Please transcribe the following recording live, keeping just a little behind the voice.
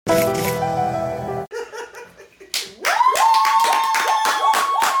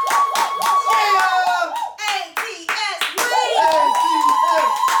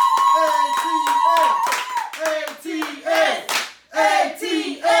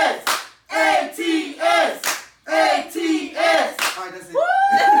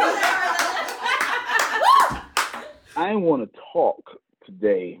I want to talk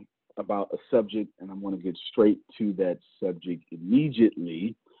today about a subject, and I'm going to get straight to that subject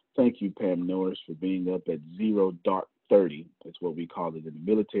immediately. Thank you, Pam Norris, for being up at 0 dark 30. That's what we call it in the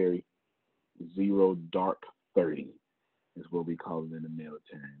military. 0 dark 30 is what we call it in the military.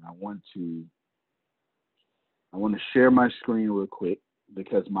 And I want to share my screen real quick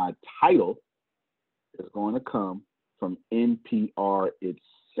because my title is going to come from NPR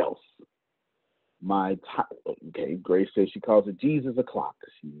itself. My title, okay, Grace says she calls it Jesus O'Clock.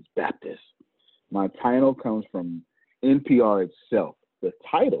 She's Baptist. My title comes from NPR itself. The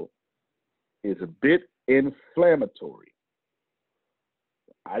title is a bit inflammatory.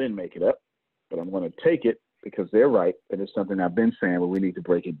 I didn't make it up, but I'm going to take it because they're right, and it's something I've been saying, but we need to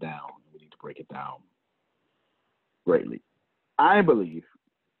break it down. We need to break it down greatly. I believe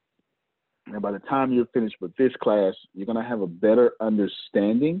that by the time you're finished with this class, you're going to have a better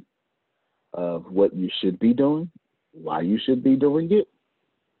understanding of what you should be doing, why you should be doing it,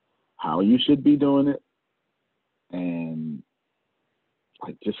 how you should be doing it, and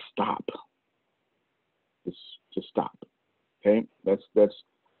like just stop. Just stop. Okay? That's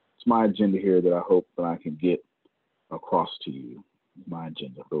my agenda here that I hope that I can get across to you. My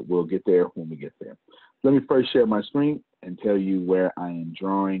agenda. But we'll get there when we get there. Let me first share my screen and tell you where I am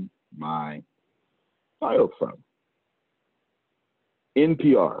drawing my title from.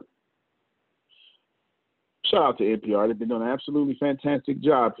 NPR. Shout out to NPR. They've been doing an absolutely fantastic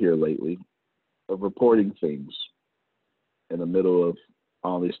job here lately of reporting things in the middle of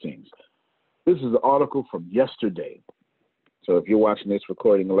all these things. This is an article from yesterday. So if you're watching this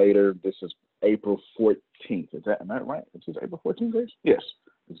recording later, this is April 14th. Am I right? This is April 14th, Grace? Yes.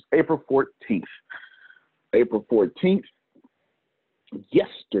 It's April 14th. April 14th.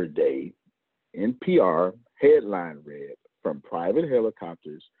 Yesterday, NPR headline read, from private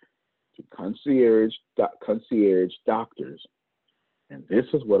helicopters to concierge doctors. And this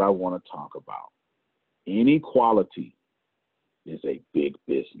is what I want to talk about. Inequality is a big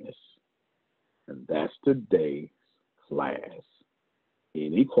business. And that's today's class.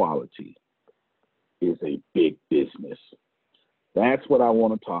 Inequality is a big business. That's what I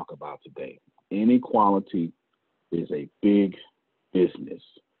want to talk about today. Inequality is a big business.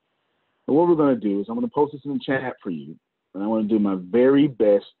 And what we're going to do is I'm going to post this in the chat for you. And I want to do my very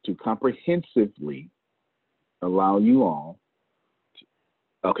best to comprehensively allow you all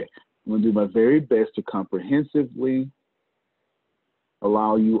I'm going to do my very best to comprehensively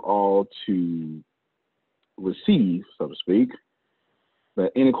allow you all to receive, so to speak,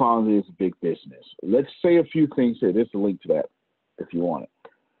 that inequality is a big business. Let's say a few things here. There's a link to that if you want it.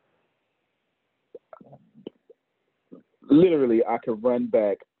 Literally, I could run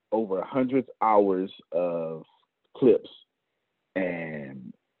back over 100 hours of clips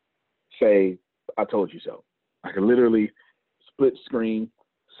and say, I told you so. I could literally split screen,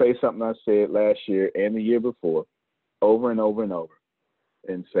 say something I said last year and the year before, over and over and over,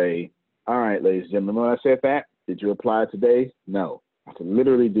 and say, all right, ladies and gentlemen, when I said that, did you apply it today? No. I can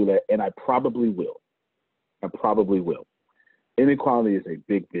literally do that, and I probably will. Inequality is a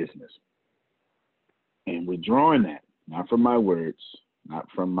big business. And we're drawing that, not from my words, not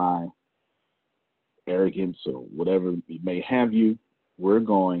from my arrogance or whatever it may have you. We're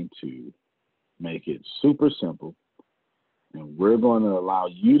going to make it super simple, and we're going to allow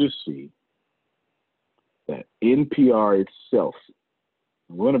you to see that NPR itself,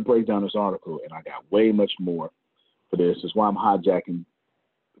 we're going to break down this article, and I got way much more for this. That's why I'm hijacking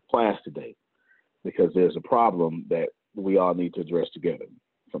the class today, because there's a problem that we all need to address together.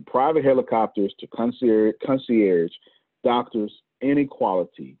 From private helicopters to concierge doctors,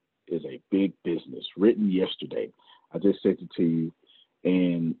 inequality is a big business. Written yesterday. I just sent it to you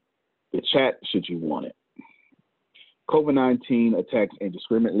in the chat should you want it. COVID-19 attacks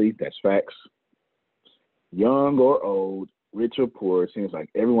indiscriminately. That's facts. Young or old, rich or poor, it seems like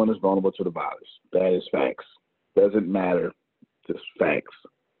everyone is vulnerable to the virus. That is facts. Doesn't matter. Just facts.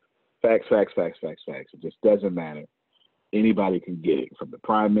 Facts. It just doesn't matter. Anybody can get it, from the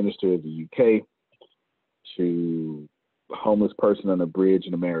Prime Minister of the UK to the homeless person on a bridge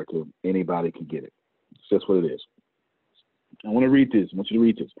in America. Anybody can get it. It's just what it is. I want to read this. I want you to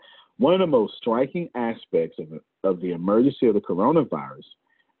read this. One of the most striking aspects of the emergency of the coronavirus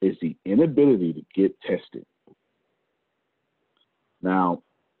is the inability to get tested. Now,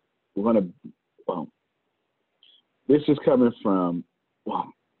 this is coming from,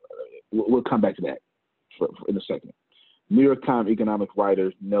 we'll come back to that in a second. New York Times economic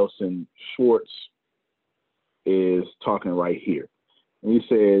writer Nelson Schwartz is talking right here. And he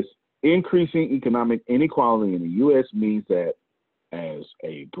says, increasing economic inequality in the U.S. means that as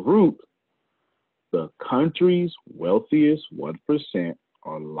a group, The country's wealthiest 1%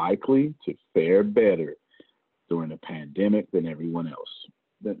 are likely to fare better during the pandemic than everyone else.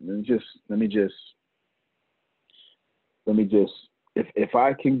 Let me just, if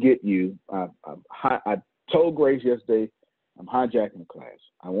I can get you, I told Grace yesterday, I'm hijacking the class.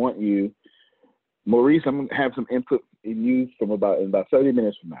 I want you, Maurice, I'm going to have some input in you in about 30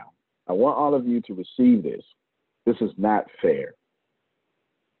 minutes from now. I want all of you to receive this. This is not fair.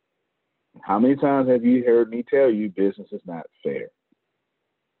 How many times have you heard me tell you business is not fair?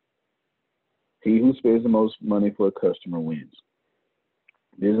 He who spends the most money for a customer wins.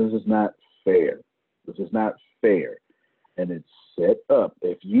 Business is not fair. This is not fair. And it's set up.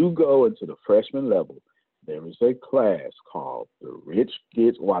 If you go into the freshman level, there is a class called Why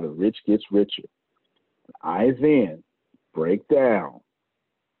the Rich Gets Richer. I then break down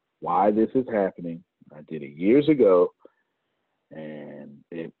why this is happening. I did it years ago, and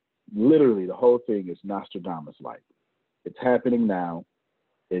it literally, the whole thing is Nostradamus-like. It's happening now.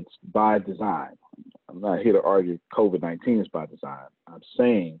 It's by design. I'm not here to argue COVID-19 is by design. I'm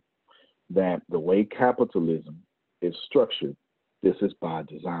saying that the way capitalism is structured, this is by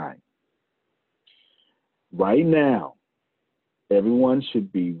design. Right now, everyone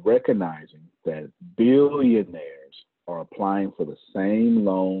should be recognizing that billionaires are applying for the same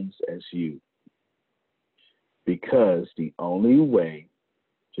loans as you, because the only way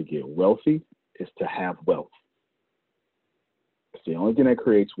to get wealthy is to have wealth. It's the only thing that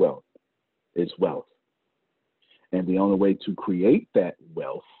creates wealth is wealth. And the only way to create that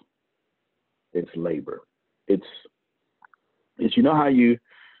wealth is labor. It's you know how when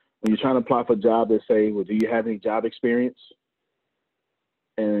you're trying to apply for a job, they say, well, do you have any job experience?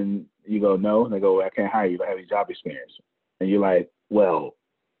 And you go, no. And they go, well, I can't hire you. You don't have any job experience. And you're like, well,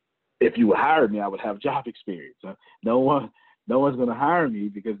 if you would hire me, I would have job experience. No one's going to hire me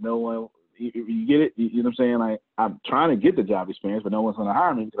because no one, you get it? You know what I'm saying? Like, I'm trying to get the job experience, but no one's going to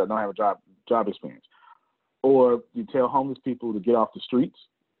hire me because I don't have a job experience. Or you tell homeless people to get off the streets.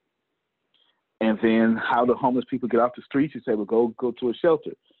 And then how do homeless people get off the streets? You say, well, go to a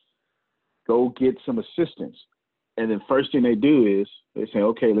shelter. Go get some assistance. And then first thing they do is they say,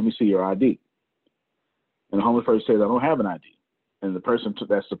 okay, let me see your ID. And the homeless person says, I don't have an ID. And the person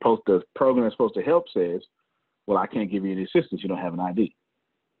the program that's supposed to help says, well, I can't give you any assistance. You don't have an ID.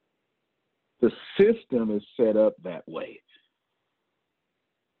 The system is set up that way.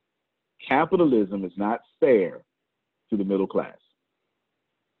 Capitalism is not fair to the middle class.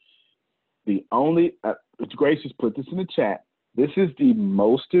 The only, Grace has put this in the chat, this is the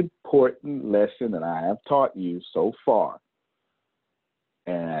most important lesson that I have taught you so far.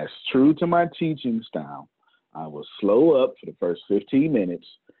 And as true to my teaching style, I will slow up for the first 15 minutes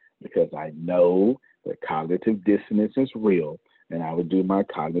because I know that cognitive dissonance is real, and I would do my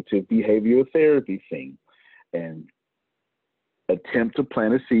cognitive behavioral therapy thing and attempt to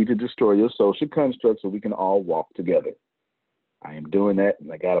plant a seed to destroy your social construct so we can all walk together. I am doing that,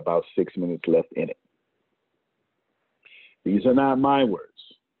 and I got about 6 minutes left in it. These are not my words.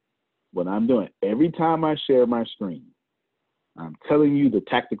 What I'm doing, every time I share my screen, I'm telling you the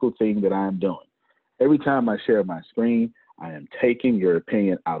tactical thing that I'm doing. Every time I share my screen, I am taking your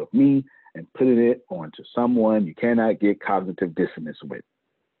opinion out of me and putting it onto someone you cannot get cognitive dissonance with,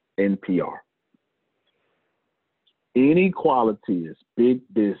 NPR. Inequality is big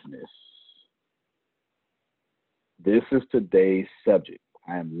business. This is today's subject.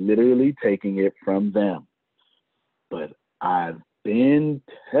 I am literally taking it from them. But I've been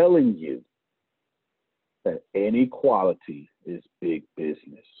telling you that inequality is big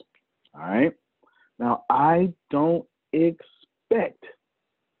business. All right? Now, I don't expect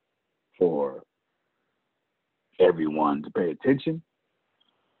for everyone to pay attention.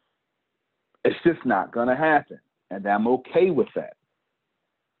 It's just not going to happen. And I'm okay with that.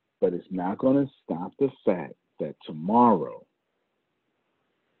 But it's not going to stop the fact that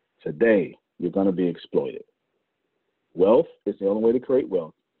today, you're going to be exploited. Wealth is the only way to create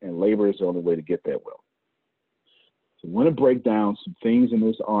wealth, and labor is the only way to get that wealth. So I want to break down some things in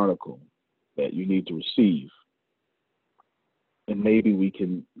this article that you need to receive, and maybe we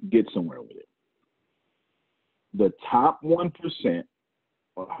can get somewhere with it. The top 1%,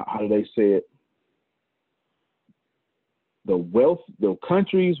 or how do they say it? The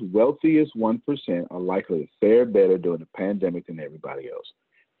country's wealthiest 1% are likely to fare better during the pandemic than everybody else.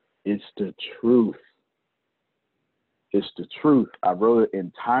 It's the truth. It's the truth. I wrote an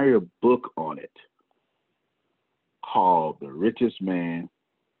entire book on it called The Richest Man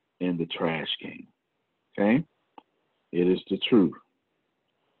in the Trash Can. Okay? It is the truth.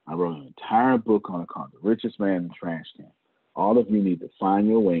 I wrote an entire book on it called The Richest Man in the Trash Can. All of you need to find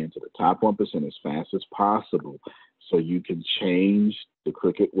your way into the top 1% as fast as possible so you can change the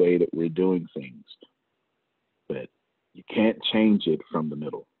crooked way that we're doing things. But you can't change it from the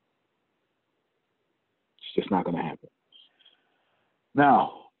middle. It's just not going to happen.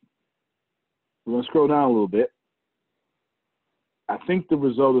 Now, we're going to scroll down a little bit. I think the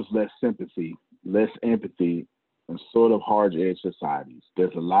result is less sympathy, less empathy, and sort of hard-edged societies.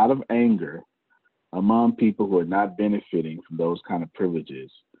 There's a lot of anger among people who are not benefiting from those kind of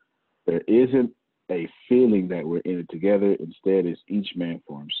privileges. There isn't a feeling that we're in it together. Instead, it's each man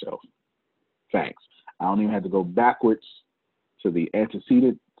for himself. Facts. I don't even have to go backwards to the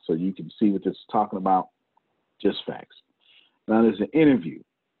antecedent so you can see what this is talking about. Just facts. Now, there's an interview.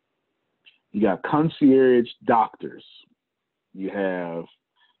 You got concierge doctors. You have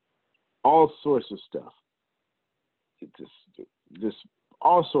all sorts of stuff. Just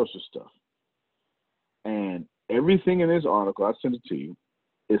all sorts of stuff. And everything in this article, I sent it to you,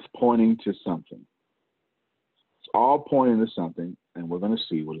 is pointing to something. It's all pointing to something, and we're going to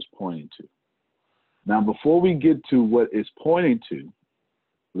see what it's pointing to. Now, before we get to what it's pointing to,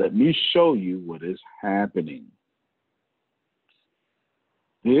 let me show you what is happening.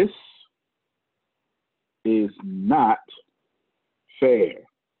 This is not fair.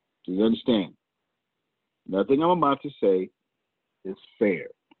 Do you understand? Nothing I'm about to say is fair.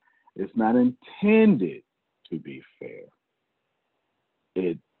 It's not intended to be fair.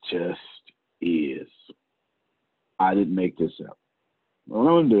 It just is. I didn't make this up. What I'm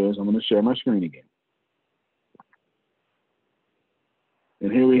going to do is I'm going to share my screen again.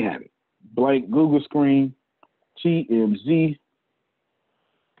 And here we have it. Blank Google screen, TMZ.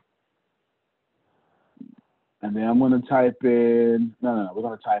 And then I'm going to type in, we're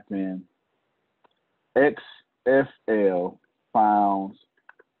going to type in XFL files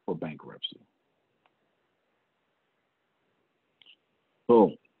for bankruptcy.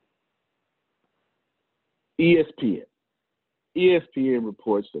 Boom. ESPN. ESPN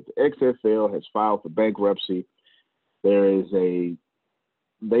reports that the XFL has filed for bankruptcy.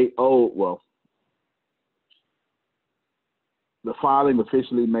 The filing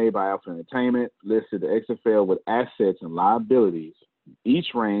officially made by Alpha Entertainment listed the XFL with assets and liabilities,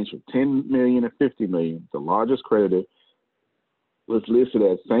 each range from $10 million and $50 million. The largest creditor was listed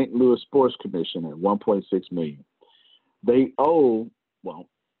as St. Louis Sports Commission at $1.6 million. They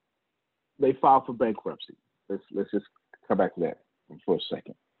filed for bankruptcy. Let's just come back to that for a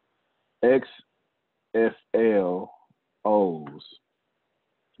second. XFL owes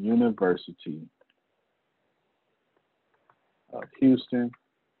University of Houston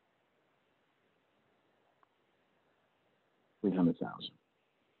 $300,000.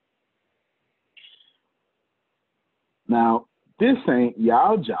 Now, this ain't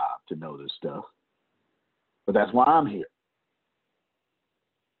y'all job to know this stuff, but that's why I'm here.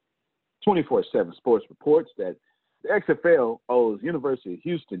 24/7 Sports reports that the XFL owes University of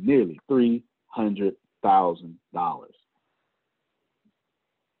Houston nearly $300,000.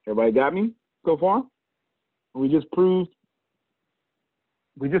 Everybody got me so far? We just proved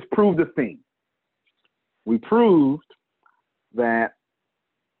the thing. We proved that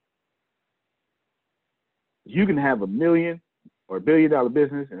you can have $1 million or $1 billion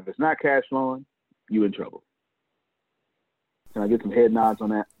business, and if it's not cash flowing, you in trouble. Can I get some head nods on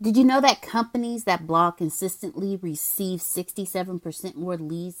that? Did you know that companies that blog consistently receive 67% more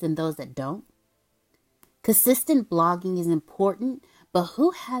leads than those that don't? Consistent blogging is important, but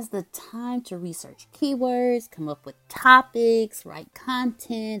who has the time to research keywords, come up with topics, write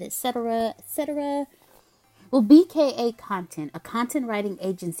content, etc., etc.? Well, BKA Content, a content writing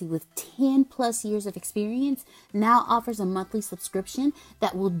agency with 10 plus years of experience, now offers a monthly subscription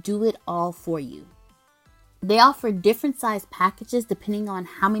that will do it all for you. They offer different size packages depending on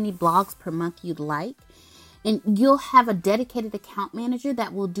how many blogs per month you'd like. And you'll have a dedicated account manager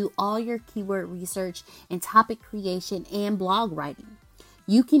that will do all your keyword research and topic creation and blog writing.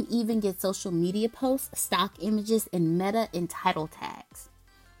 You can even get social media posts, stock images, and meta and title tags.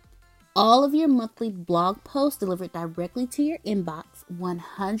 All of your monthly blog posts delivered directly to your inbox,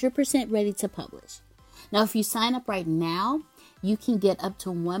 100% ready to publish. Now, if you sign up right now, you can get up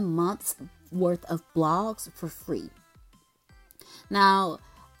to 1 month's worth of blogs for free. Now,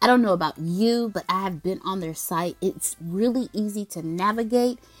 I don't know about you, but I have been on their site. It's really easy to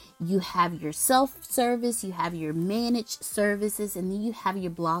navigate. You have your self-service, you have your managed services, and then you have your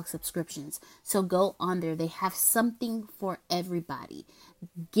blog subscriptions. So go on there. They have something for everybody.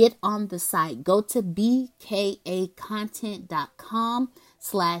 Get on the site. Go to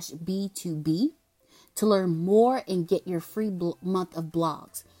bkacontent.com/B2B to learn more and get your free month of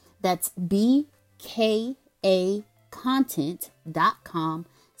blogs. That's bkacontent.com/B2B.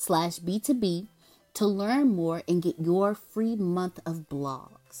 content.com/B2B to learn more and get your free month of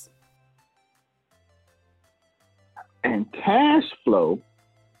blogs. And cash flow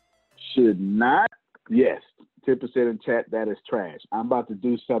should not, yes, 10% in chat, that is trash. I'm about to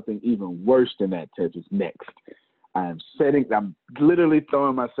do something even worse than that, Tetris, next. I'm literally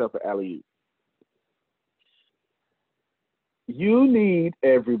throwing myself an alley-oop. You need,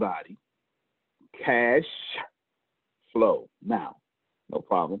 everybody, cash flow. Now, no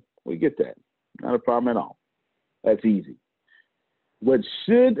problem. We get that. Not a problem at all. That's easy. What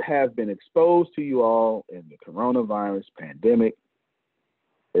should have been exposed to you all in the coronavirus pandemic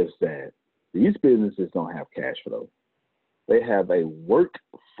is that these businesses don't have cash flow. They have a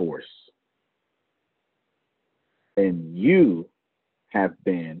workforce. And you have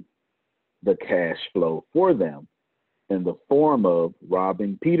been the cash flow for them in the form of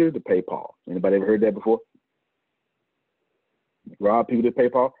robbing Peter to pay Paul. Anybody ever heard that before? Rob Peter to pay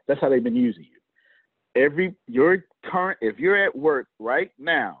Paul? That's how they've been using you. If you're at work right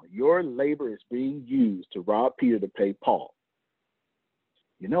now, your labor is being used to rob Peter to pay Paul.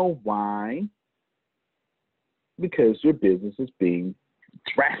 You know why? Because your business is being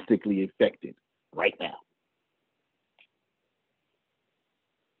drastically affected right now.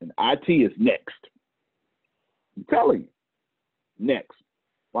 And IT is next. I'm telling you, next.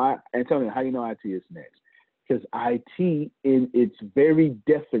 Why? Antonio, how do you know IT is next? Because IT, in its very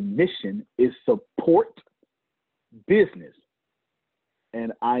definition, is support business.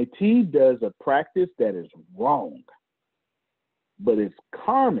 And IT does a practice that is wrong, but it's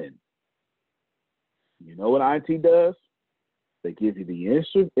common. You know what IT does? They give you the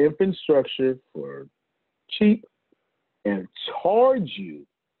infrastructure for cheap and charge you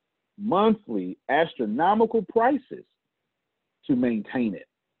monthly astronomical prices to maintain it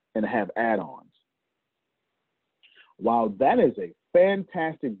and have add-ons. While that is a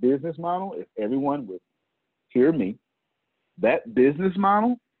fantastic business model, if everyone would hear me, that business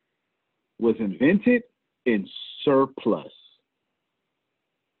model was invented in surplus.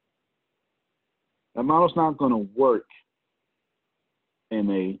 That model's not going to work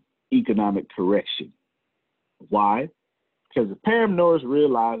in a economic correction. Why? Because if Pam Norris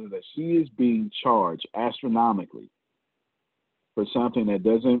realizes that she is being charged astronomically for something that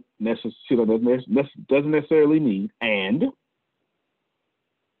doesn't necessarily need, and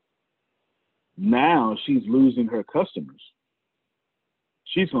now she's losing her customers,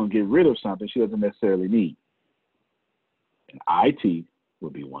 she's going to get rid of something she doesn't necessarily need. And IT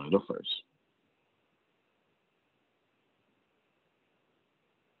will be one of the first.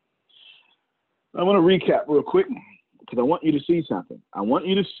 I want to recap real quick because I want you to see something. I want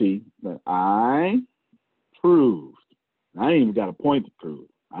you to see that I proved. I ain't even got a point to prove.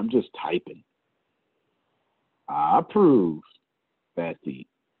 I'm just typing. I proved that the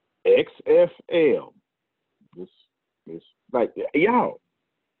XFL, this like y'all,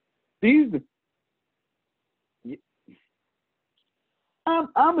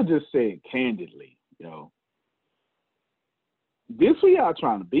 I'ma just say it candidly, this what y'all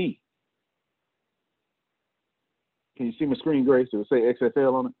trying to be. Can you see my screen, Grace? It'll say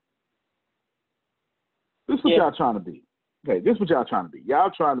XFL on it. This is what y'all trying to be. Okay, this is what y'all trying to be.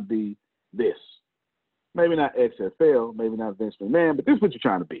 Y'all trying to be this. Maybe not XFL, maybe not Vince McMahon, but this is what you're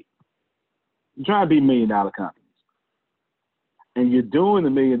trying to be. You're trying to be $1 million companies. And you're doing the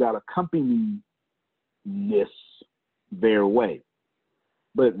 $1 million company-ness their way.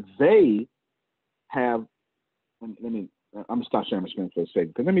 But they have, I'm going to stop sharing my screen for a second,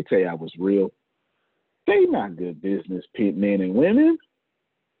 because let me tell you I was real. They not good business men and women.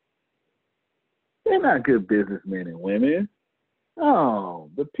 They're not good businessmen and women.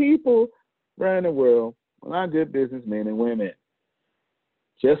 Oh, the people around the world are not good businessmen and women.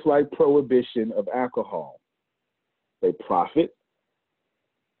 Just like prohibition of alcohol. They profit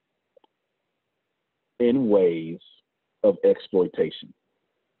in ways of exploitation.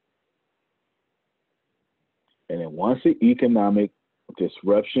 And then once the economic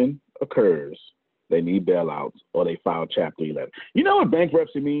disruption occurs, they need bailouts or they file Chapter 11. You know what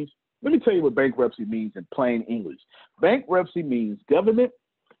bankruptcy means? Let me tell you what bankruptcy means in plain English. Bankruptcy means government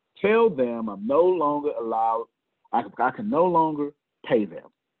tell them I'm no longer allowed, I can no longer pay them.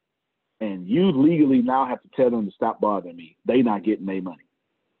 And you legally now have to tell them to stop bothering me. They not getting their money.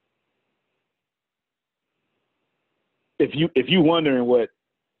 If you wondering what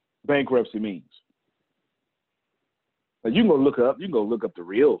bankruptcy means, now you can go look up the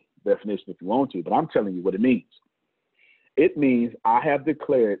real definition if you want to, but I'm telling you what it means. It means I have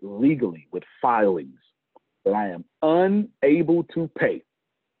declared legally with filings that I am unable to pay.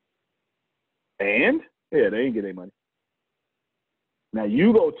 And, they ain't getting their money. Now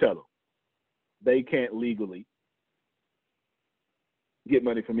you go tell them they can't legally get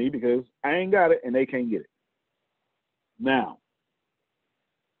money from me because I ain't got it and they can't get it. Now,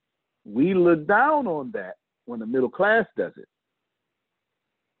 we look down on that when the middle class does it.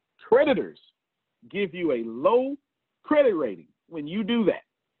 Creditors give you a low credit rating when you do that.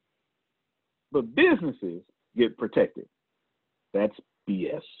 But businesses get protected. That's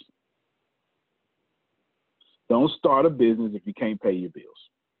BS. Don't start a business if you can't pay your bills.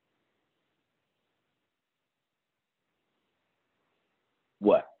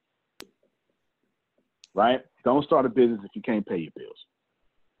 What? Right? Don't start a business if you can't pay your bills.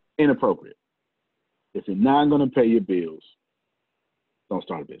 Inappropriate. If you're not going to pay your bills, don't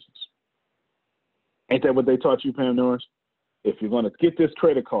start a business. Ain't that what they taught you, Pam Norris? If you're going to get this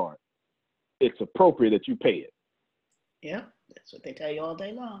credit card, it's appropriate that you pay it. Yeah, that's what they tell you all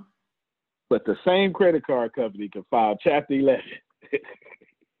day long. But the same credit card company can file Chapter 11.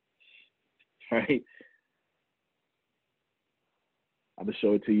 Right? I'm going to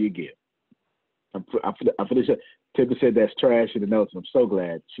show it to you again. I'm finished. Tipper said that's trash in the notes. I'm so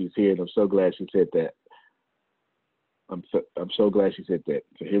glad she's here, and I'm so glad she said that. I'm so glad she said that.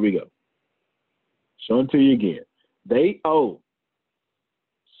 So here we go. Showing to you again. They owe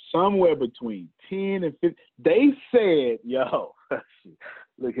somewhere between 10 and 50. They said, yo,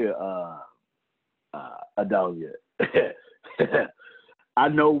 look here, Adonia. I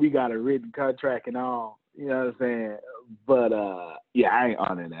know we got a written contract and all, you know what I'm saying? But yeah, I ain't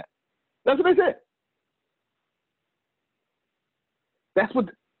honoring that. That's what they said. That's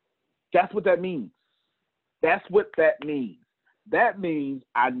what that means. That's what that means. That means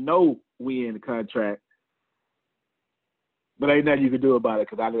I know we in the contract, but ain't nothing you can do about it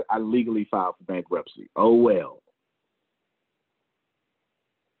because I legally filed for bankruptcy. Oh well.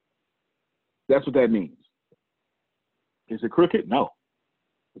 That's what that means. Is it crooked? No.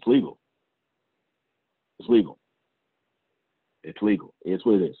 It's legal. It's legal. It's legal. It's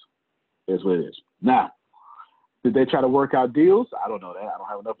what it is. It's what it is. Now, did they try to work out deals? I don't know that. I don't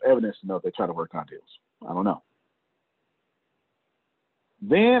have enough evidence to know if they try to work out deals. I don't know.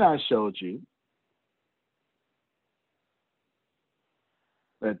 Then I showed you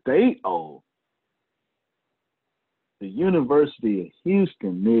that they owe the University of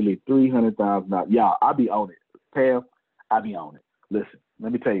Houston nearly $300,000. Y'all, I be on it. Pam, I be on it. Listen,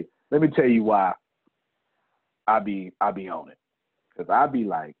 let me tell you why I be on it. Because I be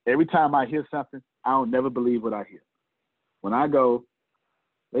like, every time I hear something, I don't never believe what I hear. When I go,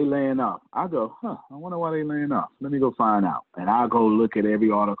 they laying off. I go, I wonder why they laying off. Let me go find out. And I'll go look at every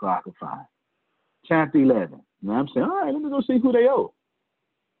article I can find. Chapter 11. Now I'm saying, all right, let me go see who they owe.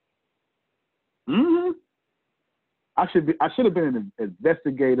 Mm-hmm. I should have been an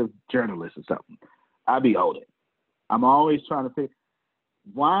investigative journalist or something. I be owed it. I'm always trying to figure.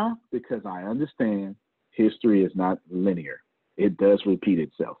 Why? Because I understand history is not linear. It does repeat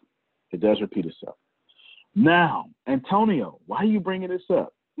itself. It does repeat itself. Now, Antonio, why are you bringing this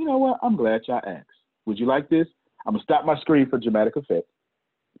up? You know what? I'm glad y'all asked. Would you like this? I'm going to stop my screen for dramatic effect.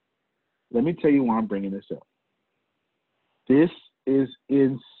 Let me tell you why I'm bringing this up. This is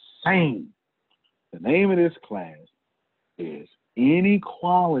insane. The name of this class is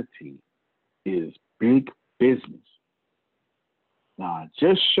Inequality is Big Business. Now, I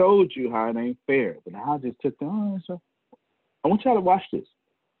just showed you how it ain't fair, but now I just took so I want y'all to watch this.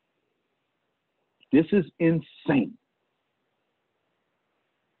 This is insane.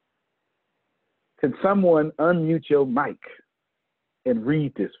 Can someone unmute your mic and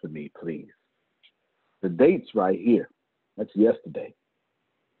read this for me, please? The date's right here. That's yesterday.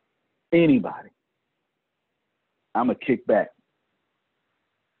 Anybody. I'm going to kick back.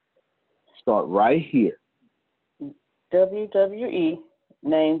 Start right here. WWE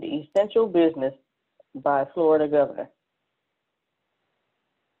named essential business by Florida governor.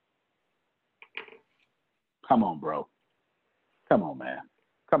 Come on, bro. Come on, man.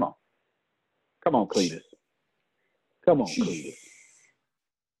 Come on. Come on, Cletus. Come on, Cletus.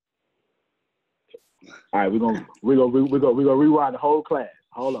 All right, we're gonna rewind the whole class.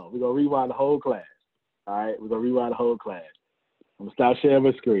 Hold on, we're gonna rewind the whole class. All right, we're gonna rewind the whole class. I'm gonna stop sharing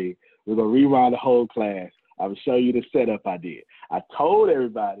my screen. We're gonna rewind the whole class. I will show you the setup I did. I told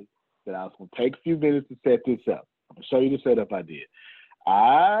everybody that I was gonna take a few minutes to set this up. I'm gonna show you the setup I did.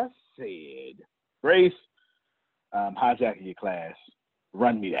 I said, Grace, hijacking your class.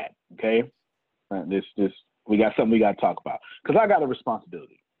 Run me that, okay? We got something we got to talk about. Because I got a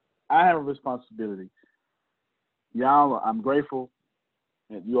responsibility. I have a responsibility. Y'all, I'm grateful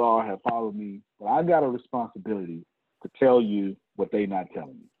that you all have followed me, but I got a responsibility to tell you what they not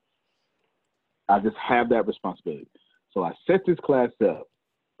telling you. I just have that responsibility. So I set this class up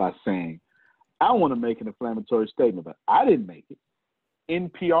by saying, I want to make an inflammatory statement, but I didn't make it.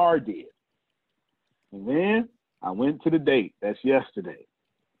 NPR did. And then I went to the date. That's yesterday.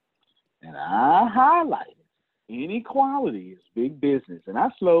 And I highlighted inequality is big business. And I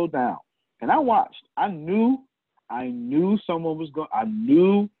slowed down. And I watched. I knew someone was going.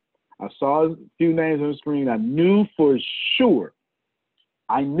 I saw a few names on the screen. I knew for sure,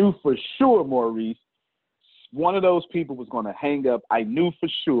 Maurice, one of those people was going to hang up. I knew for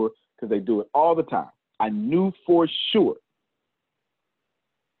sure because they do it all the time. I knew for sure.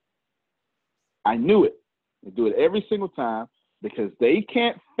 I knew it. They do it every single time because they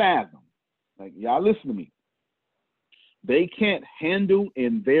can't fathom. Like, y'all listen to me. They can't handle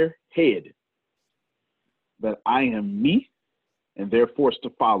in their head that I am me and they're forced to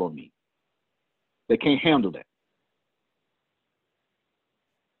follow me. They can't handle that.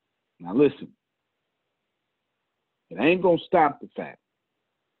 Now listen, it ain't going to stop the fact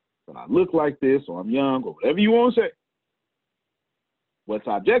that I look like this or I'm young or whatever you want to say. What's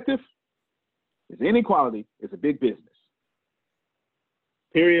objective is inequality is a big business.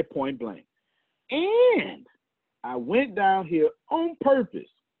 Period, point blank. And I went down here on purpose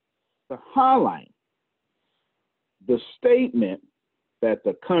to highlight the statement that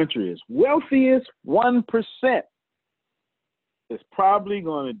the country's wealthiest 1% is probably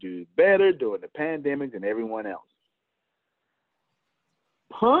going to do better during the pandemic than everyone else.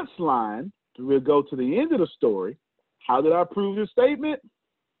 Punchline, we'll go to the end of the story. How did I prove this statement?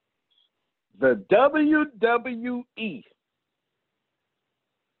 The WWE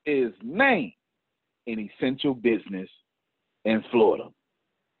is named an essential business in Florida.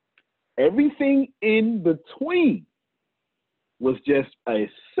 Everything in between was just a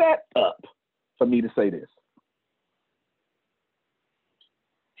setup for me to say this.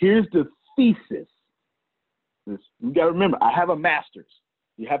 Here's the thesis. You got to remember, I have a master's.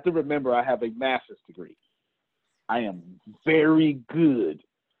 You have to remember I have a master's degree. I am very good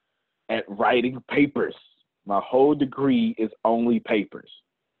at writing papers. My whole degree is only papers.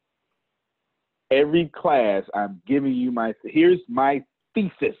 Every class I'm giving you here's my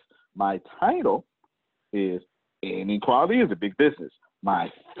thesis. My title is Inequality is a Big Business.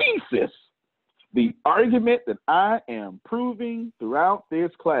 My thesis, the argument that I am proving throughout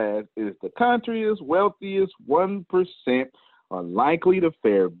this class is the country's wealthiest 1% are likely to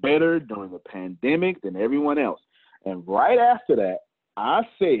fare better during the pandemic than everyone else. And right after that, I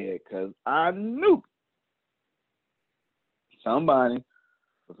said, because I knew somebody,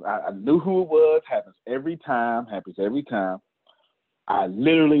 I knew who it was, happens every time. I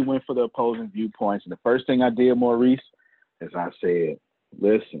literally went for the opposing viewpoints. And the first thing I did, Maurice, is I said,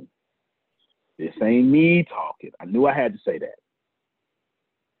 listen, this ain't me talking. I knew I had to say that.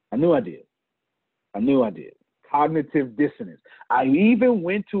 I knew I did. Cognitive dissonance. I even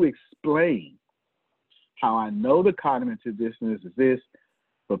went to explain how I know the cognitive dissonance is this,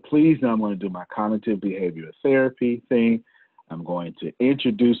 but please know I'm going to do my cognitive behavioral therapy thing. I'm going to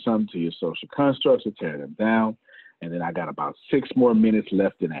introduce some to your social constructs to tear them down. And then I got about 6 more minutes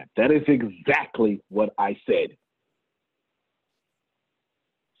left in that. That is exactly what I said.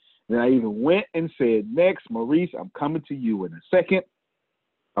 Then I even went and said, next, Maurice, I'm coming to you in a second.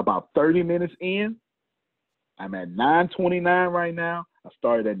 About 30 minutes in, I'm at 9:29 right now. I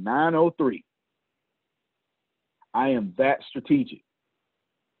started at 9:03. I am that strategic.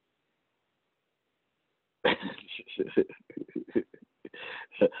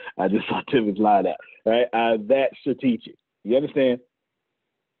 I just saw Timmons line out, right? I'm that strategic. You understand?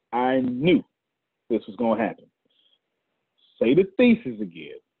 I knew this was going to happen. Say the thesis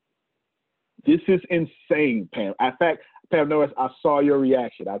again. This is insane, Pam. In fact, Pam Norris, I saw your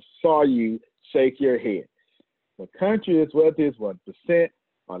reaction. I saw you shake your head. The country is wealthiest 1%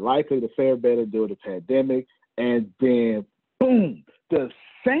 are likely to fare better during the pandemic. And then, boom, the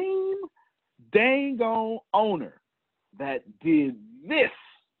same dang on owner that did this.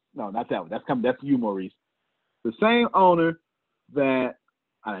 No, not that one. That's you, Maurice. The same owner that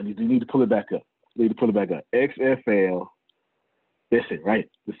I need to pull it back up. XFL. Listen, right?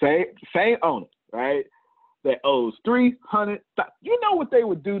 The same owner, right? That owes $300,000. You know what they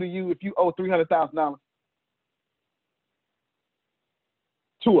would do to you if you owe $300,000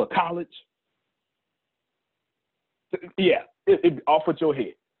 to a college? Yeah, it off with your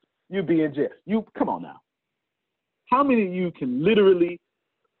head. You'd be in jail. Come on now. How many of you can literally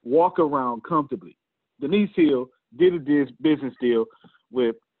walk around comfortably? Denise Hill did a business deal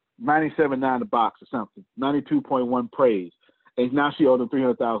with 97.9 a box or something, 92.1 praise, and now she owed them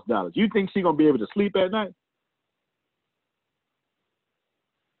 $300,000. You think she's gonna be able to sleep at night?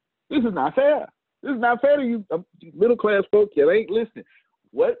 This is not fair. This is not fair to you, middle class folks. You ain't listening.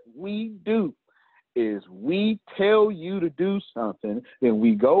 What we do is we tell you to do something, then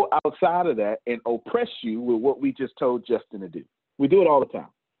we go outside of that and oppress you with what we just told Justin to do. We do it all the time.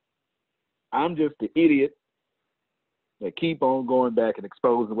 I'm just the idiot that keep on going back and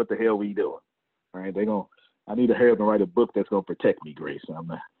exposing what the hell we doing. All right, I need to hurry up and write a book that's gonna protect me, Grace. Like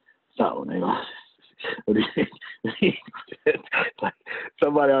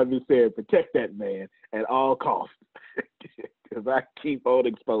somebody ought to be saying, protect that man at all costs, because I keep on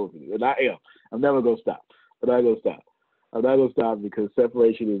exposing it, and I am. I'm never gonna stop. I'm not gonna stop because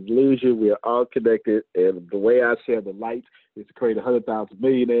separation is illusion. We are all connected, and the way I share the light is to create 100,000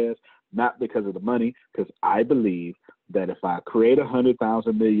 millionaires, not because of the money, because I believe that if I create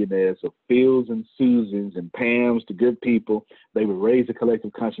 100,000 millionaires of Phils and Susans and Pams, the good people, they would raise the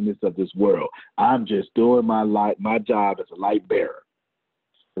collective consciousness of this world. I'm just doing my job as a light bearer.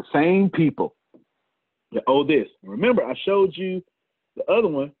 The same people that owe this. Remember, I showed you the other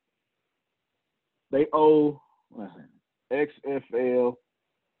one. They owe XFL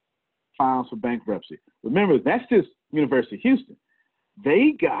files for bankruptcy. Remember, that's just University of Houston.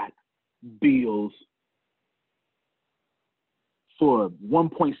 They got bills for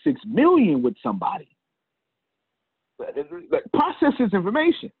 $1.6 million with somebody. Process this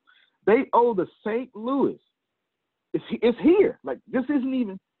information. They owe the St. Louis. It's here. Like, this isn't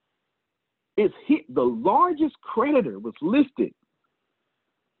even. It's here. The largest creditor was listed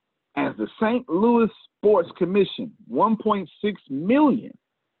as the St. Louis Sports Commission, $1.6 million.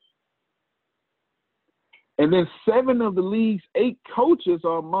 And then 7 of the league's 8 coaches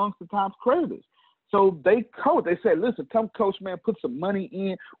are amongst the top creditors. So they coach. They said, listen, come coach, man, put some money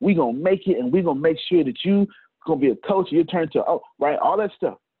in. We're going to make it, and we're going to make sure that you going to be a coach. You turn to, right, all that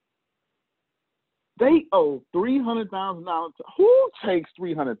stuff. They owe $300,000. Who takes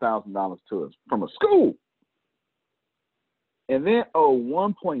 $300,000 to us from a school? And then owe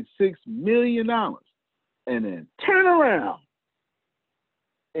 $1.6 million. And then turn around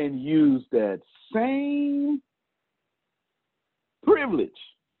and use that same privilege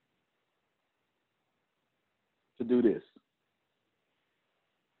to do this.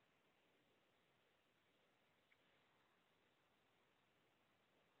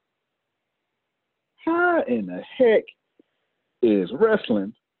 How in the heck is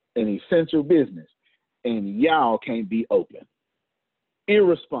wrestling an essential business and y'all can't be open?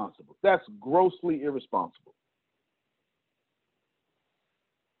 Irresponsible. That's grossly irresponsible.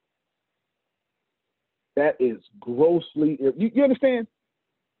 That is grossly, you understand?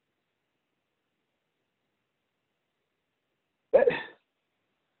 That,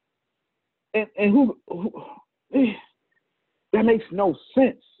 and who that makes no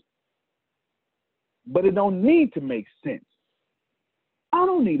sense. But it don't need to make sense. I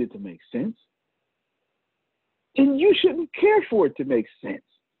don't need it to make sense. And you shouldn't care for it to make sense.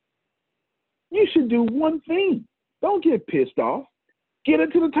 You should do one thing. Don't get pissed off. Get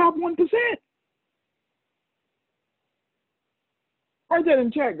into the top 1%. Write that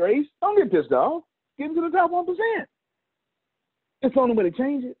in chat, Grace. Don't get pissed off. Get into the top 1%. It's the only way to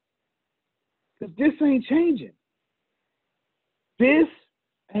change it. Because this ain't changing. This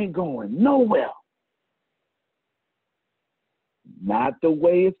ain't going nowhere. Not the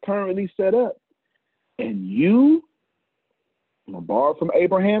way it's currently set up. And I'm going to borrow from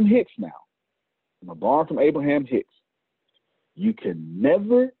Abraham Hicks now. You can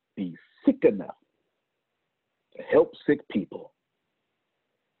never be sick enough to help sick people.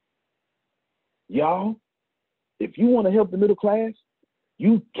 Y'all, if you want to help the middle class,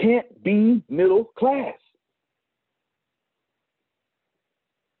 you can't be middle class.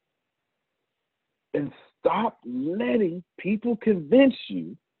 And stop letting people convince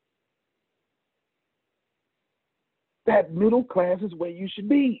you that middle class is where you should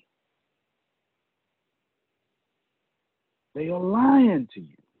be. They are lying to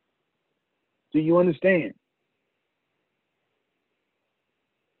you. Do you understand?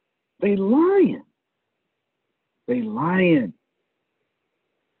 They lying. They lying.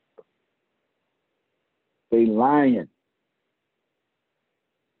 They lying.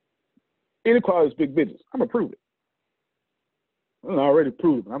 Inequality is big business. I'm going to prove it. I already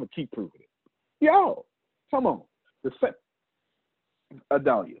proved it, but I'm going to keep proving it. Yo, come on.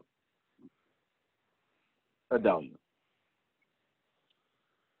 Adalia.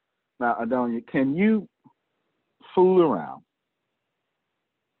 Now, Adalia, can you fool around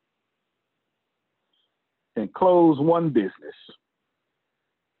and close one business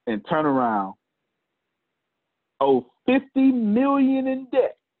and turn around, owe $50 million in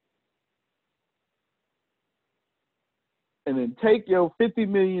debt, and then take your $50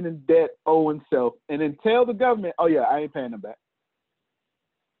 million in debt owing self, and then tell the government, "Oh yeah, I ain't paying them back."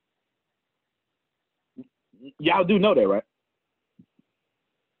 Y'all do know that, right?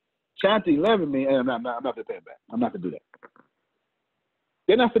 Chapter 11 mean, I'm not going to pay them back. I'm not going to do that.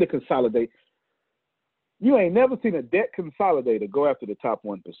 They're not going to consolidate. You ain't never seen a debt consolidator go after the top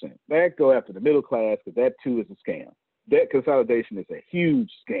 1%. That go after the middle class, because that too is a scam. Debt consolidation is a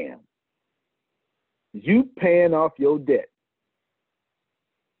huge scam. You paying off your debt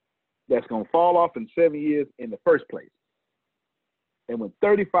that's going to fall off in 7 years in the first place. And when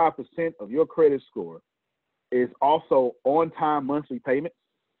 35% of your credit score is also on-time monthly payments,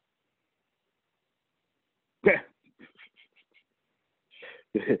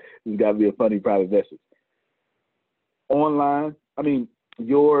 there's got to be a funny private message. Online, it's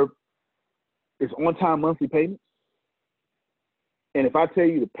on-time monthly payments. And if I tell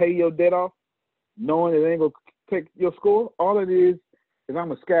you to pay your debt off, knowing it ain't going to take your score, all it is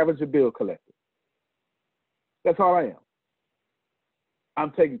I'm a scavenger bill collector. That's all I am.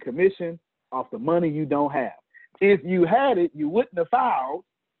 I'm taking commission off the money you don't have. If you had it, you wouldn't have filed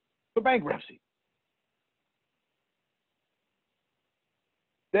for bankruptcy.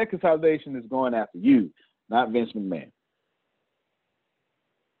 Debt consolidation is going after you, not Vince McMahon.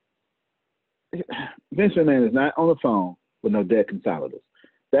 Vince McMahon is not on the phone with no debt consolidators.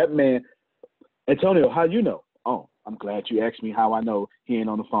 That man, Antonio, how you know? Oh, I'm glad you asked me how I know he ain't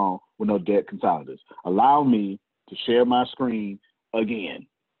on the phone with no debt consolidators. Allow me to share my screen again.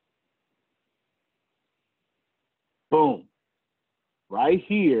 Boom. Right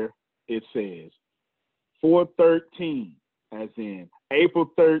here, it says 4/13, as in April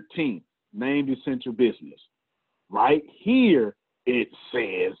 13th, named essential business. Right here, it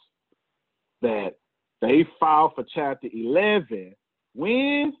says that they filed for Chapter 11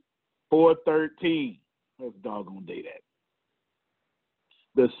 when 4/13. Let's doggone day that.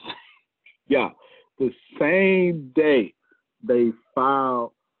 The same day they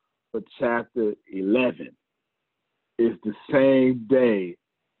filed for Chapter 11 is the same day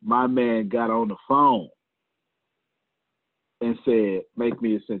my man got on the phone and said, "Make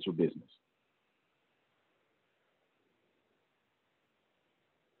me essential business."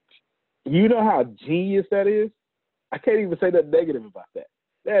 You know how genius that is? I can't even say nothing negative about that.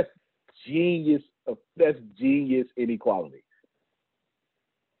 That's genius. That's genius inequality.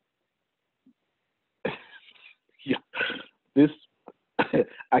 Yeah, this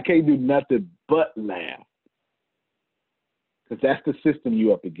I can't do nothing but laugh, because that's the system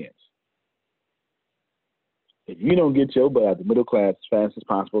you up against. If you don't get your butt out the middle class as fast as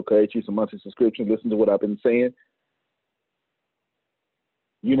possible, create you some monthly subscriptions, listen to what I've been saying,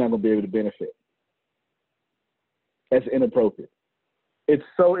 you're not going to be able to benefit. That's inappropriate. It's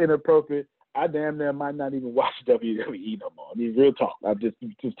so inappropriate, I damn near might not even watch WWE no more. I mean, real talk. I'm just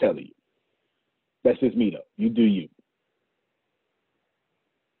telling you. That's just me, though. You do you.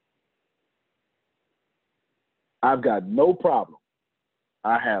 I've got no problem.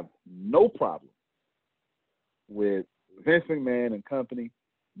 I have no problem with Vince McMahon and company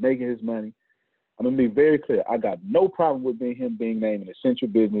making his money. I'm going to be very clear. I got no problem with him being named an essential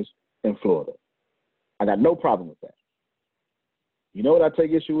business in Florida. I got no problem with that. You know what I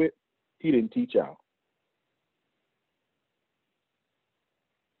take issue with? He didn't teach y'all.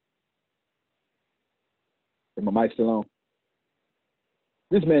 Is my mic still on?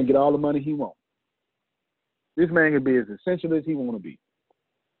 This man get all the money he wants. This man can be as essential as he want to be.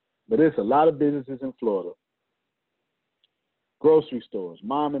 But there's a lot of businesses in Florida, grocery stores,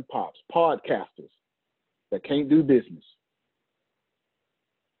 mom and pops, podcasters that can't do business.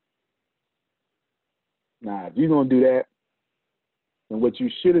 Now, if you're going to do that, then what you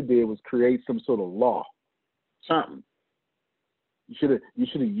should have did was create some sort of law, something. You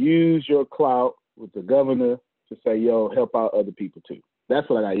should have used your clout with the governor to say, yo, help out other people too. That's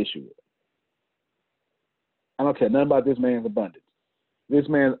what I got issue with. I don't care nothing about this man's abundance. This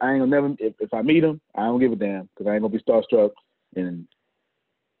man, I ain't gonna never, if I meet him, I don't give a damn, because I ain't gonna be starstruck, and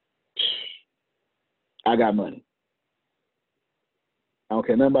I got money. I don't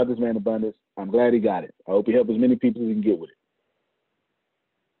care nothing about this man's abundance. I'm glad he got it. I hope he helps as many people as he can get with it.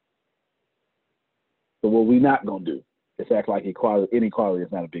 But what we not gonna do is act like inequality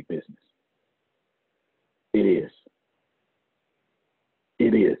is not a big business. It is.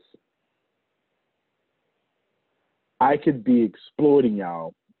 It is. I could be exploiting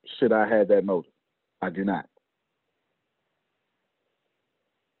y'all should I have that motive. I do not.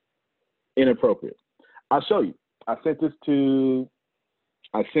 Inappropriate. I'll show you. I sent this to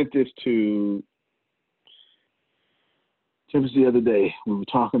Timothy the other day. We were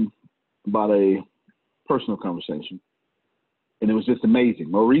talking about a personal conversation. And it was just amazing.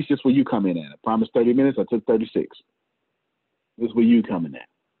 Maurice, this where you come in at. I promised 30 minutes. I took 36. This is where you coming at.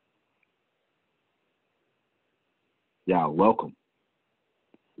 Y'all, welcome.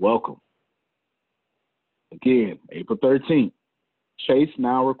 Welcome. Again, April 13th. Chase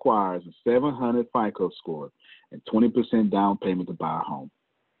now requires a 700 FICO score and 20% down payment to buy a home.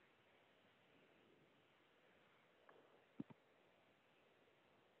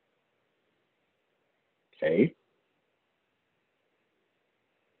 Okay.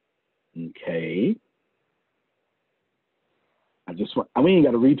 Okay. We ain't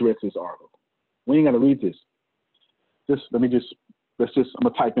got to read the rest of this article. We ain't got to read this. I'm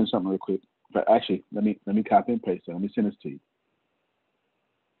gonna type in something real quick. But actually, let me copy and paste it. Let me send this to you.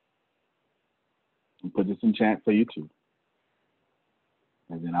 And put this in chat for you too.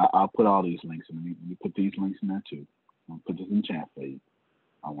 And then I'll put all these links in. Let me put these links in there too. I'll put this in chat for you.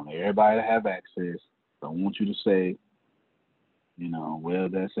 I want everybody to have access. Don't want you to say, well,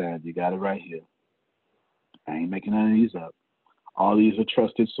 that's sad. You got it right here. I ain't making none of these up. All these are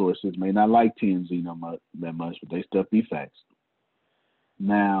trusted sources. May not like TMZ that much, but they stuff be facts.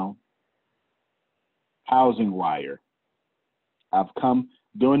 Now, Housing Wire.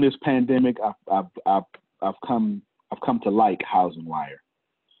 During this pandemic. I've come to like Housing Wire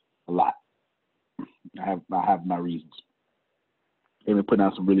a lot. I have my reasons. They've been putting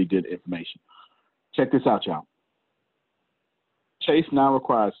out some really good information. Check this out, y'all. Chase now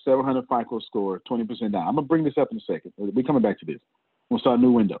requires 700 FICO score, 20% down. I'm gonna bring this up in a second. We're coming back to this. We'll start a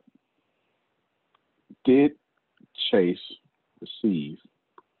new window. Did Chase receive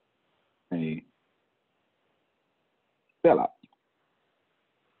a bailout?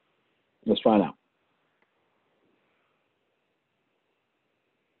 Let's find out.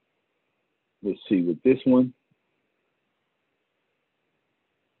 Let's see what this one.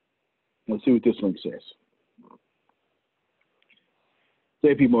 Let's see what this link says.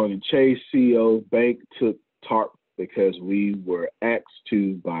 JP Morgan Chase CEO bank took TARP because we were asked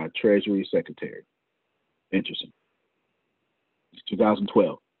to by Treasury Secretary. Interesting. It's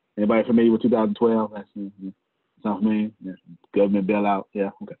 2012. Anybody familiar with 2012? Sounds familiar? Yeah. Government bailout.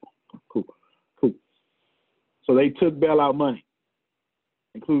 Yeah. Okay. Cool. So they took bailout money,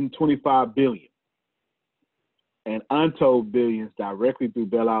 including $25 billion, and untold billions directly through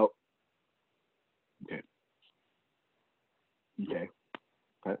bailout. Okay.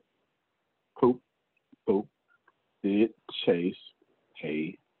 Cool. Did Chase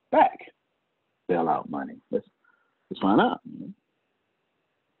pay back bailout money? Let's find out.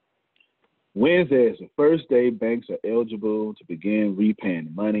 Wednesday is the first day banks are eligible to begin repaying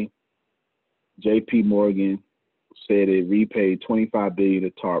the money. JP Morgan said it repaid $25 billion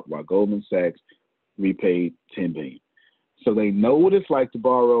to TARP, while Goldman Sachs repaid $10 billion. So they know what it's like to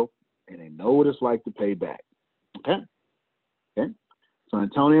borrow, and they know what it's like to pay back. Okay. So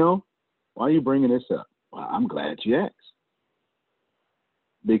Antonio, why are you bringing this up? Well, I'm glad you asked.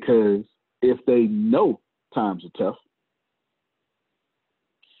 Because if they know times are tough,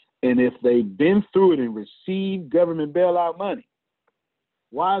 and if they've been through it and received government bailout money,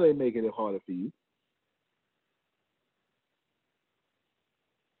 why are they making it harder for you?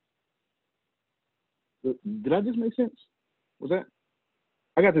 Did I just make sense? Was that?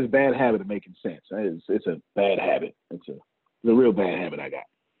 I got this bad habit of making sense. It's a bad habit. It's a real bad habit I got.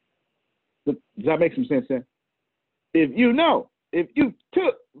 Does that make some sense then? If you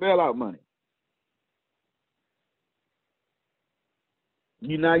took bailout money,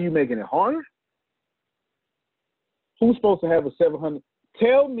 you making it harder? Who's supposed to have a 700?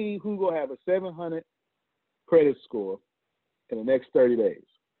 Tell me who's going to have a 700 credit score in the next 30 days.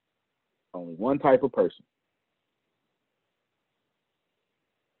 Only one type of person.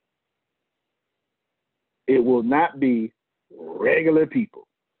 It will not be regular people.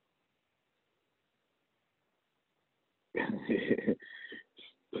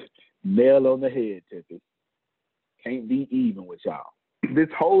 Nail on the head, Tippy. Can't be even with y'all. This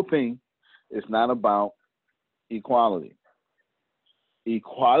whole thing is not about equality.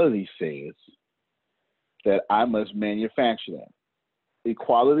 Equality says that I must manufacture that.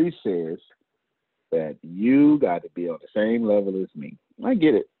 Equality says that you got to be on the same level as me. I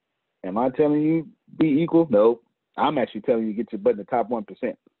get it. Am I telling you be equal? No. I'm actually telling you get your butt in the top 1%.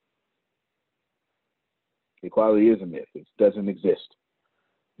 Equality is a myth. It doesn't exist.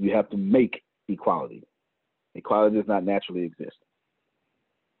 You have to make equality. Equality does not naturally exist.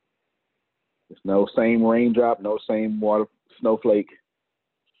 There's no same raindrop, no same water snowflake,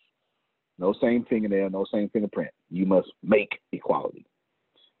 no same fingernail, no same fingerprint. You must make equality.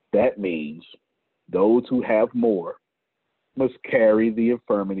 That means those who have more must carry the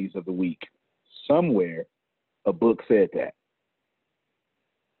infirmities of the weak. Somewhere, a book said that.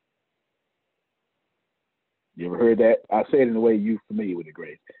 You ever heard that? I say it in a way you're familiar with it,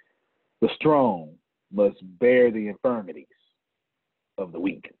 Grace. The strong must bear the infirmities of the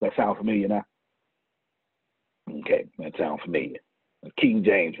weak. That sound familiar now? Okay, that sounds familiar. The King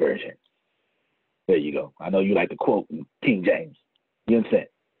James Version. There you go. I know you like to quote in King James. You understand?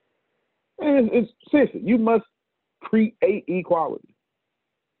 And it's seriously, you must create equality.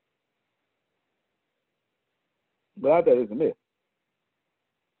 Without that, it's a myth.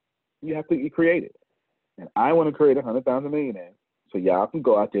 You have to create it. And I want to create 100,000 millionaires so y'all can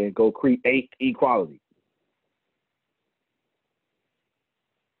go out there and go create equality.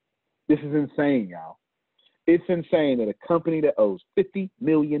 This is insane, y'all. It's insane that a company that owes $50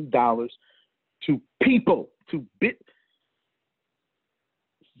 million to people, to bit.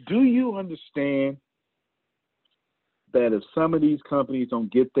 Do you understand that if some of these companies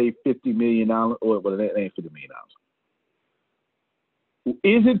don't get their $50 million, or well, that ain't $50 million,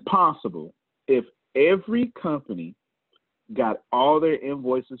 is it possible if every company got all their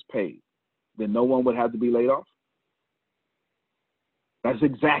invoices paid, then no one would have to be laid off? That's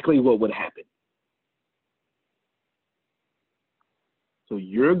exactly what would happen. So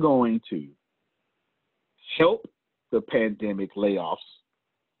you're going to help the pandemic layoffs.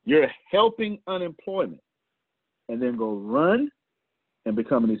 You're helping unemployment, and then go run and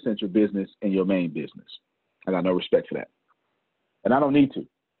become an essential business in your main business. I got no respect for that. And I don't need to.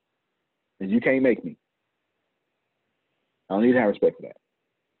 And you can't make me. I don't need to have respect for that.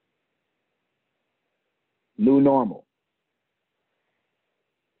 New normal.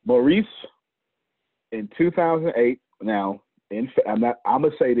 Maurice, in 2008, now, I'm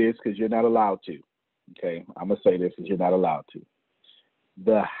going to say this because you're not allowed to. Okay? I'm going to say this because you're not allowed to.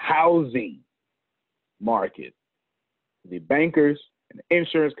 The housing market, the bankers and the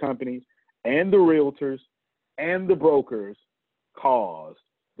insurance companies and the realtors and the brokers caused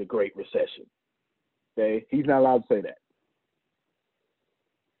the Great Recession. Okay? He's not allowed to say that.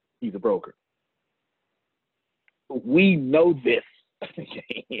 He's a broker. We know this.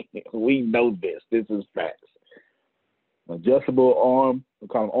 We know this. This is facts. Adjustable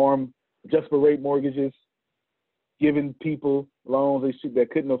rate mortgages, giving people loans that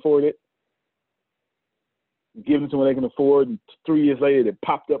couldn't afford it, giving to when they can afford, and 3 years later it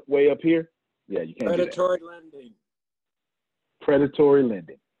popped up way up here. Yeah, you can't do that. Predatory lending. Predatory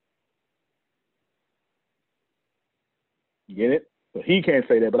lending. You get it? So he can't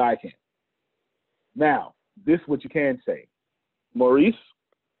say that, but I can. Now, this is what you can say. Maurice,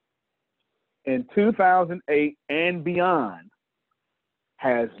 in 2008 and beyond,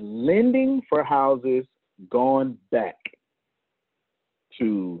 has lending for houses gone back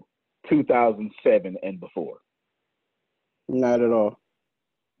to 2007 and before? Not at all.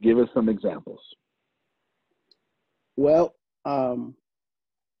 Give us some examples. Well,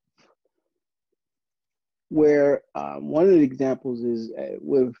 where one of the examples is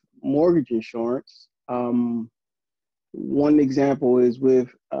with mortgage insurance. One example is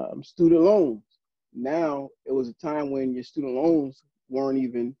with student loans. Now, it was a time when your student loans weren't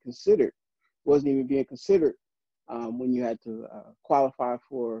even considered, wasn't even being considered when you had to qualify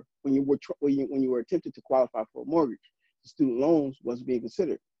for, when you were attempted to qualify for a mortgage. The student loans wasn't being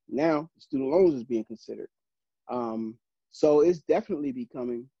considered. Now, the student loans is being considered. So it's definitely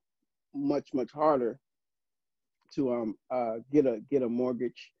becoming much harder to get a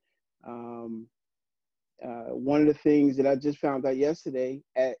mortgage. One of the things that I just found out yesterday,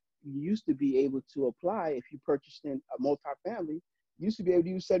 you used to be able to apply if you purchased in a multifamily. You used to be able to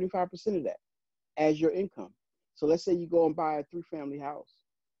use 75% of that as your income. So let's say you go and buy a 3-family house.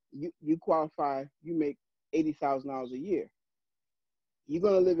 You qualify. You make $80,000 a year. You're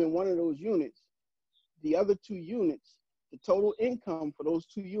going to live in one of those units. The other 2 units, the total income for those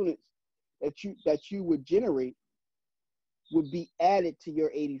 2 units that you would generate would be added to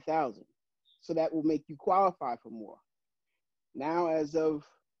your 80,000. So that will make you qualify for more. Now, as of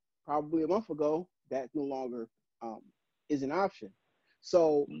probably a month ago, that no longer is an option.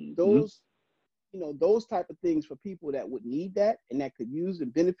 So those type of things for people that would need that and that could use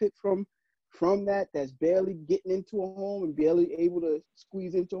and benefit from that's barely getting into a home and barely able to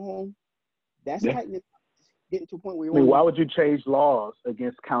squeeze into a home, that's tightening, getting to a point where why would you change laws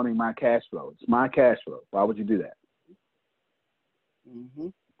against counting my cash flow? It's my cash flow. Why would you do that? Mm-hmm.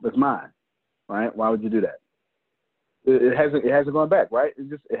 It's mine, right? Why would you do that? It hasn't gone back, right?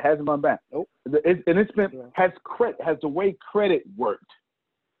 It hasn't gone back. Nope. Has the way credit worked,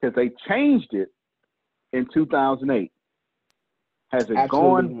 because they changed it in 2008. Has it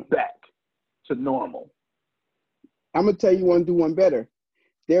gone back to normal? I'm gonna tell you one, do one better.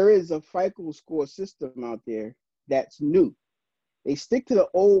 There is a FICO score system out there that's new. They stick to the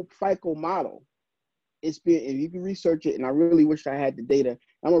old FICO model, it's been, and you can research it, and I really wish I had the data.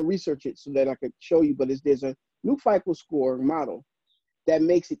 I'm gonna research it so that I could show you, but there's a new FICO score model that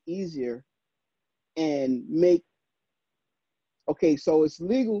makes it easier and so it's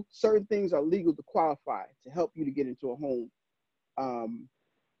legal. Certain things are legal to qualify to help you to get into a home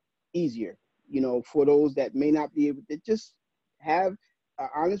easier, for those that may not be able to just have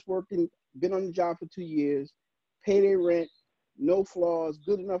honest working, been on the job for 2 years, pay their rent, no flaws,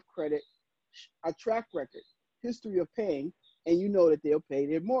 good enough credit, a track record, history of paying, and that they'll pay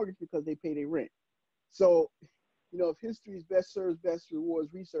their mortgage because they pay their rent. So, if history is best serves, best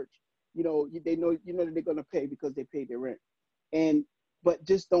rewards research, they know, that they're going to pay because they paid their rent, but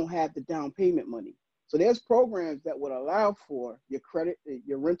just don't have the down payment money. So there's programs that would allow for your credit,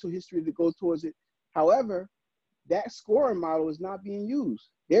 your rental history to go towards it. However, that scoring model is not being used.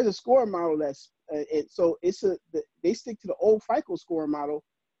 There's a scoring model they stick to the old FICO scoring model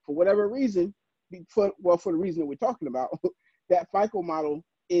for whatever reason. For the reason that we're talking about, that FICO model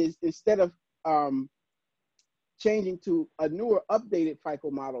is, instead of changing to a newer, updated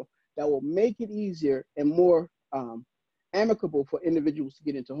FICO model that will make it easier and more amicable for individuals to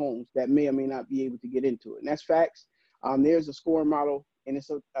get into homes that may or may not be able to get into it. And that's facts. There's a scoring model, and it's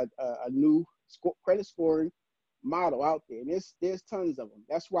a new credit scoring model out there. And there's tons of them.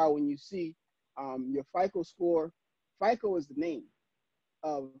 That's why when you see your FICO score, FICO is the name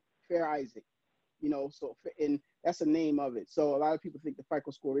of Fair Isaac, and that's the name of it. So a lot of people think the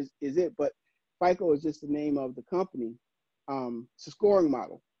FICO score is it, but FICO is just the name of the company. It's a scoring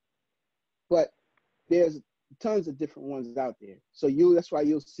model, but there's tons of different ones out there. So that's why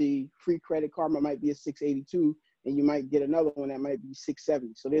you'll see Free Credit Karma might be a 682, and you might get another one that might be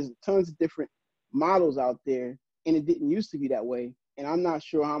 670. So there's tons of different models out there, and it didn't used to be that way. And I'm not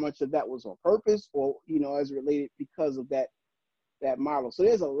sure how much of that was on purpose or, as related because of that model. So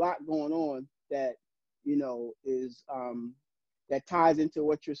there's a lot going on that, is that ties into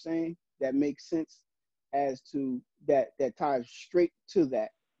what you're saying, that makes sense as to that ties straight to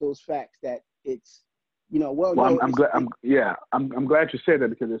those facts that it's, I'm glad. I'm glad you said that,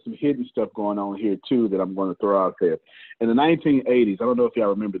 because there's some hidden stuff going on here too that I'm going to throw out there. In the 1980s, I don't know if y'all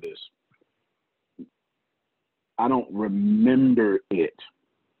remember this. I don't remember it,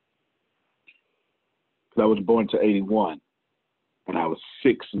 because I was born to 81, and I was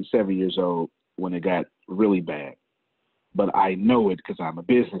 6 and 7 years old when it got really bad. But I know it because I'm a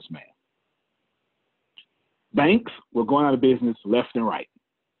businessman. Banks were going out of business left and right.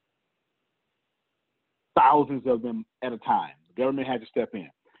 Thousands of them at a time. The government had to step in.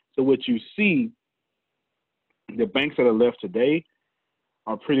 So what you see, the banks that are left today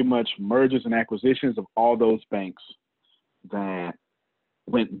are pretty much mergers and acquisitions of all those banks that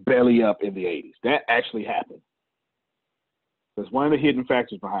went belly up in the 80s. That actually happened. That's one of the hidden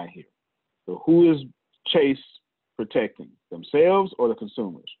factors behind here. So who is Chase protecting? Themselves or the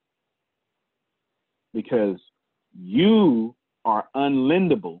consumers? Because you are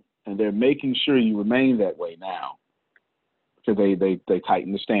unlendable, and they're making sure you remain that way now, because they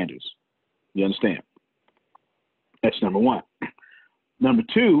tighten the standards. You understand? That's number one. Number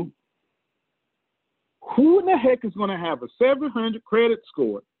two, who in the heck is going to have a 700 credit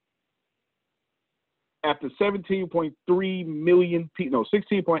score after 17.3 million people, no,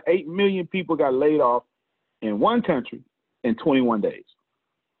 16.8 million people got laid off in one country in 21 days?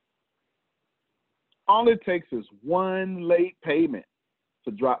 All it takes is one late payment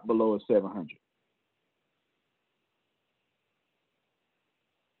to drop below a 700.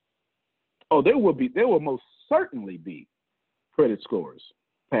 Oh, there will most certainly be credit scores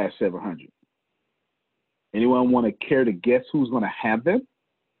past 700. Anyone want to care to guess who's going to have them?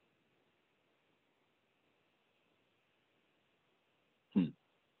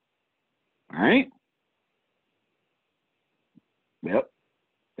 All right. Yep.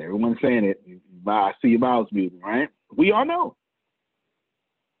 Everyone's saying it. I see your mouths moving, right? We all know.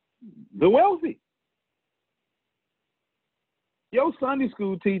 The wealthy. Your Sunday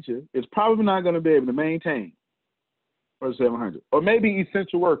school teacher is probably not going to be able to maintain for 700. Or maybe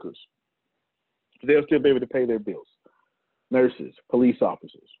essential workers. They'll still be able to pay their bills. Nurses, police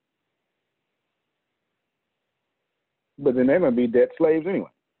officers. But then they're going to be debt slaves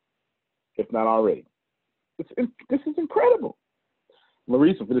anyway, if not already. This is incredible.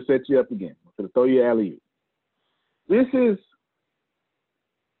 Maurice, I'm going to set you up again. I'm going to throw you alley-oop. This is...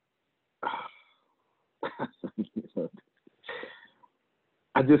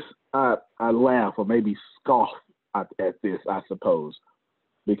 I laugh or maybe scoff at this, I suppose,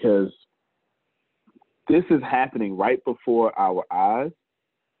 because this is happening right before our eyes,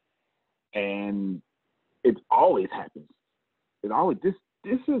 and it always happens.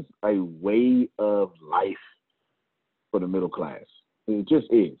 this is a way of life for the middle class. It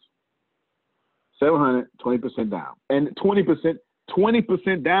just is. 700, 20% down. And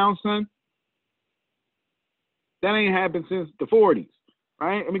 20% down, son, that ain't happened since the 40s,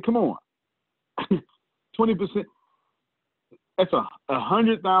 right? I mean, come on. 20%, that's a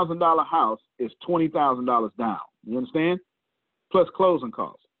 $100,000 house is $20,000 down. You understand? Plus closing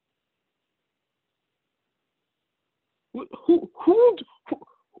costs.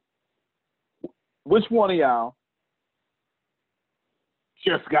 Which one of y'all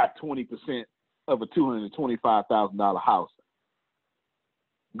just got 20% of a $225,000 house?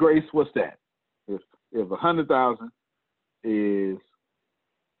 Grace, what's that? If 100,000 is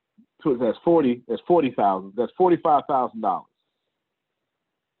that's 40,000. That's $45,000.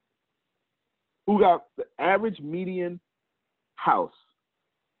 Who got the average median house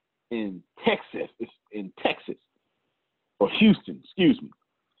in Texas? It's in Texas or Houston, excuse me.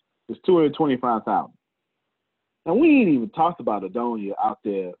 It's $225,000. And we ain't even talked about Adonia out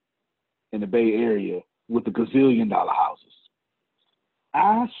there in the Bay Area with the gazillion-dollar houses.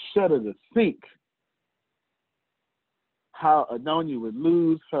 I shudder to think how Adonia would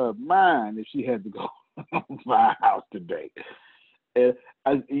lose her mind if she had to go buy a house today. And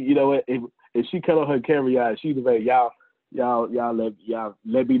you know what? If she cut on her caveat, she'd be like, y'all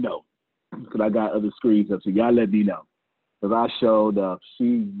let me know, because I got other screens up, so y'all let me know. Because I showed up.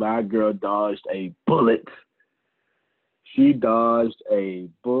 My girl dodged a bullet. She dodged a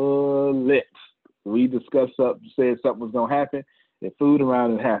bullet. We discussed something, said something was gonna happen. The food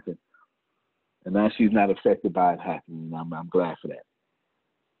around it happened. And now she's not affected by it happening. I'm glad for that.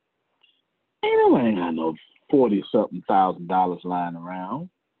 Ain't nobody got no $40-something thousand lying around.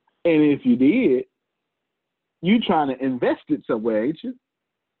 And if you did, you trying to invest it somewhere, ain't you?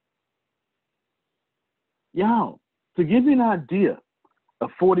 Y'all, to give you an idea of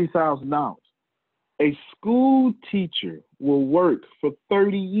 $40,000, a school teacher will work for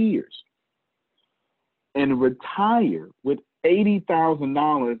 30 years and retire with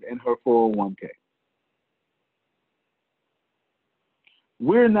 $80,000 in her 401k.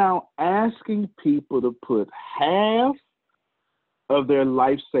 We're now asking people to put half of their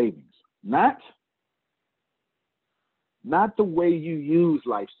life savings, not the way you use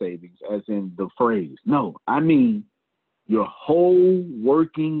life savings as in the phrase. No, I mean your whole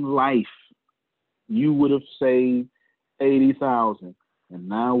working life. You would have saved $80,000, and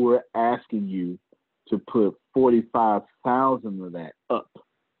now we're asking you to put $45,000 of that up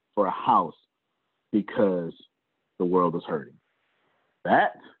for a house because the world is hurting.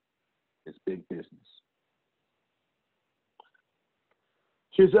 That is big business.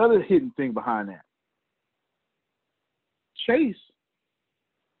 Here's the other hidden thing behind that. Chase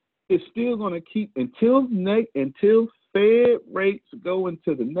is still going to keep until Fed rates go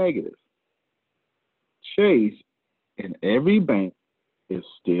into the negative. Chase and every bank is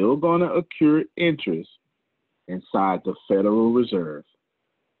still going to accrue interest inside the Federal Reserve.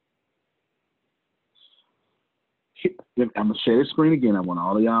 I'm going to share the screen again. I want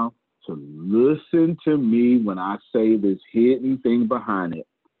all of y'all to listen to me when I say this hidden thing behind it.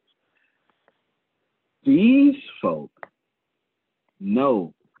 These folk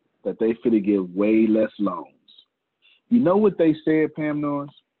know that they finna give way less loans. You know what they said, Pam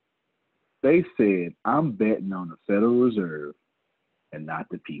Norris? They said, I'm betting on the Federal Reserve and not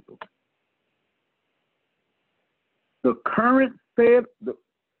the people. The current Fed, you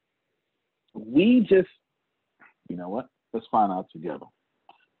know what? Let's find out together.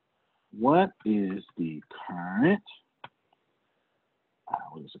 What is the current,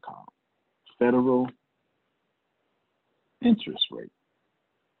 what is it called? Federal interest rate.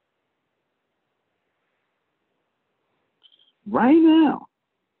 Right now,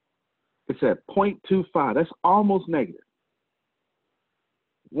 it's at 0.25. That's almost negative.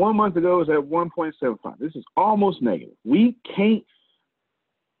 1 month ago, it was at 1.75. This is almost negative. We can't,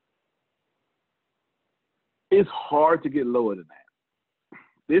 it's hard to get lower than that.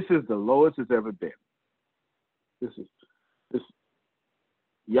 This is the lowest it's ever been.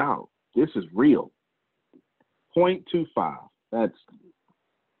 Y'all, this is real. 0.25.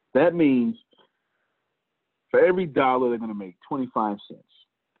 That means for every dollar they're going to make 25 cents.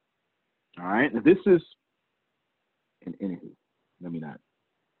 All right. Now this is, anywho, let me not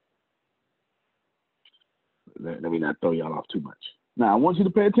throw y'all off too much. Now I want you to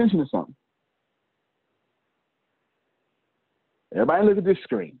pay attention to something. Everybody look at this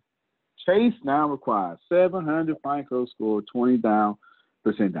screen. Chase now requires 700 FICO score, 20% down.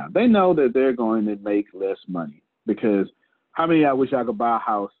 They know that they're going to make less money because how many of y'all wish I could buy a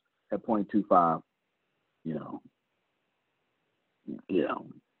house at 0.25, you know,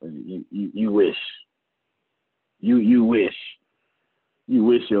 you wish. You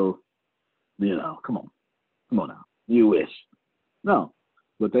wish your, you know, come on now. You wish. No,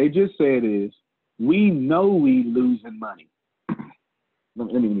 what they just said is, we know we losing money.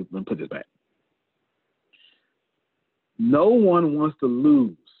 Let me put this back. No one wants to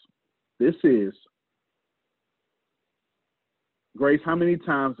lose. This is, Grace, how many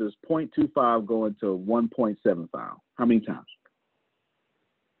times does 0.25 go into 1.75? How many times?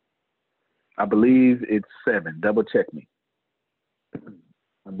 I believe it's 7. Double check me.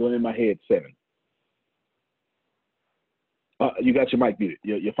 I'm doing it in my head 7. You got your mic muted,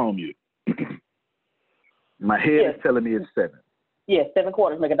 your phone muted. My head is telling me it's 7. Yes, 7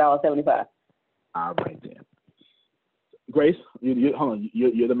 quarters make $1.75. All right then. Grace, hold on.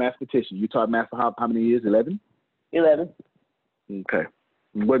 You're the mathematician. You taught math for how many years? 11? 11. Okay.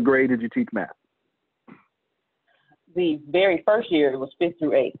 What grade did you teach math? The very first year it was 5th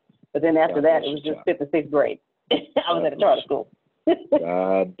through 8th, but then after that it was just 5th and 6th grade. I was at a charter school.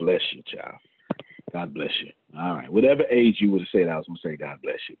 God bless you, child. God bless you. All right. Whatever age you would have said, I was going to say God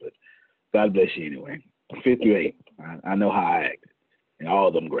bless you, but God bless you anyway. 5th through 8th. I know how I acted in all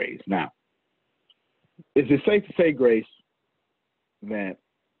of them grades. Now, is it safe to say, Grace, that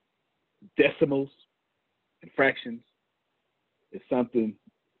decimals and fractions is something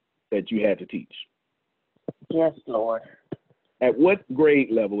that you had to teach? Yes, Lord. At what grade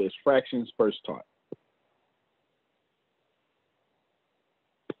level is fractions first taught?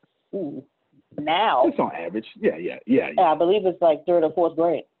 Ooh. Now. It's on average. Yeah. I believe it's like 3rd or 4th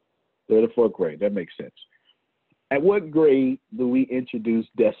grade. 3rd or 4th grade. That makes sense. At what grade do we introduce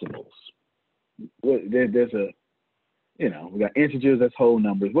decimals? There's a, you know, we got integers, that's whole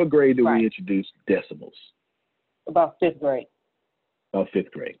numbers. What grade do we introduce decimals? About 5th grade. About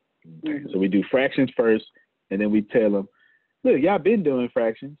 5th grade. Okay. So we do fractions first, and then we tell them, look, y'all been doing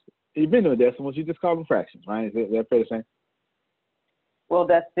fractions. You've been doing decimals. You just call them fractions, right? Is that fair to say? Well,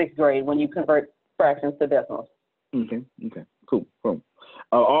 that's 6th grade when you convert fractions to decimals. Okay. Cool.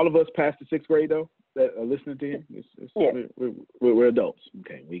 All of us passed the 6th grade, though, that are listening to you? Yes. We're adults.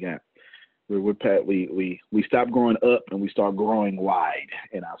 Okay. We stop growing up and we start growing wide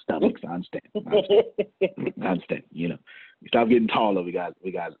in our stomachs. I understand. You know, we stop getting taller. We got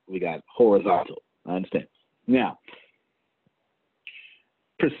horizontal. I understand. Now,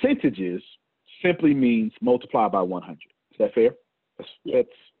 percentages simply means multiply by 100. Is that fair? That's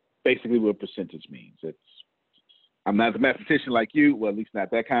basically what percentage means. I'm not a mathematician like you. Well, at least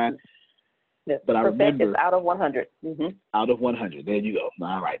not that kind. Yes. But I remember is out of 100. Mm-hmm. Out of 100. There you go.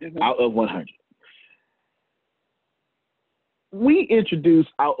 All right. Mm-hmm. Out of 100. We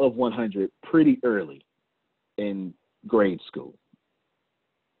introduced out of 100 pretty early in grade school.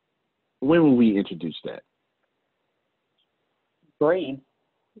 When will we introduce that? Grade.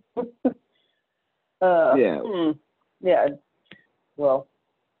 Yeah. Well,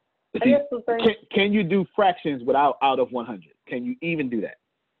 I guess the thing. Can you do fractions without out of 100? Can you even do that?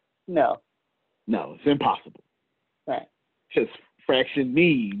 No. No, it's impossible. Right. Because fraction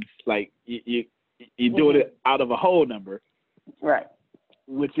means like you're doing it out of a whole number. Right.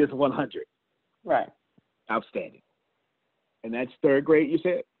 Which is 100. Right. Outstanding. And that's 3rd grade, you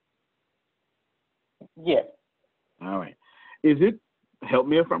said? Yes. All right. Is it, help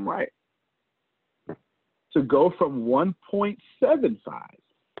me if I'm right, to go from 1.75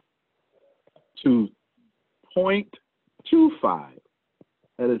 to 0.25,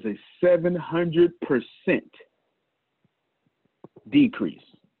 that is a 700% decrease.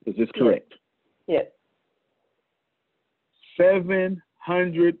 Is this correct? Yes. 700%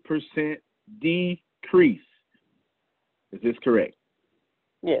 decrease. Is this correct?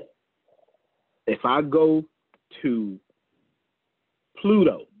 Yes. If I go to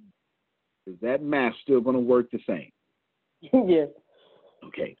Pluto, is that math still going to work the same? Yes.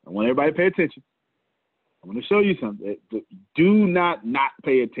 Okay. I want everybody to pay attention. I'm going to show you something. Do not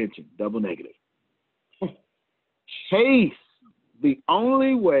pay attention. Double negative. Chase, the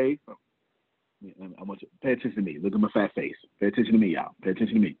only way. I want you to pay attention to me. Look at my fat face. Pay attention to me, y'all. Pay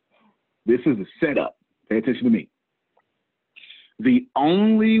attention to me. This is a setup. Pay attention to me. The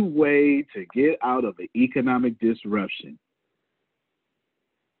only way to get out of an economic disruption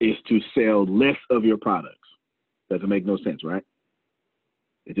is to sell less of your products. Doesn't make no sense, right?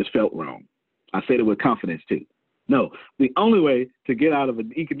 It just felt wrong. I said it with confidence too. No, the only way to get out of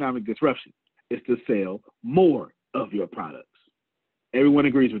an economic disruption is to sell more of your products. Everyone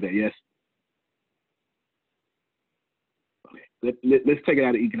agrees with that, yes? Okay, let's take it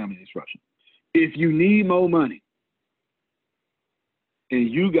out of economic disruption. If you need more money and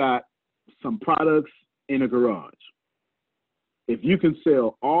you got some products in a garage if you can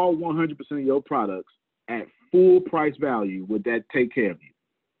sell all 100% of your products at full price value, would that take care of you?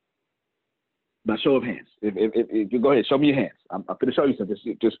 By show of hands. If you go ahead, show me your hands. I'm going to show you something.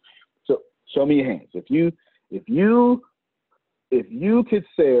 Just show me your hands. If you could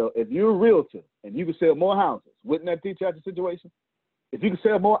sell, if you're a realtor and you could sell more houses, wouldn't that teach you out the situation? If you could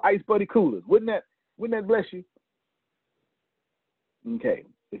sell more Ice Buddy coolers, wouldn't that bless you? Okay.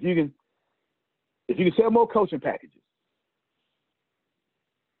 If you can sell more coaching packages.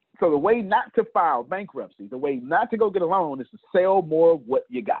 So the way not to file bankruptcy, the way not to go get a loan is to sell more of what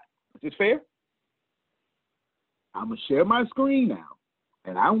you got. Is this fair? I'm going to share my screen now,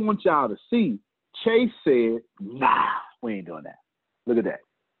 and I want y'all to see Chase said, nah, we ain't doing that. Look at that.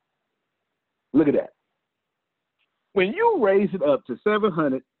 Look at that. When you raise it up to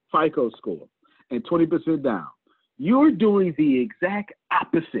 700 FICO score and 20% down, you're doing the exact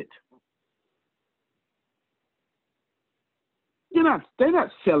opposite. They're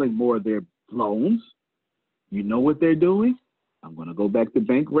not selling more of their loans. You know what they're doing? I'm going to go back to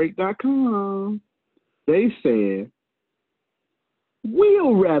bankrate.com. They said, I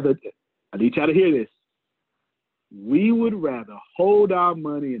need y'all to hear this. We would rather hold our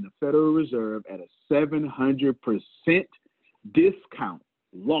money in the Federal Reserve at a 700% discount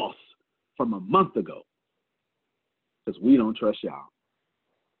loss from a month ago because we don't trust y'all.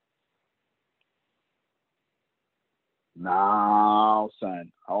 No,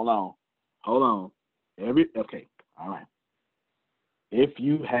 son. Hold on. Okay. All right. If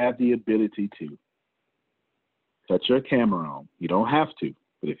you have the ability to touch your camera on, you don't have to,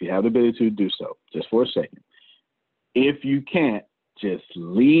 but if you have the ability to do so, just for a second. If you can't, just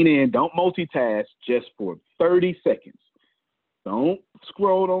lean in. Don't multitask just for 30 seconds. Don't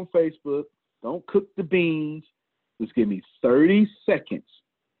scroll on Facebook. Don't cook the beans. Just give me 30 seconds.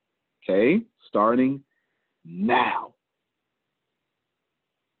 Okay? Starting now.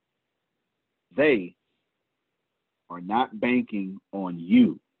 They are not banking on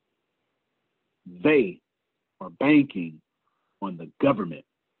you. They are banking on the government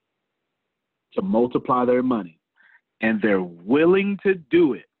to multiply their money. And they're willing to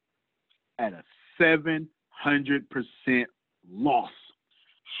do it at a 700% loss.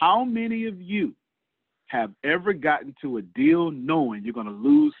 How many of you have ever gotten to a deal knowing you're going to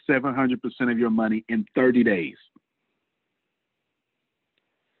lose 700% of your money in 30 days?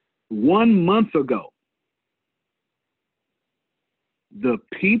 1 month ago, the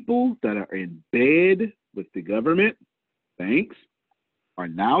people that are in bed with the government, banks, are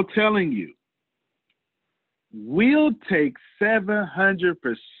now telling you, we'll take 700%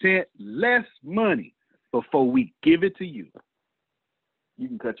 less money before we give it to you. You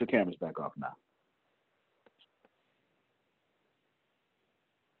can cut your cameras back off now.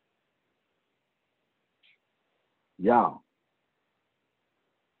 Y'all,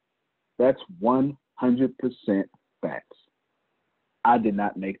 that's 100% facts. I did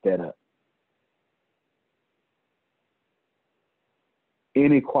not make that up.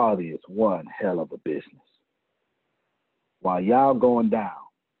 Inequality is one hell of a business. While y'all going down,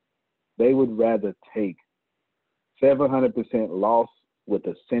 they would rather take 700% loss with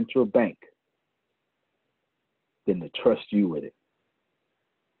a central bank than to trust you with it.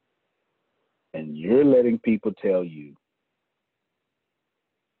 And you're letting people tell you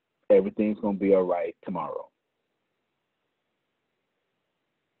everything's going to be all right tomorrow.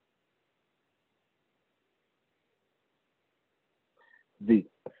 The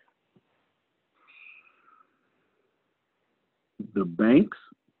banks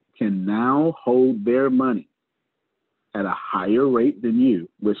can now hold their money at a higher rate than you,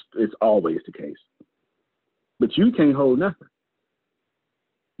 which is always the case. But you can't hold nothing.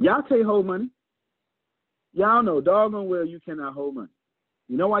 Y'all can't hold money. Y'all know doggone well you cannot hold money.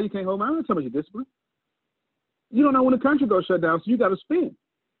 You know why you can't hold money? I'm not talking about your discipline. You don't know when the country goes shut down, so you got to spend.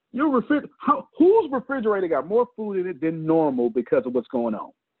 Whose refrigerator got more food in it than normal because of what's going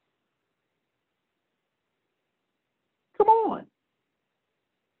on? Come on.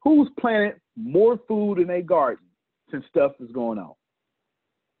 Who's planted more food in their garden since stuff is going on?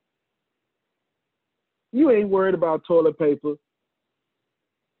 You ain't worried about toilet paper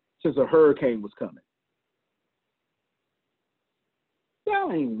since a hurricane was coming.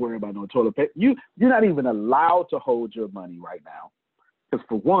 Y'all ain't worried about no toilet paper. You're not even allowed to hold your money right now. Because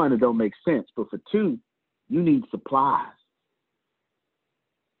for one, it don't make sense. But for two, you need supplies.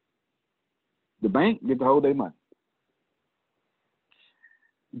 The bank get to hold their money.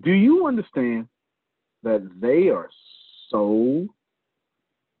 Do you understand that they are so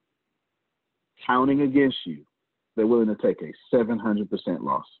counting against you, they're willing to take a 700%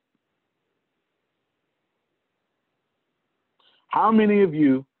 loss? How many of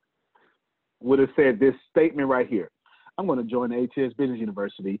you would have said this statement right here? I'm going to join the ATS Business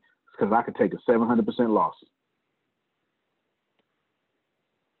University because I could take a 700% loss.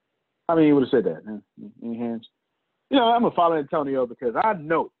 How many of you would have said that? Any hands? You know, I'm going to follow Antonio because I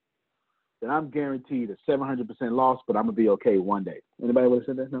know that I'm guaranteed a 700% loss, but I'm going to be okay one day. Anybody would have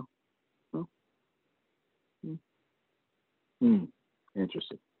said that? No? No?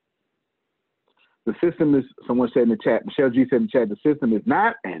 Interesting. The system is, someone said in the chat, Michelle G said in the chat, the system is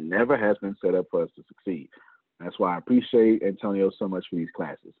not and never has been set up for us to succeed. That's why I appreciate Antonio so much for these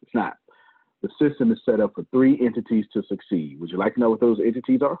classes. It's not. The system is set up for 3 entities to succeed. Would you like to know what those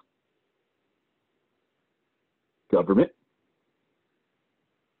entities are? Government,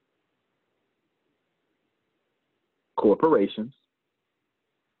 corporations,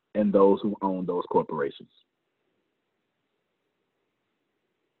 and those who own those corporations.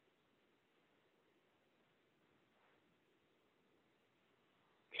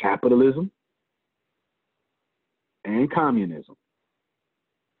 Capitalism and communism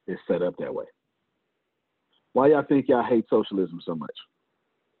is set up that way. Why y'all think y'all hate socialism so much?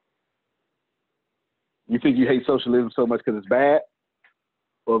 You think you hate socialism so much because it's bad?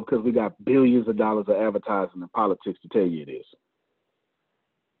 Or because we got billions of dollars of advertising and politics to tell you it is?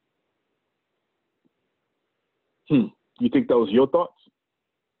 You think those are your thoughts?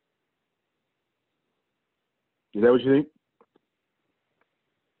 Is that what you think?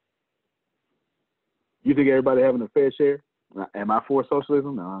 You think everybody having a fair share? Am I for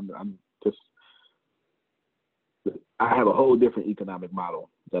socialism? No, I'm just, I have a whole different economic model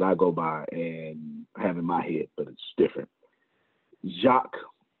that I go by and have in my head, but it's different. Jacques,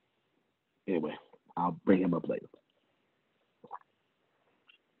 anyway, I'll bring him up later.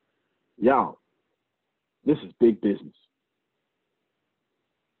 Y'all, this is big business.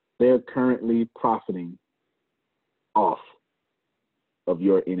 They're currently profiting off of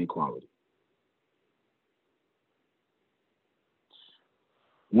your inequality.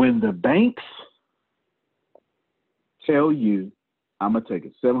 When the banks tell you, I'm going to take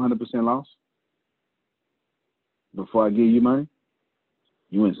a 700% loss before I give you money,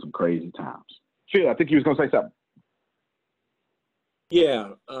 you in some crazy times. Phil, I think you was going to say something. Yeah.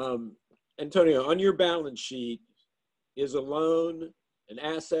 Antonio, on your balance sheet, is a loan an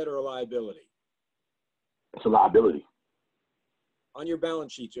asset or a liability? It's a liability. On your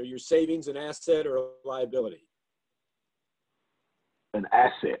balance sheets, are your savings an asset or a liability? An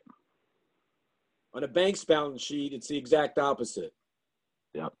asset. On a bank's balance sheet, it's the exact opposite.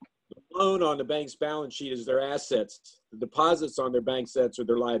 Yep. The loan on the bank's balance sheet is their assets. The deposits on their bank sets are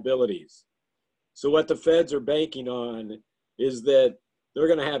their liabilities. So what the feds are banking on is that they're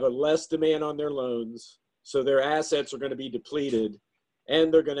going to have a less demand on their loans, so their assets are going to be depleted,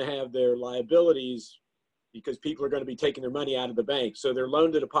 and they're going to have their liabilities because people are going to be taking their money out of the bank. So their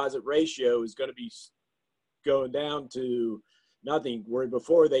loan to deposit ratio is going to be going down to nothing, where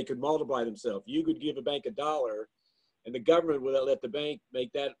before they could multiply themselves. You could give a bank $1 and the government would let the bank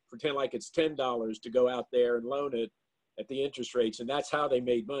make that, pretend like it's $10 to go out there and loan it at the interest rates. And that's how they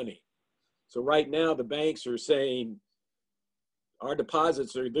made money. So right now the banks are saying our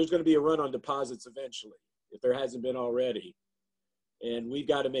deposits are, there's going to be a run on deposits eventually, if there hasn't been already. And we've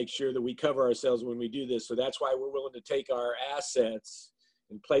got to make sure that we cover ourselves when we do this. So that's why we're willing to take our assets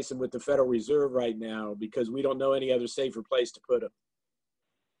and place them with the Federal Reserve right now, because we don't know any other safer place to put them.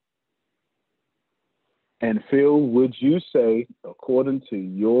 And Phil, would you say, according to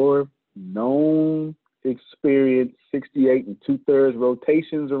your known experience, 68 2/3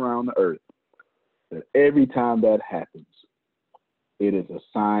 rotations around the earth, that every time that happens, it is a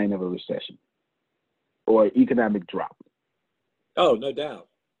sign of a recession or an economic drop? Oh, no doubt.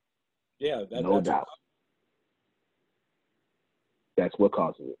 Yeah, no doubt. That's what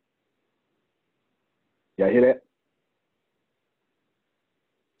causes it. Y'all hear that?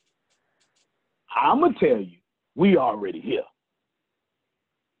 I'm going to tell you, we already here.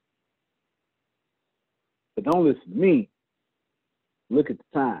 But don't listen to me. Look at the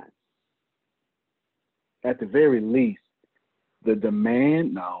time. At the very least, the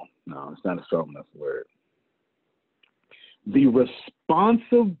demand, no, it's not a strong enough word. The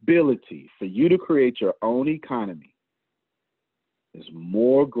responsibility for you to create your own economy is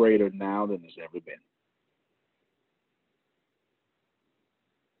more greater now than it's ever been.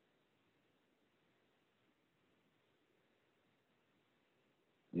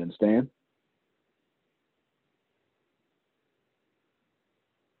 You understand?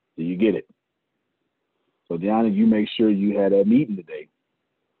 Do you get it? So, Deanna, you make sure you had that meeting today.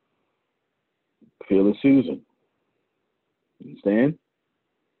 Phil and Susan. You understand?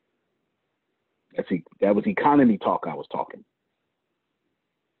 That was economy talk I was talking.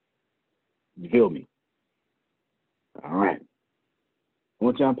 You feel me? All right. I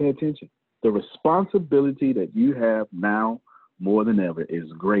want y'all to pay attention. The responsibility that you have now more than ever is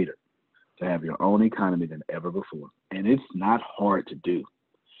greater to have your own economy than ever before. And it's not hard to do.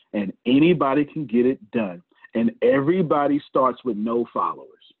 And anybody can get it done. And everybody starts with no followers.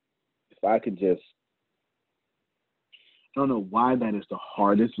 If I could just, I don't know why that is the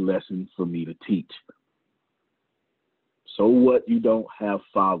hardest lesson for me to teach. So what, you don't have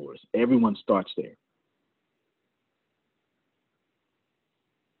followers? Everyone starts there.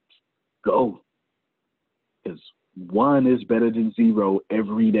 Go. Because 1 is better than 0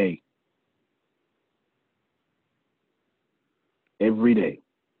 every day. Every day.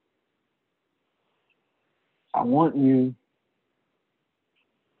 I want you,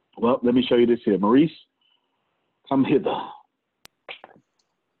 well, let me show you this here. Maurice, come hither.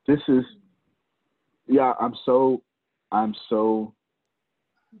 This is, yeah, I'm so,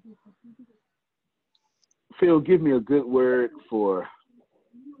 Phil, give me a good word for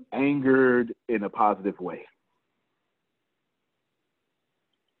angered in a positive way.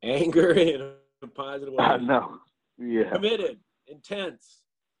 Anger in a positive way. I know. Yeah. Committed. Intense.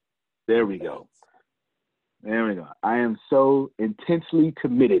 There we go. There we go. I am so intensely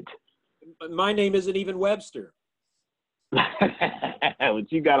committed. My name isn't even Webster.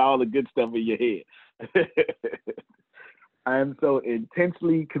 But you got all the good stuff in your head. I am so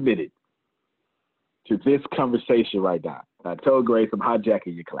intensely committed to this conversation right now. I told Grace I'm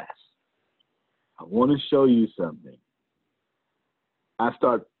hijacking your class. I want to show you something. I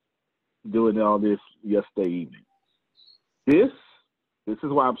start doing all this yesterday evening. This is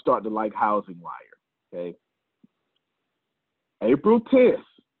why I'm starting to like Housing Wire. Okay. April 10th.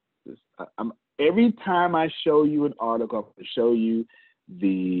 Every time I show you an article, I'm going to show you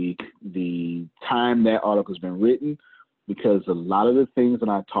the time that article's been written, because a lot of the things that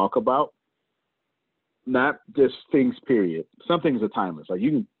I talk about, not just things, period. Some things are timeless. Like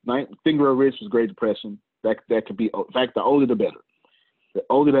Think and Grow Rich was Great Depression. That could be, in fact, the older the better. The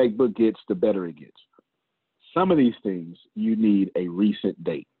older that book gets, the better it gets. Some of these things, you need a recent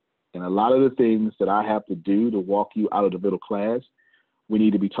date. And a lot of the things that I have to do to walk you out of the middle class, we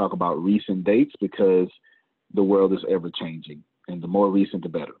need to be talking about recent dates, because the world is ever changing. And the more recent, the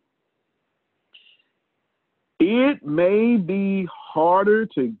better. It may be harder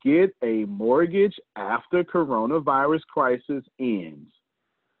to get a mortgage after coronavirus crisis ends.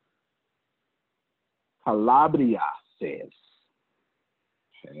 Calabria says.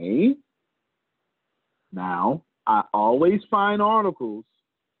 Okay. Now, I always find articles,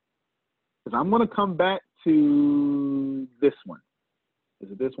 because I'm going to come back to this one.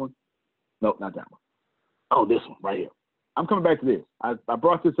 Is it this one? Nope, not that one. Oh, this one right here. I'm coming back to this. I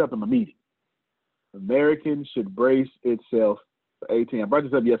brought this up in my meeting. Americans should brace itself for 18. I brought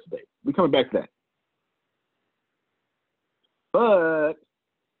this up yesterday. We're coming back to that. But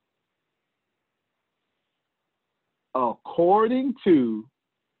according to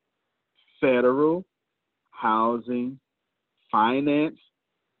Federal Housing Finance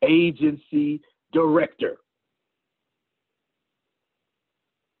Agency Director,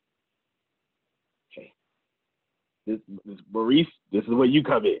 okay, this Maurice, this is where you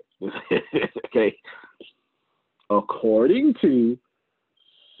come in. Okay. According to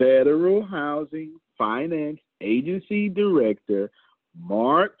Federal Housing Finance Agency Director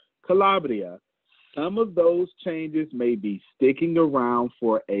Mark Calabria, some of those changes may be sticking around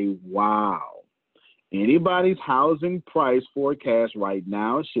for a while. Anybody's housing price forecast right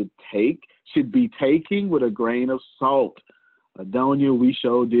now should be taken with a grain of salt. Adonia, we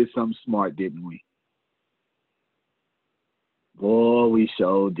sure did something smart, didn't we? Boy, we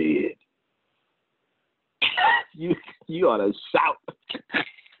sure did. You ought to shout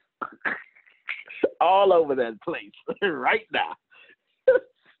all over that place right now.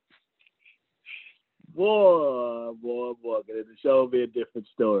 Boy, it'd show me a different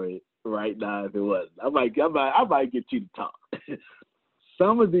story right now if it wasn't. I might get you to talk.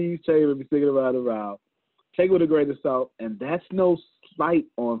 Some of these changes we'll be thinking about around. Take it with a grain of salt, and that's no slight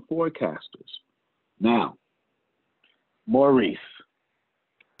on forecasters. Now, Maurice,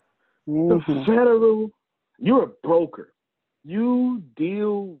 the federal, you're a broker. You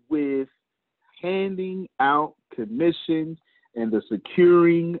deal with handing out commissions and the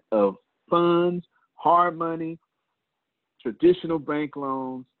securing of funds, hard money, traditional bank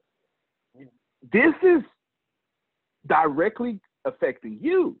loans. This is directly affecting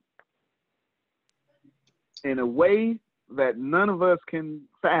you in a way that none of us can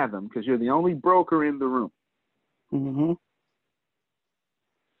fathom, because you're the only broker in the room. Mm-hmm.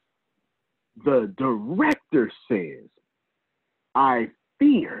 The director says, I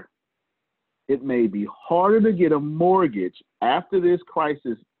fear it may be harder to get a mortgage after this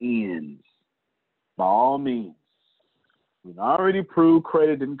crisis ends. By all means. We already proved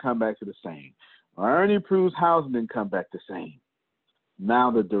credit didn't come back to the same. We already proved housing didn't come back the same.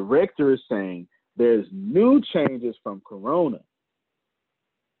 Now the director is saying there's new changes from Corona,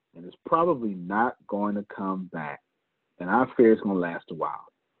 and it's probably not going to come back. And I fear it's going to last a while.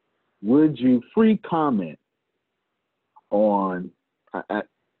 Would you free comment on,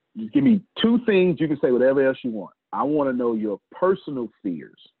 you give me two things, you can say whatever else you want. I want to know your personal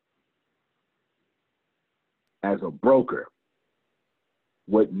fears as a broker,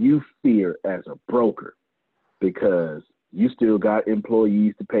 what you fear as a broker, because you still got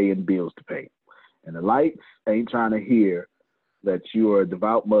employees to pay and bills to pay. And the lights ain't trying to hear that you are a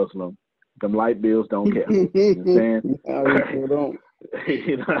devout Muslim. Them light bills don't care. You understand? No, don't.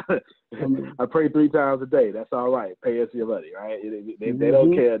 You know, I pray 3 times a day. That's all right. Pay us your money, right? They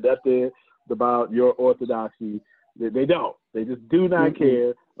don't care nothing about your orthodoxy. They don't. They just do not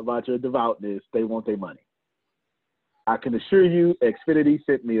care about your devoutness. They want their money. I can assure you, Xfinity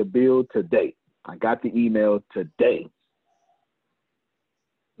sent me a bill today. I got the email today.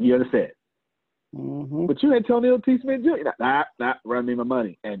 You understand? Mm-hmm. But you, Antonio T. Smith Jr., nah, run me my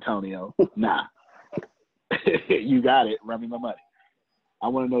money, Antonio. Nah. You got it. Run me my money. I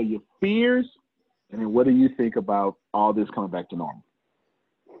want to know your fears, and then what do you think about all this coming back to normal?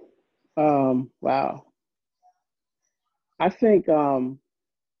 Wow. I think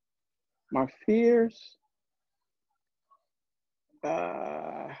my fears,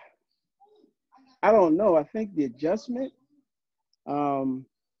 I don't know. I think the adjustment, I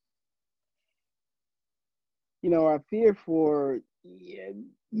fear for,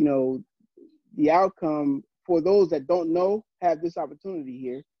 the outcome for those that don't know, have this opportunity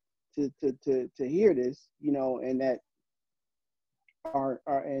here to hear this, and that are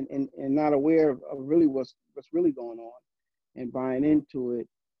and not aware of really what's really going on and buying into it.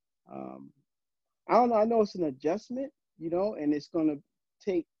 I don't know. I know it's an adjustment, and it's going to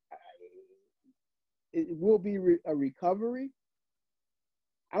take, it will be a recovery.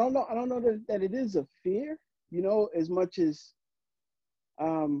 I don't know that it is a fear, as much as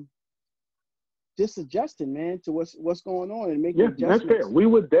just adjusting, man, to what's going on and making adjustments. That's fair. We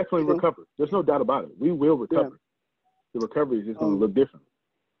would definitely recover. There's no doubt about it. We will recover. Yeah. The recovery is just going to look different.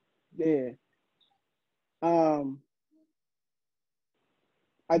 Yeah. I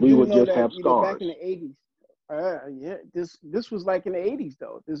we do would know just that have scars. back in the 80s. This was like in the 80s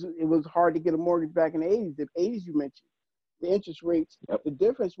though. It was hard to get a mortgage back in the 80s. The 80s you mentioned, the interest rates. Yep. The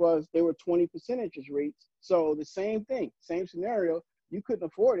difference was they were 20% interest rates. So the same thing, same scenario. You couldn't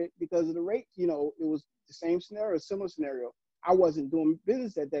afford it because of the rate. It was the same scenario, similar scenario. I wasn't doing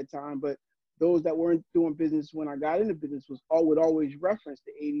business at that time, but those that weren't doing business when I got into business would always reference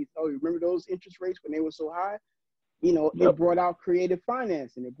the 80s. Oh, you remember those interest rates when they were so high? Yep. It brought out creative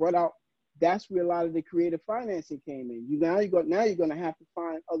financing. That's where a lot of the creative financing came in. Now you're going to have to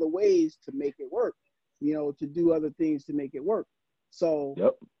find other ways to make it work, to do other things to make it work. So,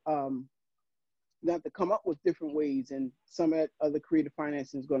 you have to come up with different ways, and some other creative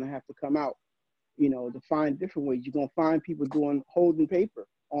financing is going to have to come out, to find different ways. You're going to find people holding paper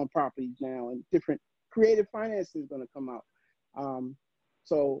on properties now, and different creative financing is going to come out.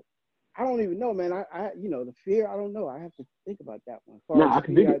 So I don't even know, man. I the fear, I don't know. I have to think about that one. No, I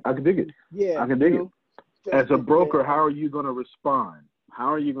can dig it. I can dig it. Yeah. I can dig it. As a broker, how are you going to respond?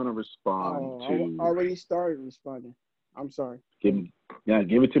 How are you going to respond to? I already started responding. I'm sorry. Give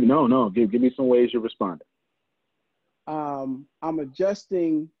it to me. No. Give me some ways you're responding. I'm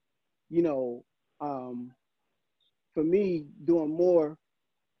adjusting, for me doing more.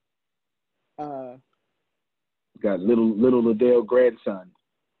 Got little Liddell grandson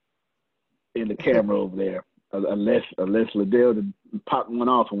in the camera over there. Unless Liddell popped one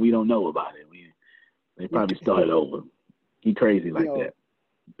off and we don't know about it. They probably started over. He crazy like that.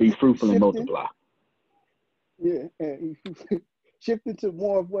 Be fruitful and multiply. Yeah, shifting to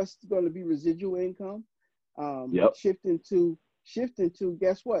more of what's going to be residual income. Shifting to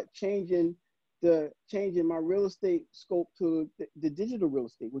guess what? Changing my real estate scope to the digital real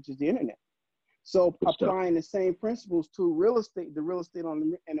estate, which is the internet. So applying the same principles to the real estate on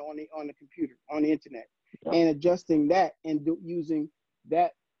the computer, on the internet, and adjusting that and using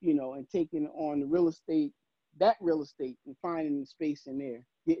that, and taking on the real estate and finding the space in there,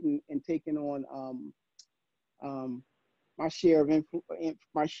 taking on my share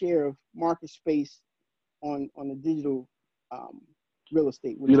of market space on the digital real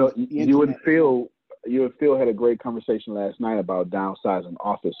estate. You and Phil had a great conversation last night about downsizing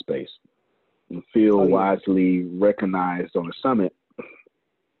office space. And Phil wisely recognized on the summit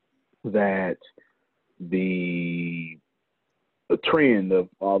that the trend of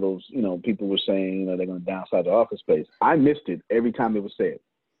all those, people were saying, they're going to downsize the office space. I missed it every time it was said.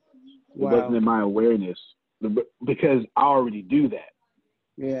 It wasn't in my awareness because I already do that.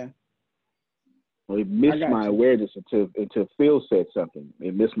 Yeah. Well, it missed my awareness until Phil said something.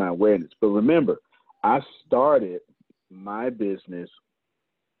 It missed my awareness. But remember, I started my business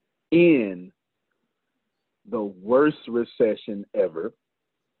in the worst recession ever.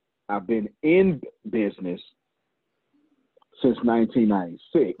 I've been in business since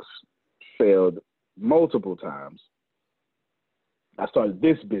 1996, failed multiple times. I started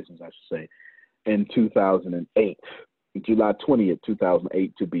this business, I should say, in 2008, July 20th,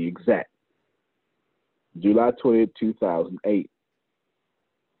 2008 to be exact. July 20th, 2008.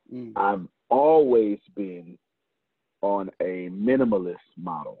 I've always been on a minimalist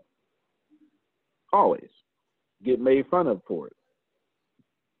model. Always. Get made fun of for it.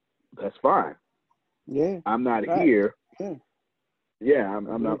 That's fine. Yeah. I'm not here. Yeah. Yeah,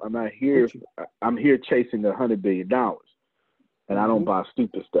 I'm not here. I'm here chasing $100 billion. And I don't buy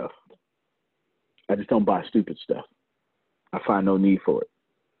stupid stuff. I just don't buy stupid stuff. I find no need for it.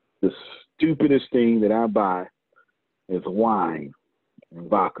 The stupidest thing that I buy is wine and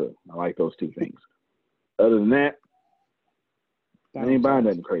vodka. I like those two things. Other than that, I ain't buying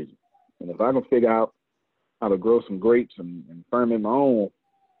nothing crazy. And if I can figure out how to grow some grapes and ferment my own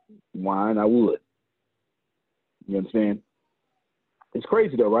wine, I would. You understand? It's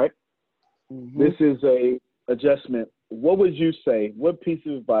crazy though, right? This is a adjustment. What would you say? What piece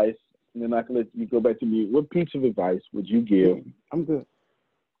of advice, and then I can let you go back to me. What piece of advice would you give I'm good.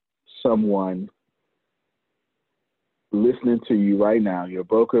 someone listening to you right now? You're a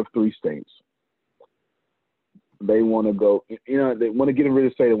broker of 3 states. They want to go, they want to get in real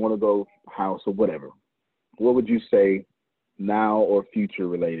estate, they want to go house or whatever. What would you say now or future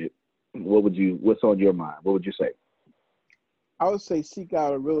related? What's on your mind? What would you say? I would say seek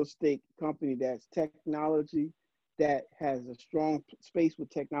out a real estate company that's technology, that has a strong space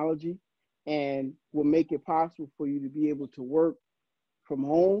with technology, and will make it possible for you to be able to work from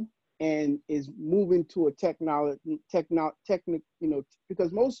home, and is moving to a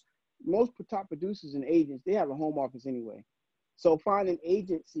because most top producers and agents, they have a home office anyway. So find an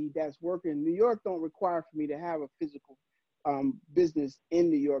agency that's working. New York don't require for me to have a physical business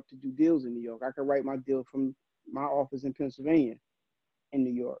in New York to do deals in New York. I can write my deal from my office in Pennsylvania, in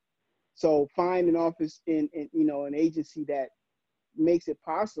New York. So find an office in an agency that makes it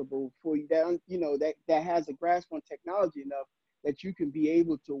possible for you, that has a grasp on technology enough that you can be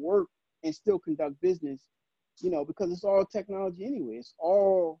able to work and still conduct business, because it's all technology anyway. It's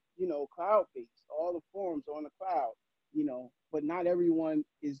all, cloud-based. All the forms are on the cloud, but not everyone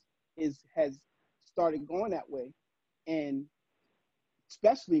has started going that way. And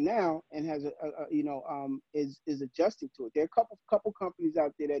especially now, and has is adjusting to it. There are a couple companies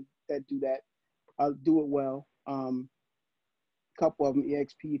out there that do that, do it well. Couple of them,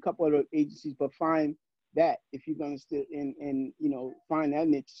 EXP, a couple other agencies, but find that if you're going to still find that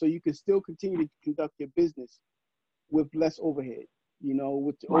niche, so you can still continue to conduct your business with less overhead,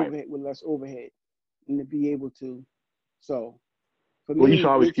 overhead with less overhead, and to be able to. So for me, you should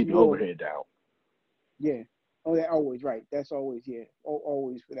always keep your overhead down. Yeah. Oh, yeah, always, right. That's always, yeah,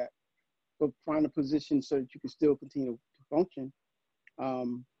 always for that. But find a position so that you can still continue to function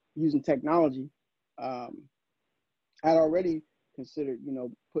using technology. I'd already considered,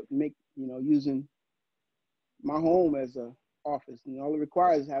 using my home as a office. And all it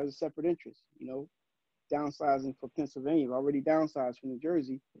requires is have a separate interest, downsizing for Pennsylvania. I've already downsized from New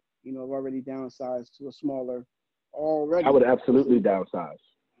Jersey. I've already downsized to a smaller already. I would absolutely downsize.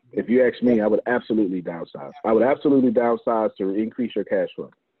 If you ask me, I would absolutely downsize. I would absolutely downsize to increase your cash flow.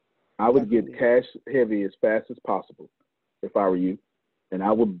 I would get cash heavy as fast as possible if I were you, and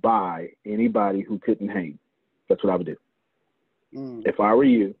I would buy anybody who couldn't hang. That's what I would do. If I were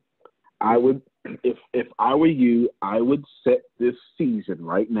you, I would. If I were you, I would set this season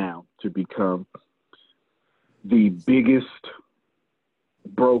right now to become the biggest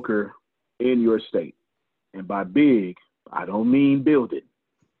broker in your state. And by big, I don't mean build it.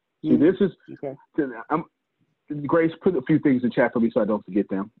 See, this is, Grace, put a few things in chat for me so I don't forget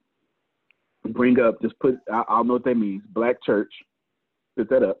them. Bring up, I'll know what that means. Black church, put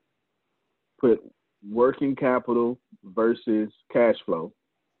that up. Put working capital versus cash flow.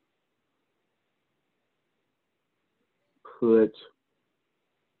 Put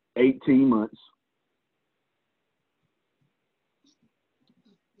 18 months.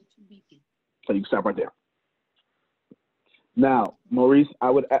 So you can stop right there. Now, Maurice,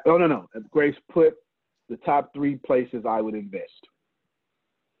 Grace, put the top 3 places I would invest.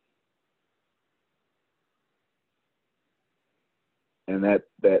 And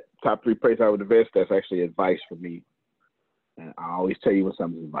that top 3 place I would invest, that's actually advice for me. And I always tell you when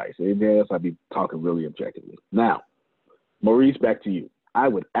something's advice. Anything else, I'd be talking really objectively. Now, Maurice, back to you. I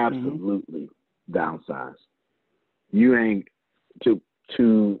would absolutely downsize. You ain't to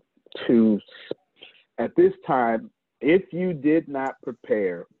at this time, if you did not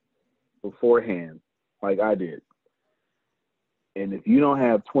prepare beforehand like I did, and if you don't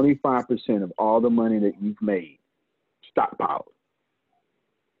have 25% of all the money that you've made stockpiled,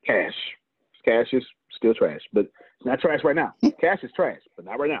 cash is still trash, but it's not trash right now. Cash is trash, but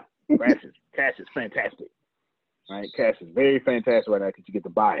not right now. Cash is fantastic. Right? Cash is very fantastic right now because you get to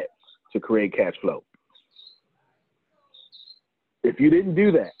buy it to create cash flow. If you didn't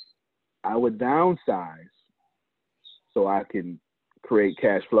do that, I would downsize so I can create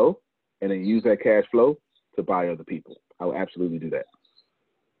cash flow and then use that cash flow to buy other people. I would absolutely do that.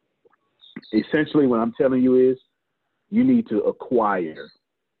 Essentially, what I'm telling you is you need to acquire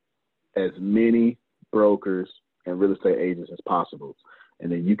as many brokers and real estate agents as possible.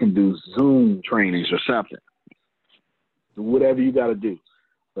 And then you can do Zoom trainings or something. Whatever you got to do.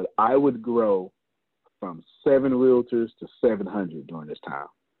 But I would grow from 7 realtors to 700 during this time.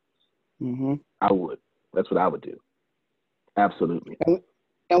 Mm-hmm. I would. That's what I would do. Absolutely.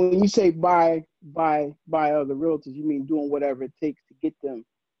 And when you say buy other realtors, you mean doing whatever it takes to get them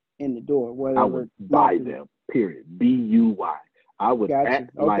in the door. Whatever I would buy them, period. B-U-Y. I would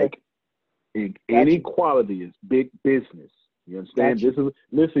act like inequality is big business. You understand?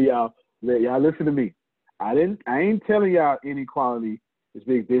 Listen, y'all. Y'all listen to me. I ain't telling y'all inequality is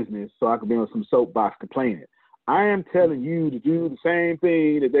big business so I can be on some soapbox complaining. I am telling you to do the same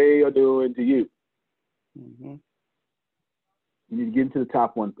thing that they are doing to you. Mm-hmm. You need to get into the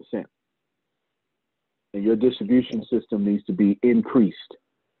top 1%. And your distribution system needs to be increased.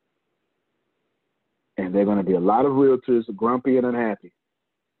 And there are going to be a lot of realtors grumpy and unhappy.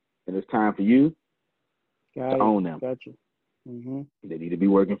 And it's time for you to own them. Gotcha. Mm-hmm. They need to be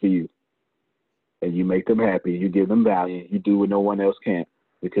working for you. And you make them happy. You give them value. You do what no one else can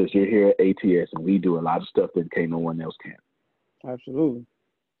because you're here at ATS and we do a lot of stuff that no one else can. Absolutely.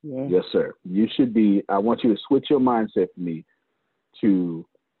 Yeah. Yes, sir. You should be. I want you to switch your mindset for me to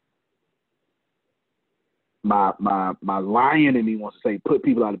my lion in me wants to say put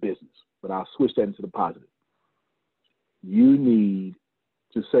people out of business, but I'll switch that into the positive. You need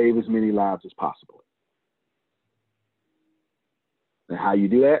to save as many lives as possible. And how you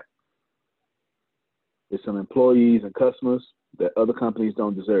do that? There's some employees and customers that other companies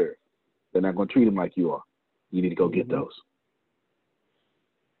don't deserve. They're not going to treat them like you are. You need to go get those.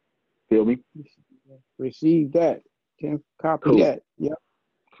 Feel me? Receive that. Can copy that. Yep.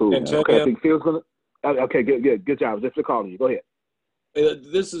 Cool. Antonio, okay, I think Phil's going to. Okay, good job. Just for calling you. Go ahead.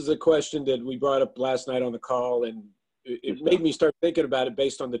 This is a question that we brought up last night on the call, and it made me start thinking about it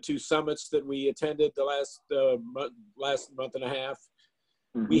based on the 2 summits that we attended the last month and a half.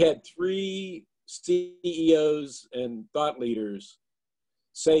 Mm-hmm. We had 3 CEOs and thought leaders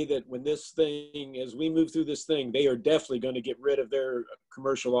say that when this thing, as we move through this thing, they are definitely going to get rid of their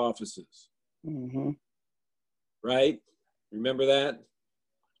commercial offices. Mm-hmm. Right? Remember that?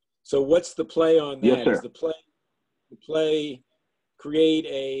 So what's the play on that? Yes, sir. Is the play create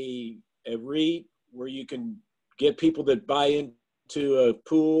a REIT where you can get people that buy into a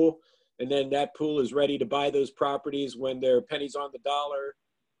pool, and then that pool is ready to buy those properties when they're pennies on the dollar?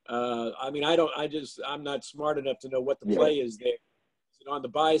 I'm not smart enough to know what the play is there. Is it on the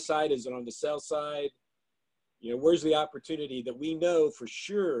buy side? Is it on the sell side? Where's the opportunity that we know for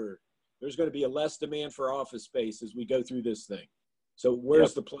sure there's going to be a less demand for office space as we go through this thing? So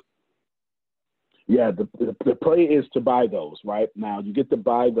where's the play? Yeah, the play is to buy those, right? Now, you get to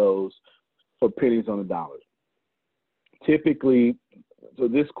buy those for pennies on the dollar. Typically, so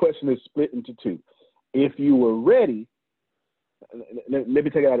this question is split into 2. If you were ready, let me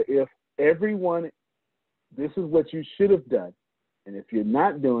take it out of if. Everyone, this is what you should have done. And if you're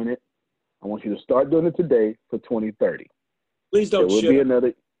not doing it, I want you to start doing it today for 2030. Please don't There will be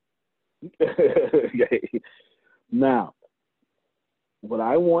another. Now, what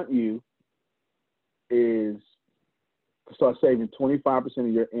I want you is to start saving 25% of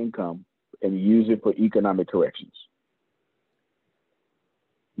your income and use it for economic corrections.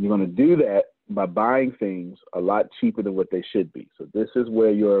 You're going to do that by buying things a lot cheaper than what they should be. So this is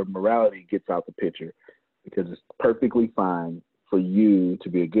where your morality gets out the picture, because it's perfectly fine for you to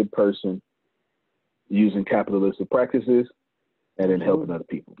be a good person using capitalistic practices and then helping other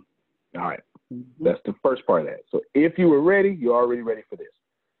people. All right. Mm-hmm. That's the first part of that. So if you were ready, you're already ready for this.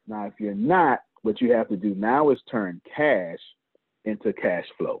 Now, if you're not, what you have to do now is turn cash into cash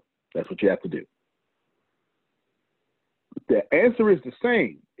flow. That's what you have to do. The answer is the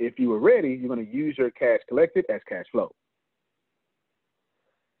same. If you were ready, you're going to use your cash collected as cash flow.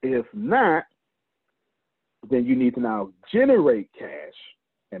 If not, then you need to now generate cash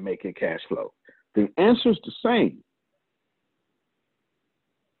and make it cash flow. The answer is the same.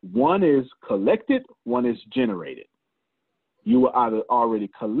 One is collected, one is generated. You were either already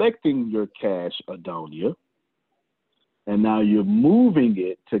collecting your cash, Adonia, and now you're moving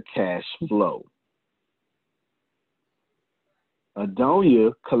it to cash flow.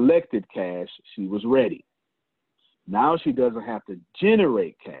 Adonia collected cash. She was ready. Now she doesn't have to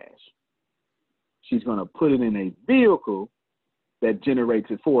generate cash. She's going to put it in a vehicle that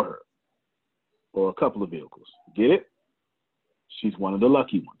generates it for her, or a couple of vehicles. Get it? She's one of the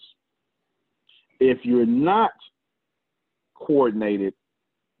lucky ones. If you're not coordinated,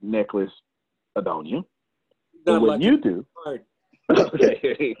 Necklace Adonia, then what you do,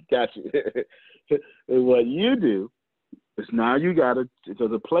 okay, got you. What you do is now you got to, so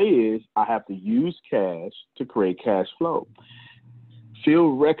the play is, I have to use cash to create cash flow.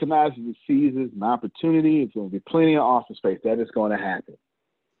 Phil recognizes and seizes an opportunity. It's going to be plenty of office space. That is going to happen.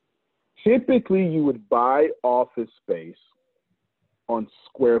 Typically, you would buy office space on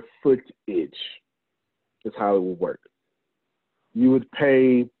square footage. Is how it would work. You would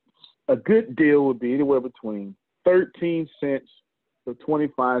pay, a good deal would be anywhere between 13 cents to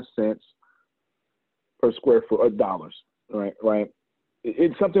 25 cents per square foot, or dollars, right?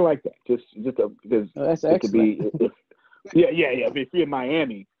 It's something like that. Just because that's it could be, excellent. yeah. If you're in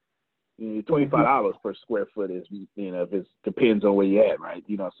Miami, $25 per square foot is, if it depends on where you're at, right?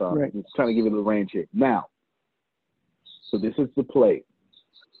 So Right. I'm trying to give you the range here. Now, so this is the play.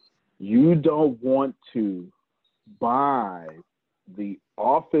 You don't want to buy the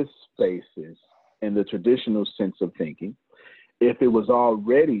office spaces in the traditional sense of thinking. If it was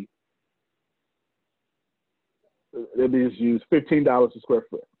already, let me just use $15 a square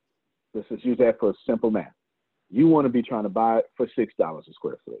foot. Let's just use that for simple math. You want to be trying to buy it for $6 a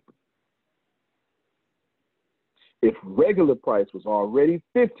square foot. If regular price was already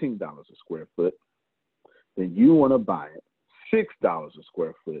 $15 a square foot, then you want to buy it $6 a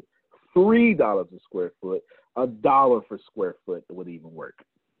square foot, $3 a square foot, $1 per square foot would even work.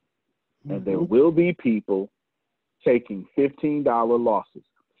 Mm-hmm. And there will be people taking $15 losses.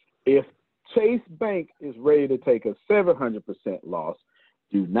 If Chase Bank is ready to take a 700% loss,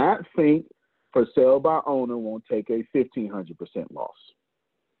 do not think for sale by owner won't take a 1,500% loss.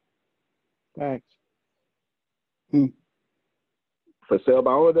 Thanks. For sale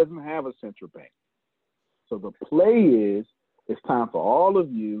by owner doesn't have a central bank. So the play is, it's time for all of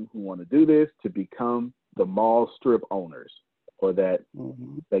you who want to do this to become the mall strip owners, or that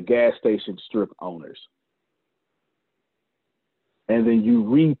the gas station strip owners. And then you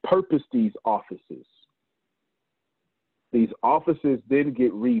repurpose these offices. These offices then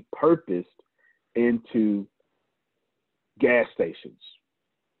get repurposed into gas stations,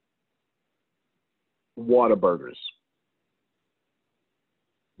 Whataburgers,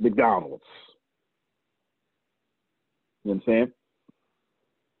 McDonald's. You know what I'm saying?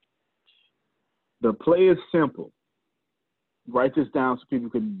 The play is simple. Write this down so people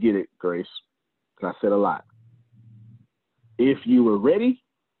can get it, Grace, because I said a lot. If you were ready,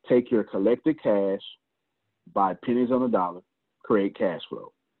 take your collected cash, buy pennies on the dollar, create cash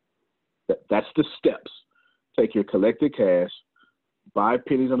flow. That's the steps. Take your collected cash, buy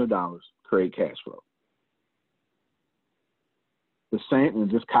pennies on the dollars, create cash flow. The same, and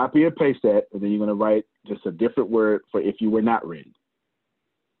just copy and paste that, and then you're going to write just a different word for if you were not ready.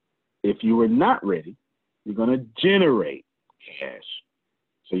 If you were not ready, you're going to generate cash.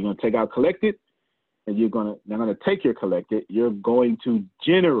 So you're going to take out collected, and they're going to take your collected. You're going to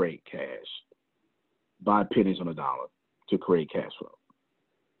generate cash, buy pennies on the dollar to create cash flow.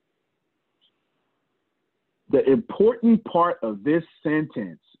 The important part of this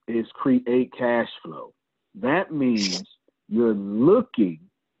sentence is create cash flow. That means you're looking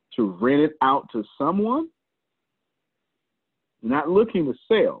to rent it out to someone. You're not looking to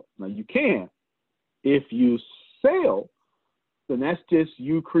sell. Now you can. If you sell, then that's just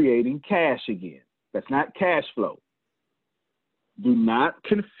you creating cash again. That's not cash flow. Do not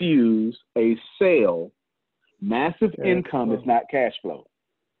confuse a sale. Massive income is not cash flow.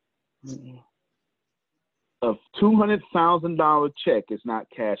 A $200,000 check is not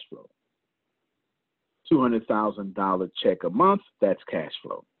cash flow. $200,000 check a month, that's cash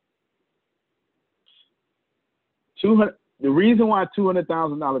flow. The reason why a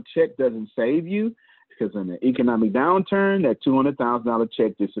 $200,000 check doesn't save you is because in the economic downturn, that $200,000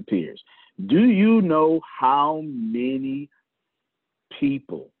 check disappears. Do you know how many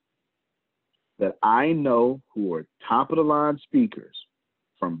people that I know who are top of the line speakers,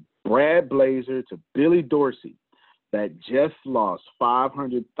 from Brad Blazer to Billy Dorsey, that just lost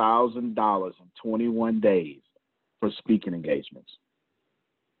 $500,000 in 21 days for speaking engagements.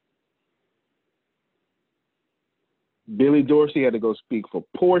 Billy Dorsey had to go speak for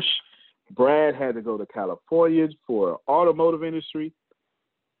Porsche. Brad had to go to California for automotive industry.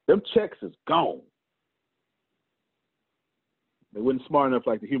 Them checks is gone. They weren't smart enough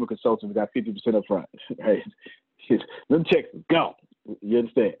like the human consultant who got 50% up front. Right? Them checks is gone. You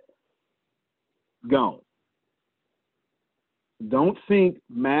understand? Gone. Don't think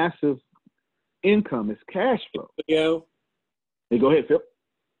massive income is cash flow. Yeah. Hey, go ahead, Phil.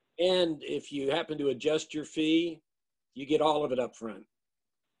 And if you happen to adjust your fee, you get all of it up front.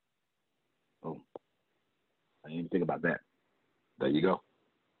 Oh, I didn't even think about that. There you go.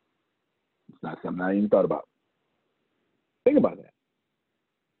 It's not something I even thought about. Think about that.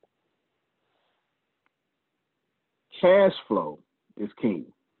 Cash flow is king.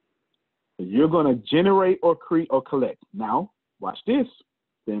 You're going to generate or create or collect. Now, watch this.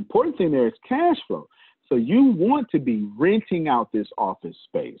 The important thing there is cash flow. So you want to be renting out this office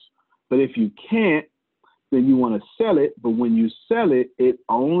space. But if you can't, then you want to sell it. But when you sell it, it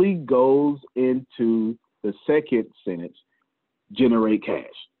only goes into the second sentence, generate cash.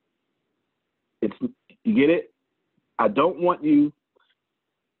 You get it? I don't want you,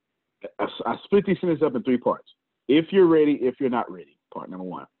 I split these sentences up in three parts. If you're ready, if you're not ready, part number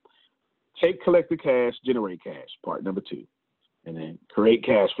one. Take collected cash, generate cash, part number two. And then create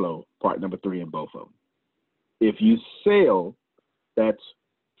cash flow, part number three in both of them. If you sell, that's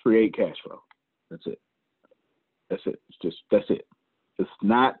create cash flow. That's it. That's it. That's it. It's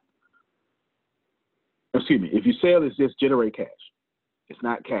not, excuse me, if you sell, it's just generate cash. It's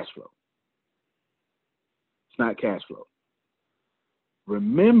not cash flow. It's not cash flow.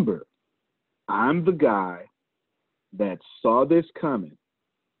 Remember, I'm the guy that saw this coming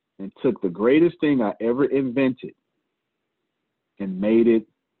and took the greatest thing I ever invented and made it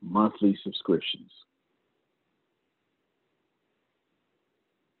monthly subscriptions.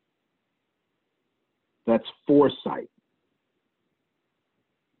 That's foresight,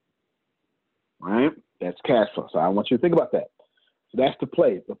 right? That's cash flow. So I want you to think about that. So that's the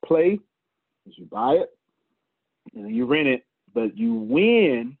play. The play is you buy it and then you rent it, but you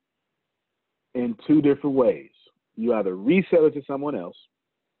win in two different ways. You either resell it to someone else,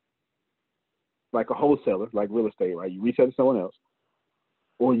 like a wholesaler, like real estate, right? You resell it to someone else,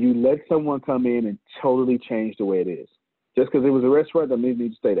 or you let someone come in and totally change the way it is. Just because it was a restaurant doesn't mean it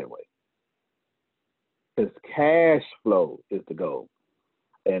needs to stay that way. Because cash flow is the goal.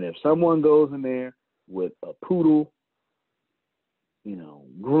 And if someone goes in there with a poodle,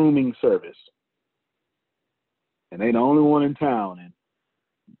 grooming service, and they the only one in town,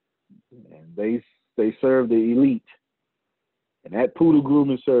 and they serve the elite, and that poodle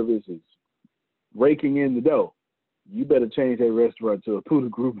grooming service is raking in the dough, you better change that restaurant to a poodle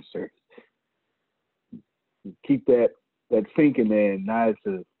grooming service. Keep that sink in there, and now it's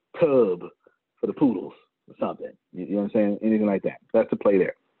a tub for the poodles or something. You know what I'm saying? Anything like that. That's the play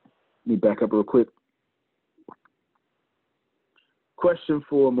there. Let me back up real quick. Question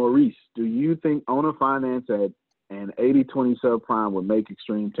for Maurice. Do you think owner finance at an 80-20 subprime would make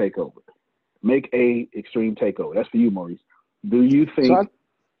extreme takeover? Make a extreme takeover. That's for you, Maurice. Do you think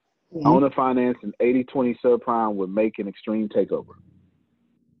owner finance and 80-20 subprime would make an extreme takeover?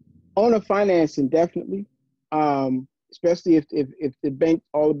 Owner financing, definitely. Especially if the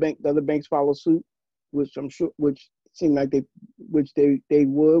other banks follow suit, which I'm sure, which seem like they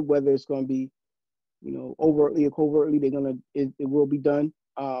would, whether it's going to be, overtly or covertly, it will be done.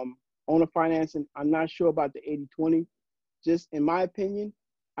 Owner financing, I'm not sure about the 80-20. Just in my opinion,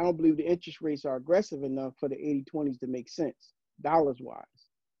 I don't believe the interest rates are aggressive enough for the 80-20s to make sense, dollars-wise.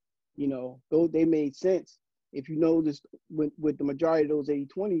 Though they made sense, if you notice, with the majority of those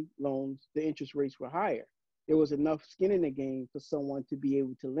 80-20 loans, the interest rates were higher. There was enough skin in the game for someone to be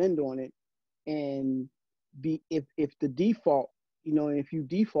able to lend on it, and if the default, if you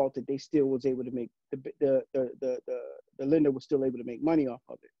defaulted, they still was able to make the lender was still able to make money off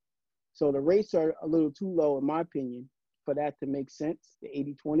of it. So the rates are a little too low, in my opinion, for that to make sense. The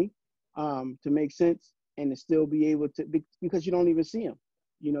 80-20 to make sense, and to still be able to, because you don't even see them.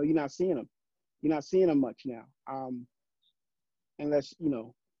 You're not seeing them. You're not seeing them much now, unless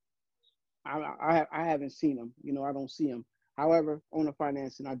I haven't seen them. I don't see them. However, owner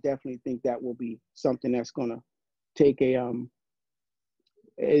financing, I definitely think that will be something that's going to take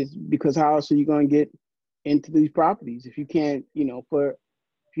is because how else are you going to get into these properties if you can't, if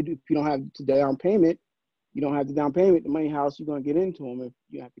you don't have the down payment, You don't have the down payment, the money, how else you going to get into them if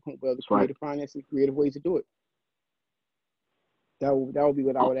you have to come up with other creative financing, creative ways to do it. That would be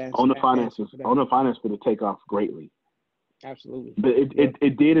what I would answer. On the finances, would take off greatly. Absolutely. But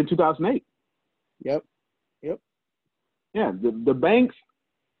it did in 2008. Yep. Yeah, the banks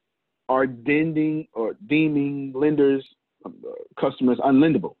are deeming lenders, customers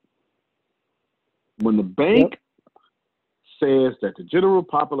unlendable. When the bank says that the general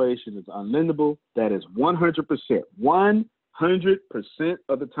population is unlendable, that is 100%. 100%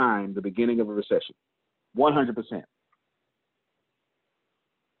 of the time, the beginning of a recession. 100%.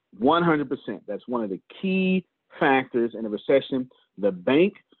 100%. That's one of the key factors in a recession. The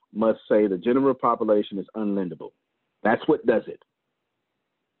bank must say the general population is unlendable. That's what does it.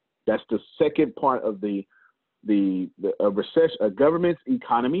 That's the second part of the recession. A government's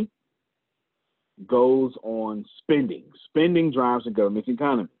economy goes on spending. Spending drives the government's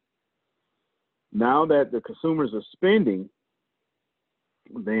economy. Now that the consumers are spending,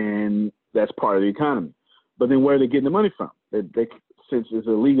 then that's part of the economy. But then where are they getting the money from? Since it's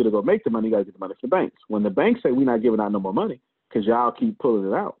illegal to go make the money, you got to get the money from the banks. When the banks say we're not giving out no more money because y'all keep pulling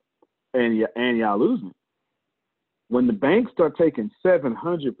it out and y'all losing it. When the banks start taking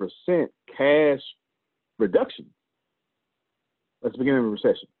 700% cash reduction, that's the beginning of a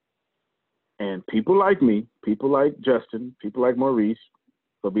recession. And people like me, people like Justin, people like Maurice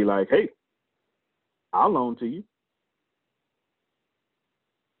will be like, hey, I'll loan to you.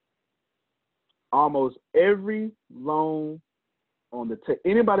 Almost every loan on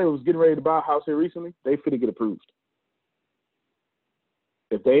anybody that was getting ready to buy a house here recently, they finna get approved.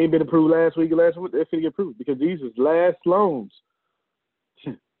 If they ain't been approved last week or last week, they're finna get approved because these is last loans.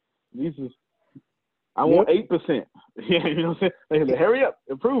 I want 8%. Yeah, you know what I'm saying? They say, hurry up,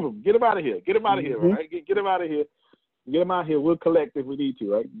 approve them, get them out of here, right? Get them out of here, get them out here. We'll collect if we need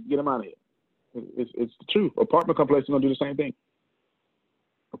to, right? Get them out of here. It's the truth. Apartment complexes are gonna do the same thing.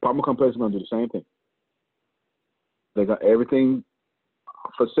 Apartment complexes are gonna do the same thing. They got everything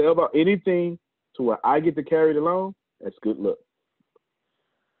for sale about anything to where I get to carry the loan. That's good luck.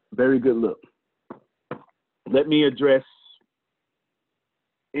 Very good look. Let me address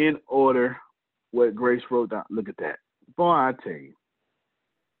in order what Grace wrote down. Look at that. Boy, I tell you.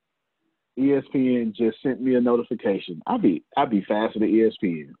 ESPN just sent me a notification. I'll be faster than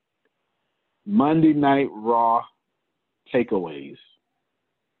ESPN. Monday Night Raw takeaways.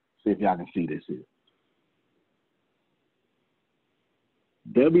 See if y'all can see this here.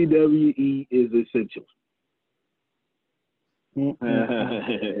 WWE is essential.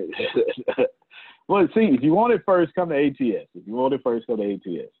 Well, see, if you want it first, come to ATS.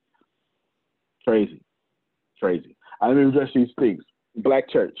 Crazy. Let me address these things. Black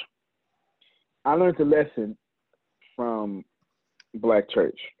church. I learned a lesson from Black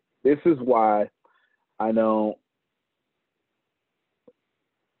church. This is why I know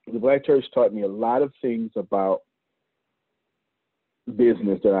the Black church taught me a lot of things about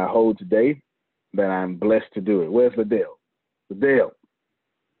business that I hold today that I'm blessed to do it. Where's Liddell? Liddell.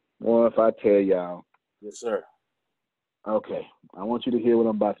 Well, if I tell y'all. Yes, sir. Okay. I want you to hear what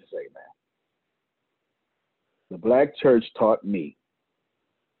I'm about to say, man. The Black church taught me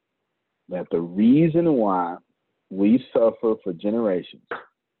that the reason why we suffer for generations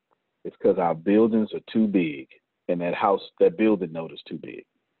is because our buildings are too big and that building note is too big.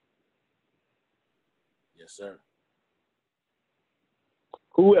 Yes, sir.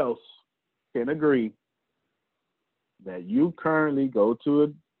 Who else can agree that you currently go to a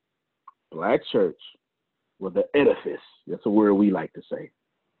Black church with the edifice, that's a word we like to say,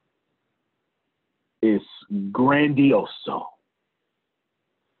 is grandioso.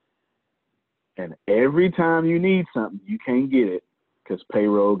 And every time you need something, you can't get it because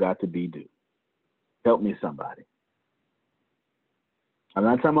payroll got to be due. Help me, somebody. I'm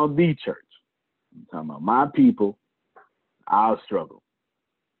not talking about the church. I'm talking about my people, our struggle.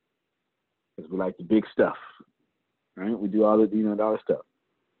 Because we like the big stuff, right? We do all the, all the stuff.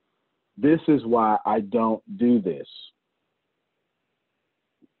 This is why I don't do this.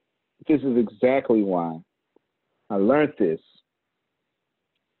 This is exactly why I learned this.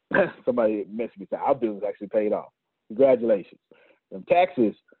 Somebody messaged me, said, our bill is actually paid off. Congratulations. Them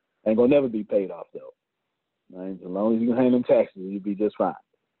taxes ain't going to never be paid off, though. Right? As long as you can handle them taxes, you'll be just fine.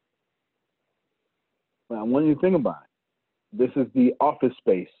 But I want you to think about it. This is the office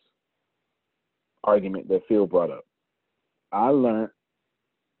space argument that Phil brought up. I learned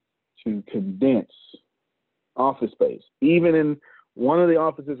to condense office space. Even in one of the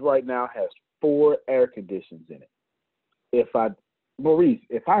offices right now has 4 air conditioners in it. Maurice,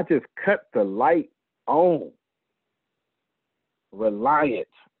 if I just cut the light on, Reliant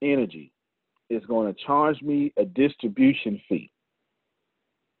Energy is going to charge me a distribution fee.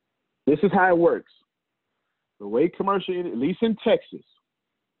 This is how it works. The way commercial, at least in Texas,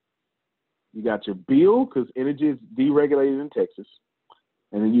 you got your bill because energy is deregulated in Texas,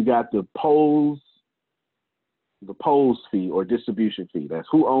 and then you got the poles fee or distribution fee. That's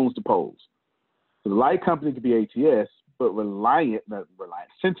who owns the poles. So the light company could be ATS, but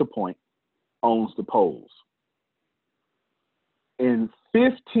CenterPoint owns the poles. In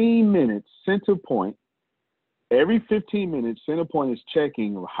 15 minutes, CenterPoint, every 15 minutes, CenterPoint is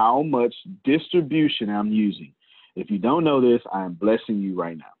checking how much distribution I'm using. If you don't know this, I am blessing you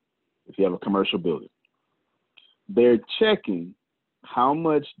right now. If you have a commercial building, they're checking how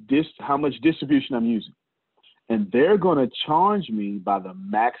much distribution I'm using. And they're going to charge me by the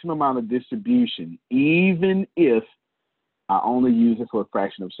maximum amount of distribution, even if I only use it for a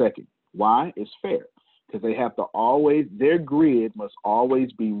fraction of a second. Why? It's fair. Because they have to always, their grid must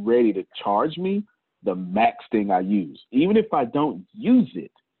always be ready to charge me the max thing I use. Even if I don't use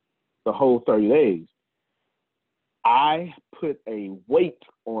it the whole 30 days, I put a weight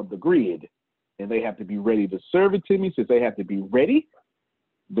on the grid and they have to be ready to serve it to me. Since they have to be ready,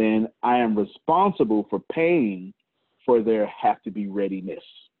 then I am responsible for paying for their have to be readiness.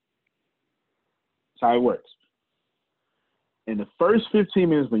 That's how it works. In the first 15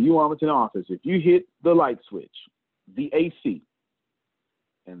 minutes when you walk into the office, if you hit the light switch, the AC,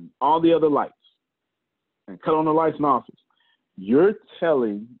 and all the other lights, and cut on the lights in the office, you're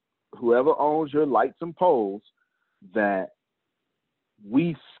telling whoever owns your lights and poles that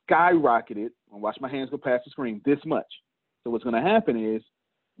we skyrocketed, and watch my hands go past the screen, this much. So what's going to happen is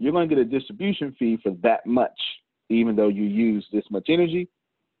you're going to get a distribution fee for that much, even though you use this much energy.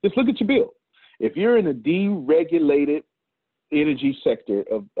 Just look at your bill. If you're in a deregulated energy sector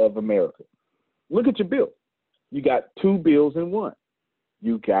of America, look at your bill. You got two bills in one.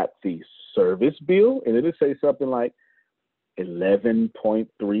 You got the service bill, and it'll say something like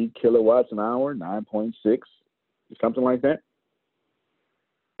 11.3 kilowatts an hour, 9.6, something like that.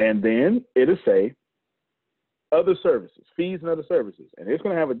 And then it'll say other services, fees and other services. And it's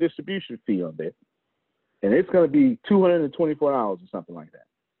going to have a distribution fee on there. And it's going to be $224 or something like that.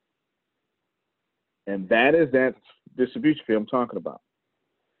 And that is that distribution fee I'm talking about.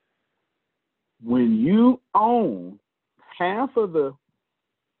 When you own half of the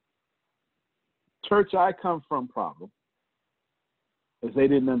church I come from problem, is they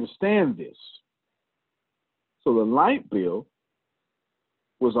didn't understand this. So the light bill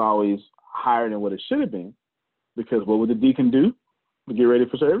was always higher than what it should have been, because what would the deacon do to get ready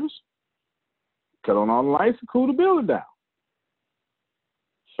for service? Cut on all the lights and cool the building down.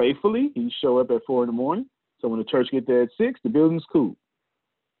 Faithfully, he'd show up at 4 a.m. So when the church get there at 6, the building's cool.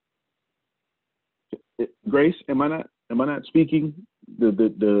 Grace, am I not speaking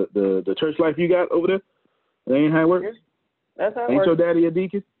the church life you got over there? That ain't how it works? That's how it ain't works. Your daddy a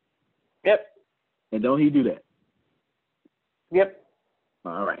deacon? Yep. And don't he do that? Yep.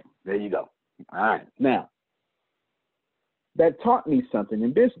 All right, there you go. All right, now, that taught me something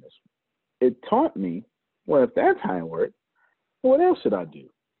in business. It taught me, well, if that's how it works, what else should I do?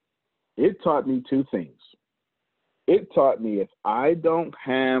 It taught me two things. It taught me if I don't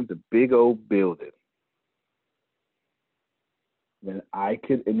have the big old building, then I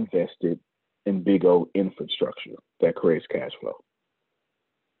could invest it in big old infrastructure that creates cash flow.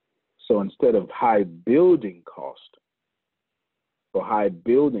 So instead of high building cost or high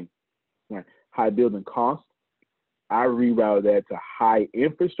building cost, I rerouted that to high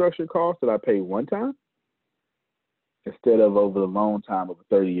infrastructure cost that I pay one time instead of over the long time of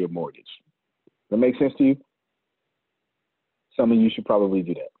a 30-year mortgage. That make sense to you? Some of you should probably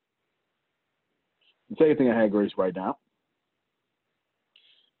do that. The second thing I had Grace write down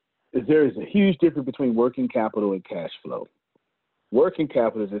is there is a huge difference between working capital and cash flow. Working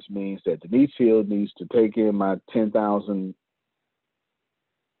capital just means that Denise Hill needs to take in my 10,000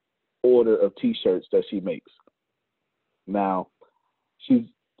 order of T-shirts that she makes. Now,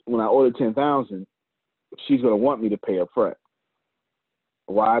 when I order 10,000, she's going to want me to pay up front.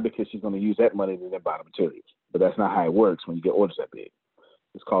 Why? Because she's going to use that money to then buy the materials. But that's not how it works when you get orders that big.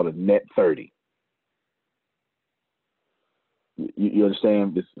 It's called a net 30. You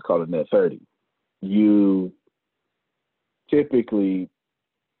understand? This is called a net 30. You typically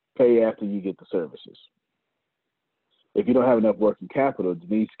pay after you get the services. If you don't have enough working capital,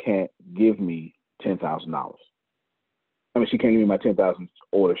 Denise can't give me $10,000. I mean, she can't give me my 10,000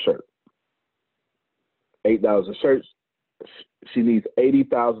 order shirt. $8 a shirt. She needs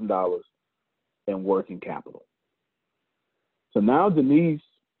 $80,000 in working capital. So now Denise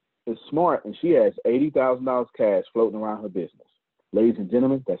is smart and she has $80,000 cash floating around her business. Ladies and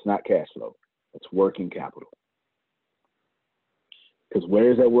gentlemen, that's not cash flow. It's working capital. Because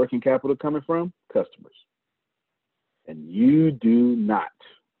where is that working capital coming from? Customers. And you do not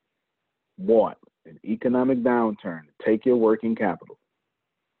want an economic downturn to take your working capital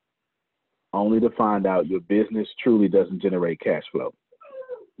only to find out your business truly doesn't generate cash flow.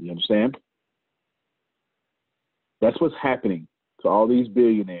 You understand? That's what's happening to all these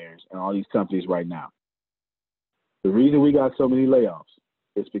billionaires and all these companies right now. The reason we got so many layoffs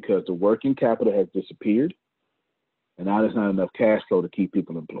is because the working capital has disappeared, and now there's not enough cash flow to keep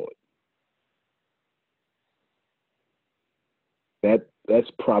people employed. That's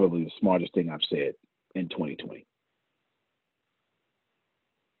probably the smartest thing I've said in 2020.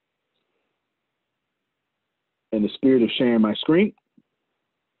 In the spirit of sharing my screen,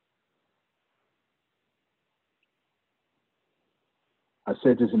 I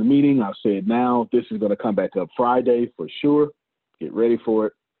said this in the meeting. I'll say it now. This is going to come back up Friday for sure. Get ready for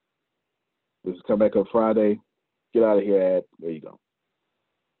it. This is come back up Friday. Get out of here, Ad. There you go.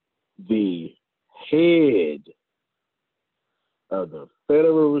 The head of the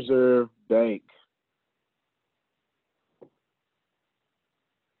Federal Reserve Bank,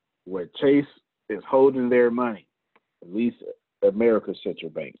 where Chase is holding their money, at least America's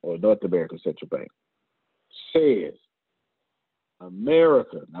central bank or North America's central bank, says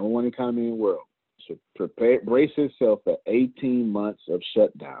America, number one economy in the world, should brace itself for 18 months of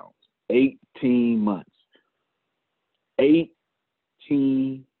shutdowns. 18 months.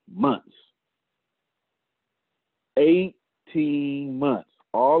 18 months. 18 months.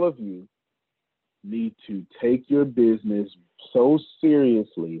 All of you need to take your business so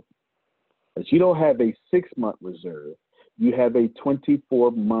seriously that you don't have a 6-month reserve. You have a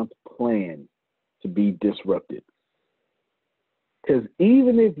 24-month plan to be disrupted. Because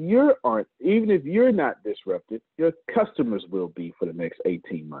even if you're not disrupted, your customers will be for the next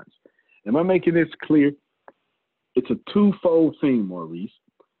 18 months. Am I making this clear? It's a twofold thing, Maurice.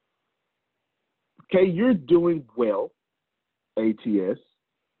 Okay, you're doing well, ATS,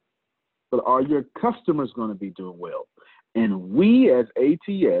 but are your customers going to be doing well? And we as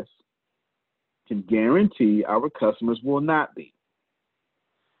ATS can guarantee our customers will not be.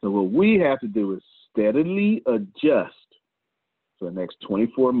 So what we have to do is steadily adjust for the next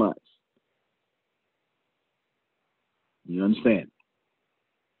 24 months. You understand?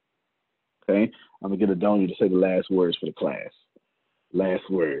 Okay? I'm going to get Adonia to say the last words for the class. Last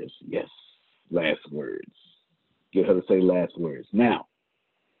words. Yes. Last words. Get her to say last words. Now,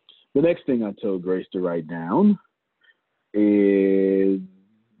 the next thing I told Grace to write down is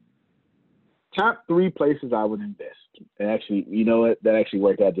top 3 places I would invest. And actually, you know what? That actually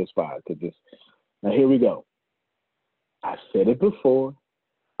worked out just fine. Now, here we go. I said it before.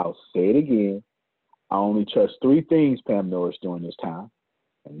 I'll say it again. I only trust 3 things, Pam Norris, during this time.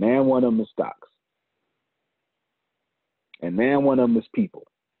 And man, one of them is stocks. And man, one of them is people.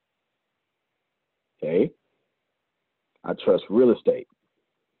 Okay? I trust real estate.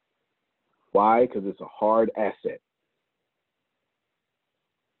 Why? Because it's a hard asset.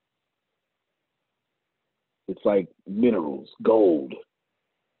 It's like minerals, gold,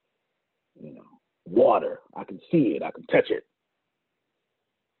 water. I can see it. I can touch it.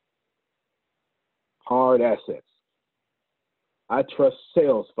 Hard assets. I trust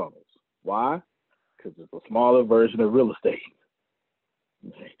sales funnels. Why? Because it's a smaller version of real estate.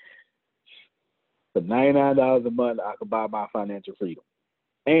 For $99 a month, I can buy my financial freedom.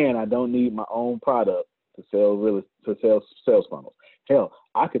 And I don't need my own product to sell sales funnels. Hell,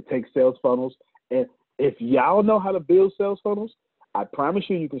 I could take sales funnels, and if y'all know how to build sales funnels, I promise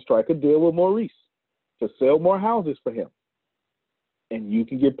you can strike a deal with Maurice to sell more houses for him. And you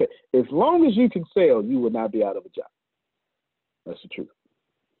can get paid. As long as you can sell, you will not be out of a job. That's the truth.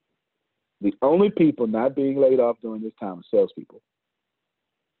 The only people not being laid off during this time are salespeople.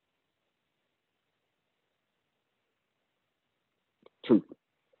 Truth.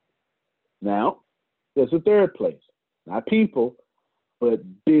 Now, there's a third place. Not people, but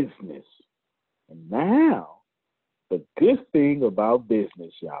business. And now, the good thing about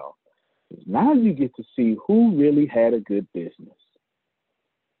business, y'all, is now you get to see who really had a good business.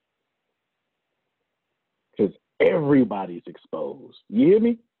 Because everybody's exposed. You hear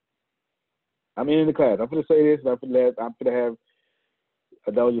me? I'm in the class. I'm going to say this, and I'm going to have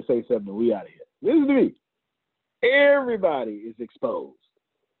Adonia say something, and we out of here. Listen to me. Everybody is exposed.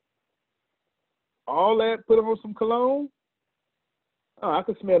 All that, put on some cologne. Oh, I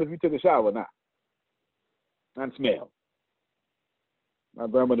can smell if you took a shower now. I can smell. My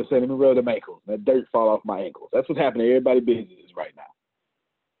grandmother said, let me rub them ankles. That dirt fall off my ankles. That's what's happening to everybody's business right now.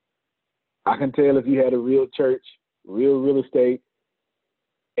 I can tell if you had a real church, real estate,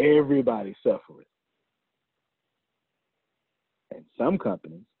 Everybody's suffering. And some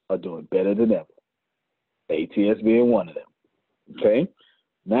companies are doing better than ever. ATS being one of them. Okay?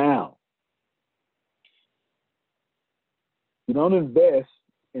 Now, you don't invest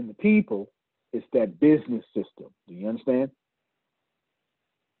in the people, it's that business system. Do you understand?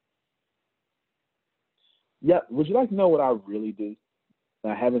 Yeah, would you like to know what I really do?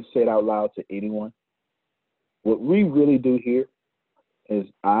 I haven't said out loud to anyone. What we really do here is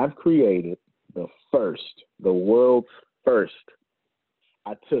I've created the world's first.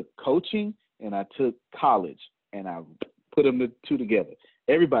 I took coaching and I took college and I put them the two together.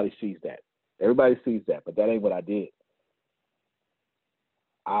 Everybody sees that. Everybody sees that, but that ain't what I did.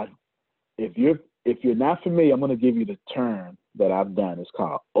 If you're not familiar, I'm going to give you the term that I've done. It's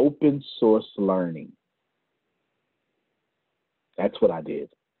called open source learning. That's what I did.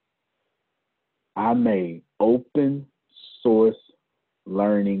 I made open source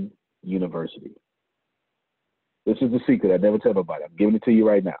learning university. This is the secret I never tell nobody. I'm giving it to you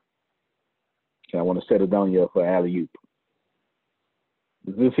right now. And I want to settle down here for alley-oop.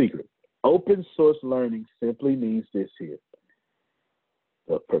 This is the secret. Open source learning simply means this here.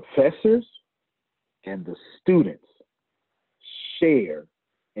 The professors and the students share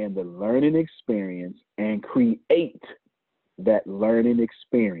in the learning experience and create that learning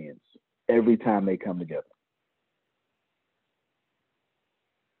experience every time they come together.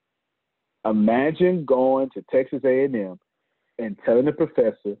 Imagine going to Texas A&M and telling the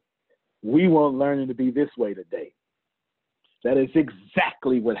professor, we want learning to be this way today. That is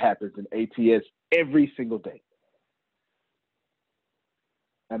exactly what happens in ATS every single day.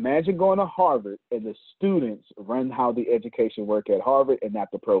 Imagine going to Harvard and the students run how the education work at Harvard and not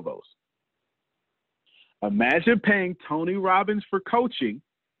the provost. Imagine paying Tony Robbins for coaching,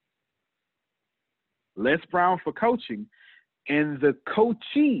 Les Brown for coaching, and the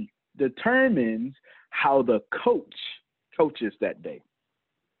coachee determines how the coach coaches that day.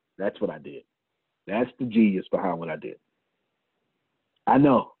 That's what I did. That's the genius behind what I did. I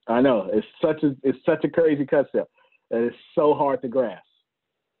know. It's such a crazy concept that it's so hard to grasp.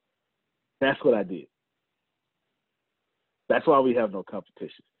 That's what I did. That's why we have no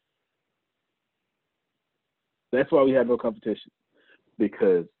competition. That's why we have no competition.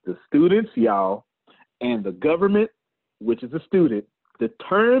 Because the students, y'all, and the government, which is the student,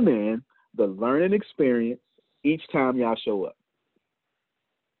 determine the learning experience each time y'all show up.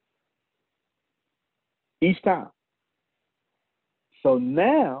 Each time. So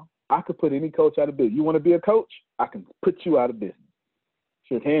now I could put any coach out of business. You want to be a coach? I can put you out of business.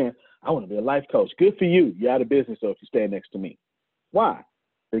 Sure can. I want to be a life coach. Good for you. You're out of business though if you stand next to me. Why?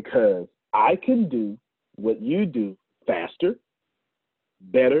 Because I can do what you do faster,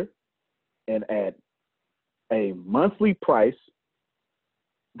 better, and at a monthly price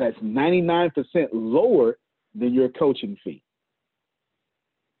that's 99% lower than your coaching fee.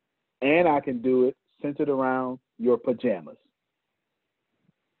 And I can do it centered around your pajamas.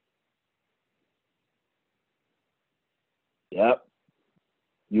 Yep.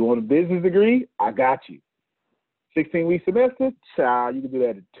 You want a business degree? I got you. 16-week semester? Child, you can do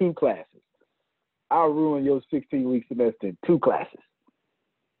that in 2 classes. I'll ruin your 16-week semester in 2 classes.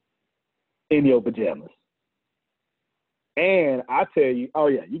 In your pajamas. And I tell you, oh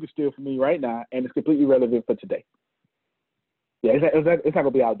yeah, you can steal from me right now, and it's completely relevant for today. Yeah, it's not going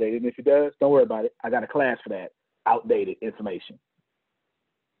to be outdated. And if it does, don't worry about it. I got a class for that outdated information.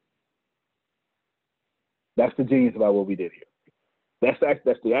 That's the genius about what we did here. That's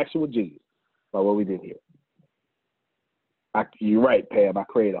the actual genius about what we did here. You're right, Pam. I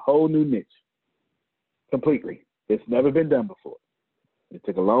created a whole new niche. Completely. It's never been done before. It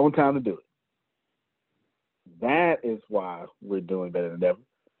took a long time to do it. That is why we're doing better than ever.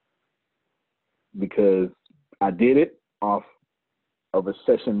 Because I did it off of a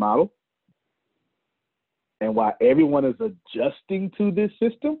session model. And while everyone is adjusting to this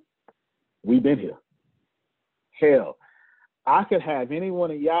system, we've been here. Hell, I could have any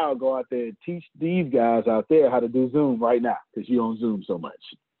one of y'all go out there and teach these guys out there how to do Zoom right now because you on Zoom so much.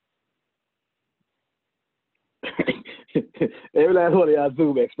 Every last one of y'all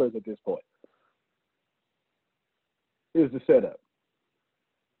Zoom experts at this point. Here's the setup.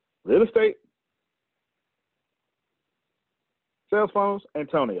 Real estate, cell phones,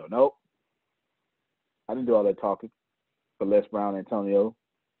 Antonio. Nope. I didn't do all that talking for Les Brown, Antonio,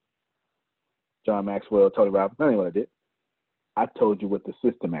 John Maxwell, Tony Robbins. That ain't what I did. I told you what the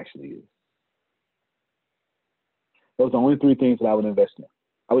system actually is. Those are the only 3 things that I would invest in.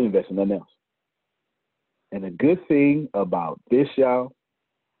 I would invest in nothing else. And the good thing about this, y'all,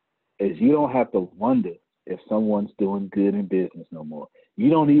 is you don't have to wonder if someone's doing good in business no more. You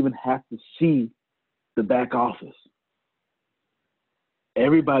don't even have to see the back office.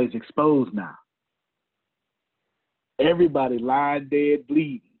 Everybody's exposed now. Everybody lying dead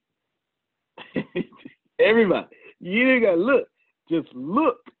bleeding. Everybody. You ain't got to look. Just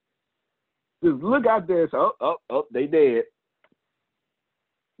look. Just look out there. So, they dead.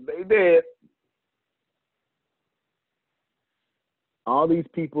 They dead. All these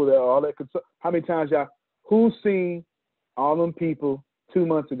people that all that how many times who's seen all them people 2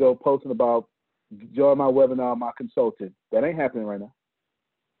 months ago posting about join my webinar, my consultant? That ain't happening right now.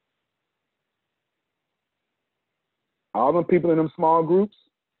 All them people in them small groups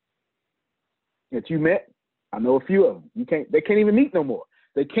that you met, I know a few of them. They can't even meet no more.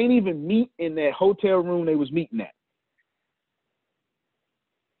 They can't even meet in that hotel room they was meeting at.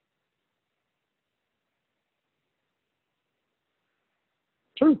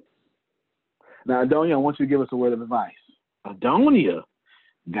 True. Now, Adonia, I want you to give us a word of advice. Adonia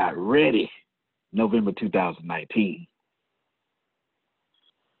got ready November 2019.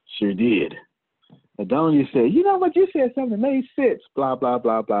 Sure did. Adonia said, you know what, you said something that made sense, blah, blah,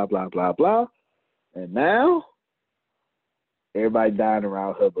 blah, blah, blah, blah, blah. And now, everybody dying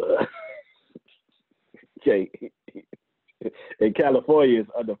around her butt. Okay. And California is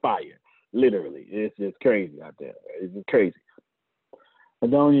under fire, literally. It's just crazy out there. It's just crazy.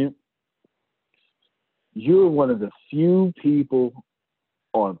 Adonia, you're one of the few people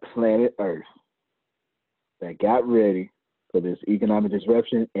on planet Earth that got ready for this economic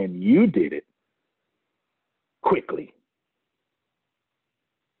disruption, and you did it quickly.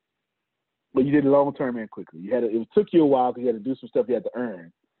 But you did it long term and quickly. It took you a while because you had to do some stuff you had to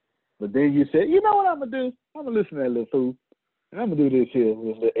earn. But then you said, you know what I'm going to do? I'm going to listen to that little fool. And I'm going to do this here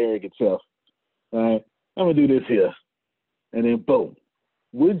with this little arrogant self. All right? I'm going to do this here. And then boom.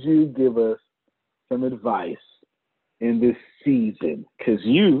 Would you give us some advice in this season? Because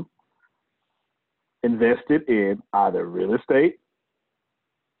you invested in either real estate,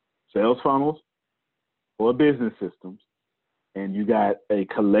 sales funnels, or business systems, and you got a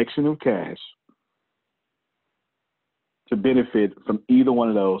collection of cash to benefit from either one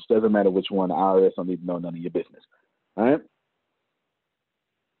of those. Doesn't matter which one. The IRS don't need to know none of your business. All right?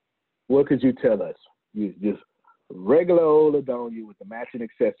 What could you tell us? You just regular old Adonia with the matching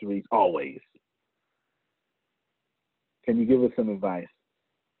accessories always. Can you give us some advice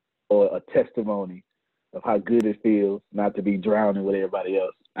or a testimony of how good it feels not to be drowning with everybody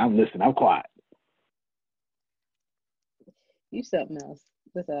else? I'm listening. I'm quiet. You something else.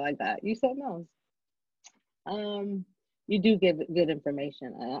 That's all I got. You something else. You do give good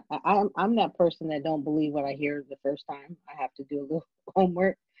information. I'm that person that don't believe what I hear the first time. I have to do a little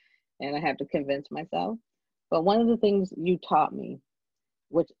homework and I have to convince myself. But one of the things you taught me,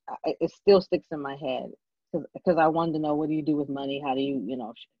 which it still sticks in my head, because I wanted to know, what do you do with money? How do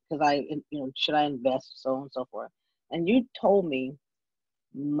you, because should I invest, so on and so forth. And you told me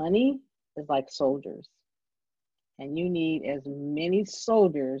money is like soldiers. And you need as many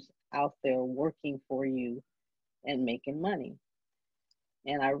soldiers out there working for you and making money.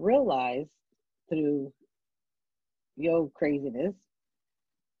 And I realized through your craziness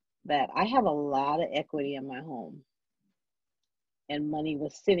that I have a lot of equity in my home. And money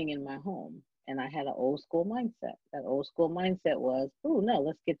was sitting in my home. And I had an old school mindset. That old school mindset was, oh, no,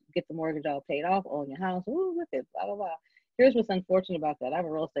 let's get the mortgage all paid off, own your house. Ooh, look at blah, blah, blah. Here's what's unfortunate about that. I have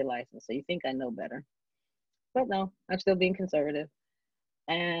a real estate license, so you think I know better. But no, I'm still being conservative.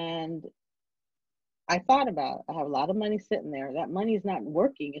 And I thought about, I have a lot of money sitting there. That money is not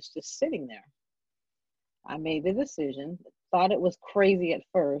working. It's just sitting there. I made the decision, thought it was crazy at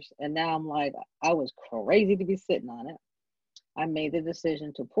first. And now I'm like, I was crazy to be sitting on it. I made the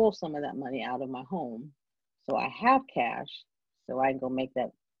decision to pull some of that money out of my home. So I have cash, so I can go make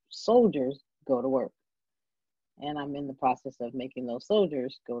that soldiers go to work. And I'm in the process of making those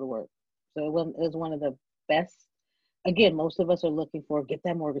soldiers go to work. So it was one of the best. Again, most of us are looking for, get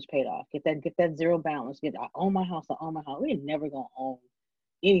that mortgage paid off, get that zero balance, I own my house. We're never gonna own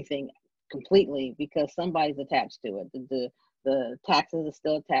anything completely because somebody's attached to it. The taxes are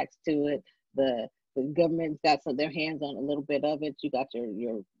still attached to it. The government's got their hands on a little bit of it. You got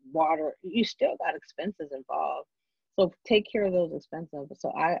your water. You still got expenses involved. So take care of those expenses. So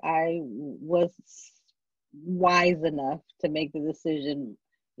I was wise enough to make the decision,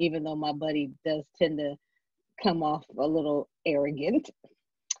 even though my buddy does tend to come off a little arrogant.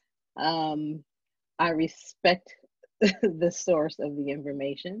 I respect the source of the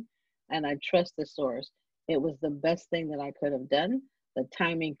information and I trust the source. It was the best thing that I could have done. The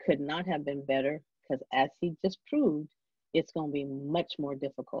timing could not have been better because, as he just proved, it's going to be much more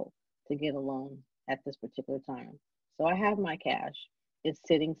difficult to get a loan at this particular time. So I have my cash. is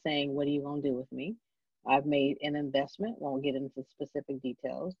sitting saying, what are you going to do with me? I've made an investment, won't get into specific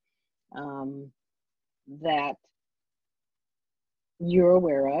details, that you're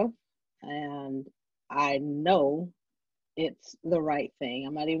aware of. And I know it's the right thing.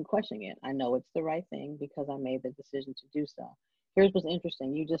 I'm not even questioning it. I know it's the right thing because I made the decision to do so. Here's what's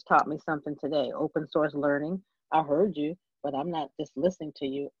interesting. You just taught me something today, open source learning. I heard you, but I'm not just listening to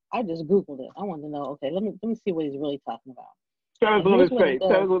you. I just Googled it. I wanted to know, okay, let me see what he's really talking about. Tell us what it say.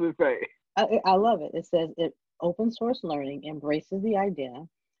 Tell us what it say. I love it. It says open source learning embraces the idea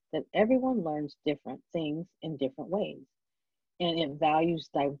that everyone learns different things in different ways, and it values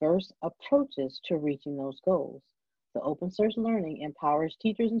diverse approaches to reaching those goals. The open source learning empowers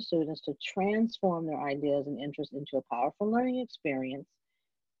teachers and students to transform their ideas and interests into a powerful learning experience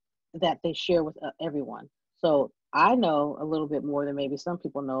that they share with everyone. So I know a little bit more than maybe some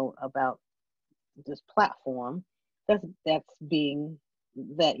people know about this platform that's being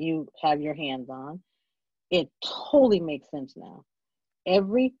that you have your hands on. It totally makes sense now.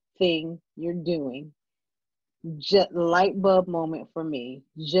 Everything you're doing, just light bulb moment for me,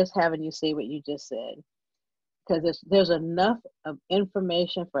 just having you say what you just said, because there's enough of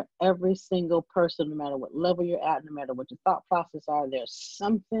information for every single person, no matter what level you're at, no matter what your thought process are. There's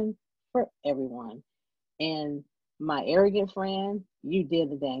something for everyone. And my arrogant friend, you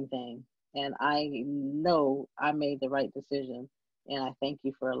did the dang thing. And I know I made the right decision. And I thank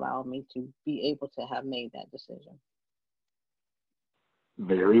you for allowing me to be able to have made that decision.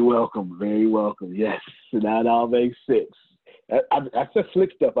 Very welcome. Very welcome. Yes. That all makes sense. That's the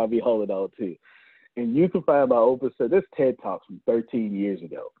slick stuff I be holding on to. And you can find my open source. This TED Talks from 13 years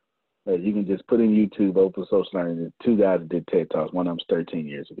ago. You can just put in YouTube open source learning. There's two guys that did TED Talks. One of them's 13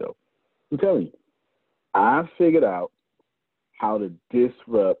 years ago. I'm telling you, I figured out how to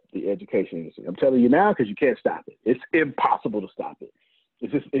disrupt the education industry. I'm telling you now because you can't stop it. It's impossible to stop it.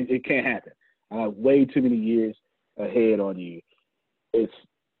 It's just it can't happen. I have way too many years ahead on you. It's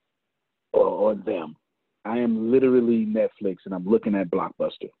on them. I am literally Netflix and I'm looking at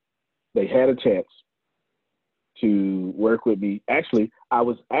Blockbuster. They had a chance to work with me. Actually, I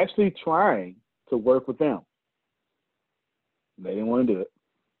was actually trying to work with them. They didn't want to do it.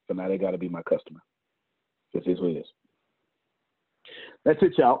 So now they got to be my customer. This is what it is. That's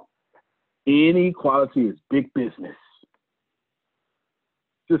it, y'all. Inequality is big business.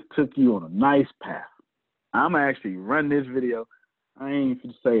 Just took you on a nice path. I'm going to actually run this video. I ain't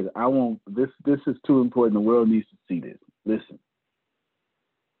even say that. I won't. This is too important. The world needs to see this. Listen.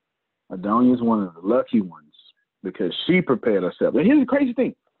 Adonia is one of the lucky ones because she prepared herself. And here's the crazy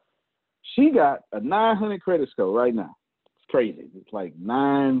thing. She got a 900 credit score right now. It's crazy. It's like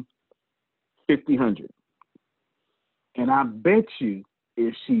 950. And I bet you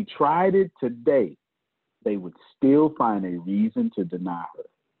if she tried it today, they would still find a reason to deny her.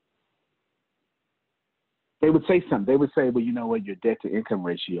 They would say something. They would say, well, you know what, your debt to income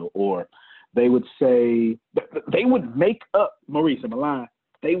ratio, or they would say, they would make up, Maurice, am I lying?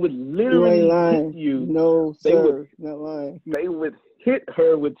 They would literally hit you. No, sir, not lying. They would hit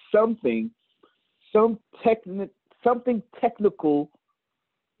her with something technical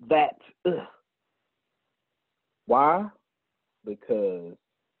that, why? Because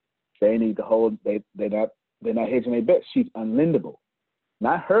they need to hold, they're not hedging their bets. She's unlendable.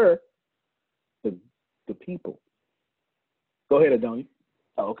 Not her, the people. Go ahead, Adonia.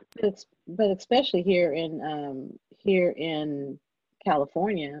 Oh, okay. But especially here in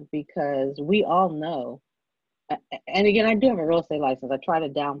California, because we all know, and again, I do have a real estate license. I try to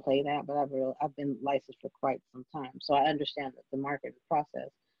downplay that, but I've been licensed for quite some time, so I understand the market process.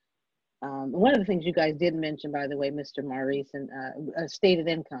 One of the things you guys did mention, by the way, Mr. Maurice, and stated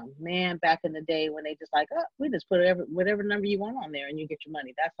income. Man, back in the day when they just like, oh, we just put whatever number you want on there and you get your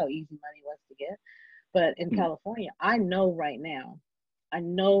money. That's how easy money was to get. But in California, I know right now, I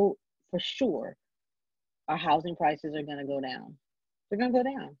know for sure our housing prices are going to go down. They're going to go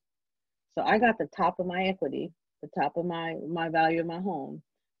down. So I got the top of my equity, the top of my value of my home.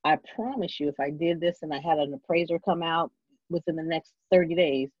 I promise you, if I did this and I had an appraiser come out within the next 30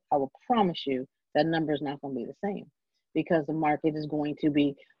 days, I will promise you that number is not going to be the same, because the market is going to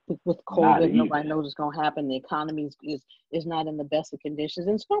be, with COVID, nobody knows what's going to happen. The economy is not in the best of conditions,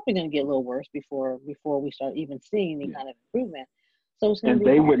 and it's probably going to get a little worse before we start even seeing any kind of improvement. So it's going to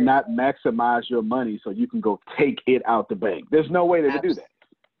be hard. Would not maximize your money so you can go take it out the bank. There's no way they would do that.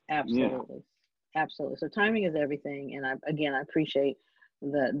 Absolutely. Yeah. Absolutely. So timing is everything. And I appreciate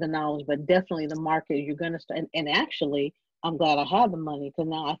the knowledge, but definitely the market, you're going to start. And actually, I'm glad I have the money, because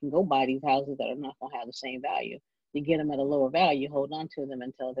now I can go buy these houses that are not going to have the same value. You get them at a lower value, hold on to them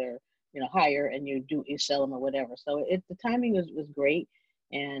until they're higher, and you sell them or whatever. So the timing was great.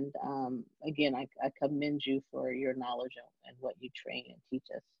 And again, I commend you for your knowledge and what you train and teach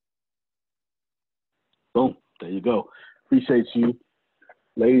us. Boom. There you go. Appreciate you,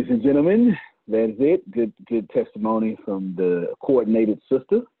 ladies and gentlemen. That's it. Good testimony from the coordinated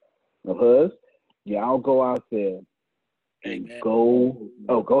sister of hers. Y'all go out there and go.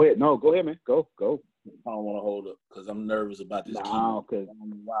 Oh, go ahead. No, go ahead, man. Go. I don't want to hold up because I'm nervous about this. Okay.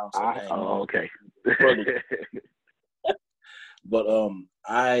 Okay. But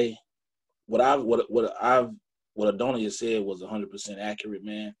what Adonia said was 100% accurate,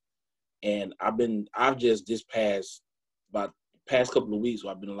 man. And I've just this past couple of weeks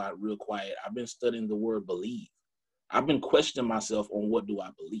where I've been real quiet. I've been studying the word believe. I've been questioning myself on what do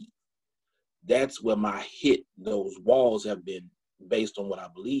I believe. That's where those walls have been based on what I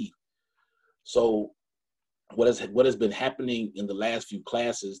believe. So what has been happening in the last few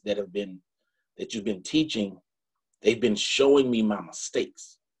classes that you've been teaching, they've been showing me my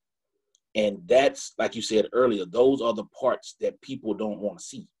mistakes. And that's, like you said earlier, those are the parts that people don't want to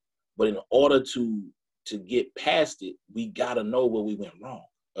see. But in order to get past it, we got to know where we went wrong.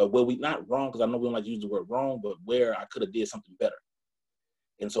 Where we not wrong, because I know we don't like to use the word wrong, but where I could have did something better.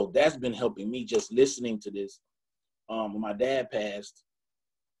 And so that's been helping me just listening to this. When my dad passed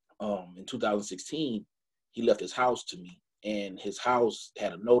in 2016, he left his house to me, and his house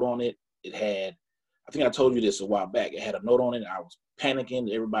had a note on it. It had, I think I told you this a while back, it had a note on it. I was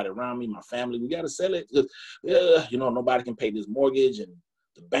panicking, everybody around me, my family, we got to sell it. Nobody can pay this mortgage, and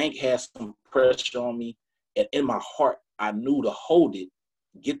the bank has some pressure on me. And in my heart, I knew to hold it,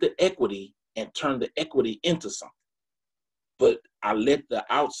 get the equity, and turn the equity into something. But I let the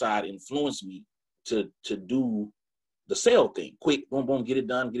outside influence me to do the sale thing. Quick, boom, boom, get it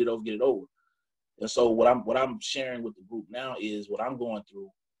done, get it over. And so what I'm sharing with the group now is what I'm going through.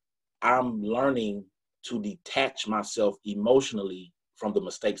 I'm learning to detach myself emotionally from the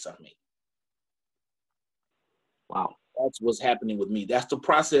mistakes I've made. Wow. That's what's happening with me. That's the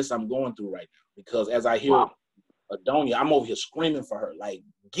process I'm going through right now. Because as I hear Adonia, I'm over here screaming for her, like,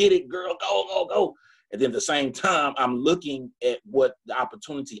 get it, girl, go. And then at the same time, I'm looking at what the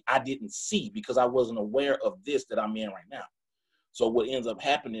opportunity I didn't see because I wasn't aware of this that I'm in right now. So what ends up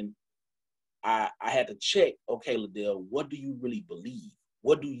happening, I had to check, okay, Ladell, what do you really believe?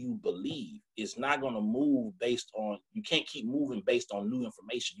 What do you believe? It's not going to move based on, you can't keep moving based on new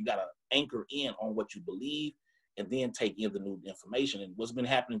information. You got to anchor in on what you believe and then take in the new information. And what's been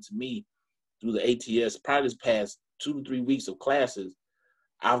happening to me through the ATS, probably this past 2 to 3 weeks of classes,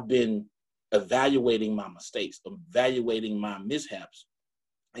 I've been evaluating my mistakes, evaluating my mishaps.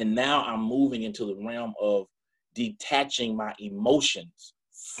 And now I'm moving into the realm of detaching my emotions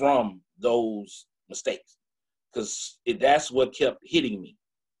from those mistakes. Because that's what kept hitting me.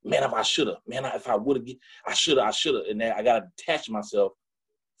 Man, if I shoulda, if I would have, I shoulda. And then I got to detach myself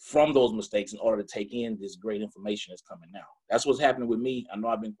from those mistakes in order to take in this great information that's coming now. That's what's happening with me. I know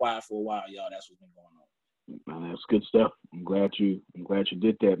I've been quiet for a while, y'all. That's what's been going on. Man, that's good stuff. I'm glad you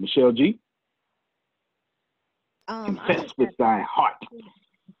did that. Michelle G. Confess with thy heart.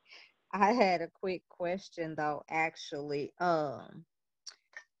 I had a quick question though, actually.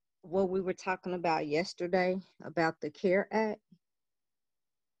 What we were talking about yesterday about the CARE Act.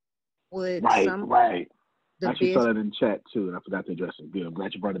 Would right. I actually saw that in chat too, and I forgot to address it. Good. I'm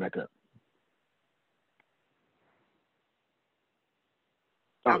glad you brought it back up.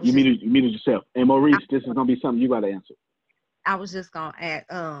 Oh, you muted yourself. And Maurice, this is gonna be something you gotta answer. I was just gonna add,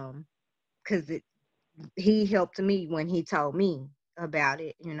 because he helped me when he told me about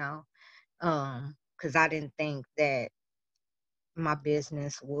it, because I didn't think that my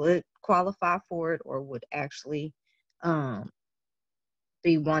business would qualify for it or would actually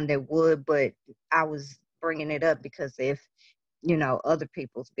be one that would, but I was bringing it up because if other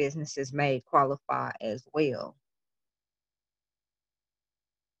people's businesses may qualify as well.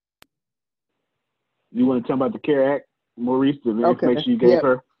 You want to tell about the CARE Act, Maurice, the information you gave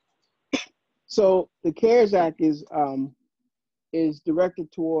her? So the CARES Act is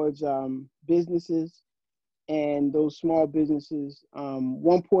directed towards businesses and those small businesses.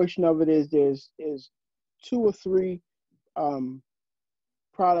 One portion of it is there's 2 or 3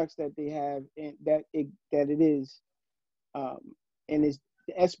 products that they have and that it is, and it's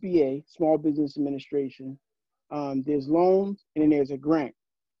the SBA, Small Business Administration. There's loans and then there's a grant.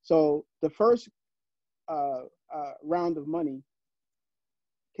 So the first round of money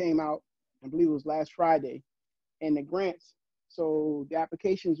came out, I believe it was last Friday, and the grants. So the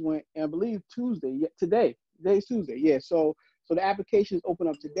applications went, I believe today's Tuesday. Yeah. So the applications open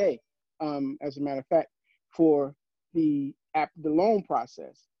up today, as a matter of fact, for the loan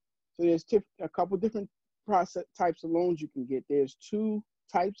process. So there's a couple different process types of loans you can get. There's 2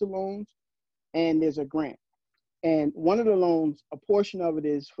 types of loans, and there's a grant. And one of the loans, a portion of it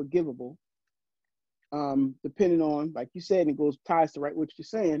is forgivable, depending on, like you said, and it ties to right what you're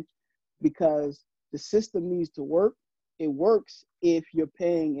saying, because the system needs to work. It works if you're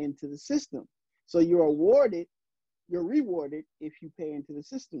paying into the system. So you're rewarded if you pay into the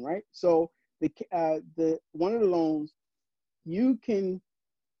system, right? So the one of the loans, you can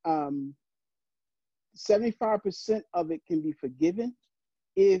 75% of it can be forgiven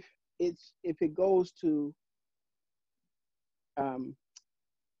if it goes to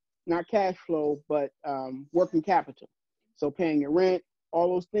not cash flow, but working capital. So paying your rent,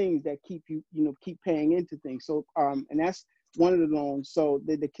 all those things that keep keep paying into things. So and that's one of the loans. So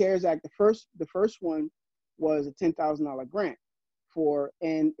the CARES Act, the first one was a $10,000 grant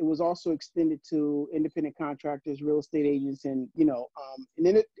and it was also extended to independent contractors, real estate agents, and and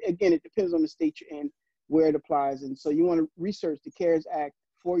then it depends on the state you're in where it applies. And so you want to research the CARES Act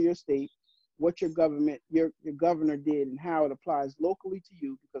for your state, what your governor did, and how it applies locally to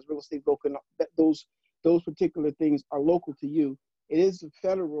you, because real estate local, those particular things are local to you. It is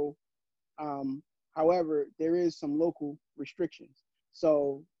federal, however, there is some local restrictions.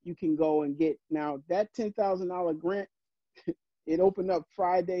 So you can go and get, now that $10,000 grant, it opened up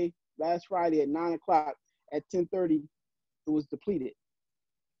last Friday at 9 o'clock. At 10:30, it was depleted.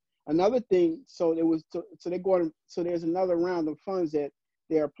 Another thing, so there's another round of funds that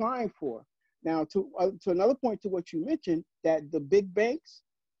they're applying for. Now, to another point to what you mentioned, that the big banks,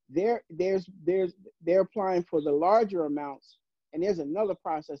 they're applying for the larger amounts, and there's another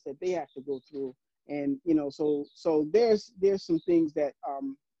process that they have to go through. And so there's some things that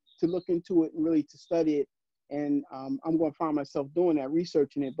to look into it and really to study it. And I'm going to find myself doing that,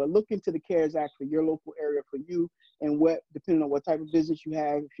 researching it. But look into the CARES Act for your local area, for you, and depending on what type of business you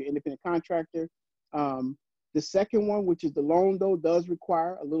have, if you're an independent contractor. The second one, which is the loan, though, does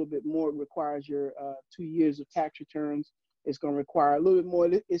require a little bit more. It requires your 2 years of tax returns. It's going to require a little bit more.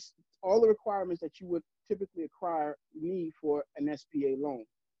 It's all the requirements that you would typically need for an SBA loan.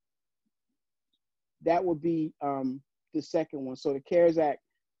 That would be the second one. So the CARES Act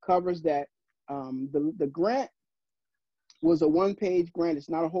covers that. The grant was a 1-page grant. It's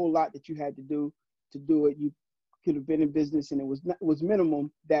not a whole lot that you had to do it. You could have been in business, and it was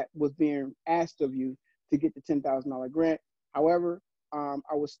minimum that was being asked of you to get the $10,000 grant. However, I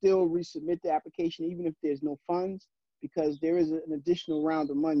will still resubmit the application even if there's no funds, because there is an additional round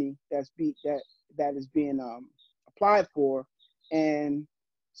of money that is being applied for, and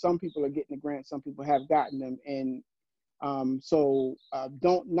some people are getting the grant, some people have gotten them, and so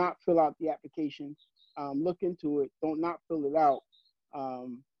don't not fill out the application. Look into it. Don't not fill it out.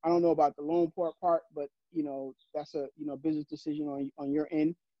 I don't know about the loan part, but that's a business decision on your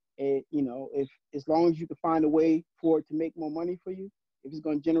end. If as long as you can find a way for it to make more money for you, if it's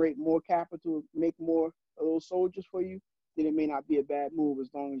going to generate more capital, make more of those soldiers for you, then it may not be a bad move,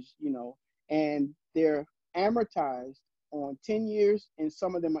 as long as and they're amortized on 10 years, and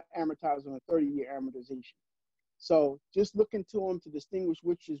some of them are amortized on a 30-year amortization. So just look into them to distinguish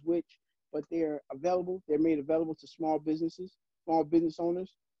which is which, but they're available. They're made available to small business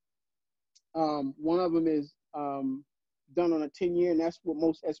owners. One of them is done on a 10-year, and that's what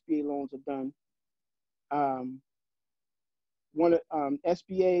most SBA loans are done.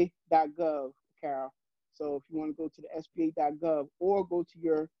 SBA.gov, Carol. So if you want to go to the SBA.gov or go to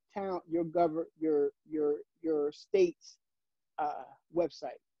your town, your state's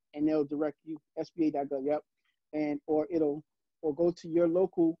website, and they'll direct you. SBA.gov, yep. Or go to your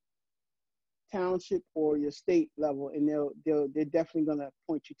local township or your state level, and they're definitely going to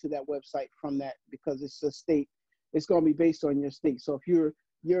point you to that website from that, because it's a state. It's going to be based on your state. So if you're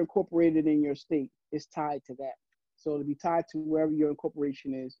incorporated in your state, it's tied to that. So it'll be tied to wherever your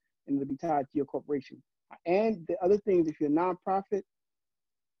incorporation is, and it'll be tied to your corporation. And the other thing is, if you're a nonprofit,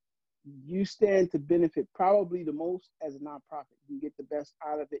 you stand to benefit probably the most as a nonprofit. You can get the best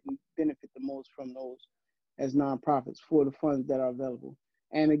out of it and benefit the most from those as nonprofits for the funds that are available.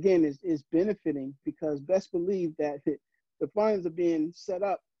 And again, it's benefiting, because best believe that the funds are being set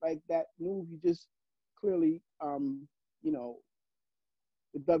up like that move you just clearly, the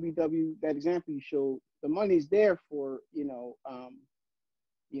WW, that example you showed, the money's there for,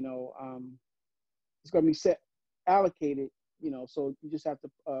 it's going to be allocated, so you just have to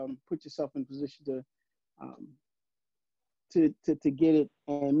put yourself in position to get it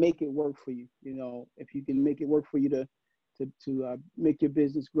and make it work for you. If you can make it work for you to make your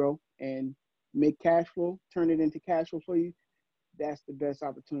business grow and make cash flow, turn it into cash flow for you, that's the best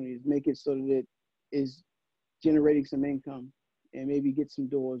opportunity, is make it so that it is generating some income and maybe get some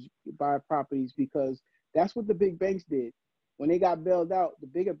doors, buy properties, because that's what the big banks did. When they got bailed out, the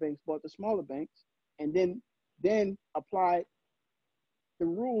bigger banks bought the smaller banks, and then applied the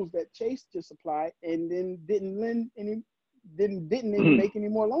rules that Chase just applied, and then didn't make any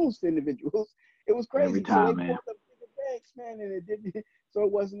more loans to individuals. It was crazy. Every time, so they bought the bigger banks, man, and it didn't. So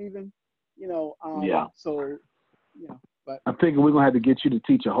it wasn't even, yeah. So, but I'm thinking we're gonna have to get you to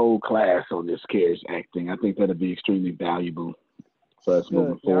teach a whole class on this CARES Act thing. I think that'll be extremely valuable for us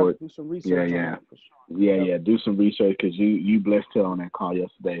moving forward. Do some research. Yeah. On that for sure. Yeah. Do some research, because you blessed her on that call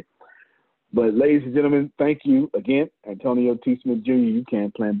yesterday. But ladies and gentlemen, thank you again. Antonio T. Smith Jr., you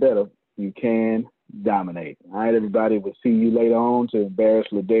can plan better. You can dominate. All right, everybody. We'll see you later on to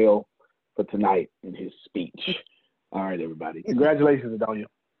embarrass Liddell for tonight in his speech. All right, everybody. Congratulations, Antonio.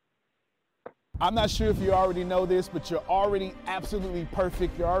 I'm not sure if you already know this, but you're already absolutely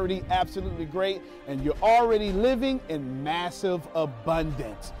perfect. You're already absolutely great, and you're already living in massive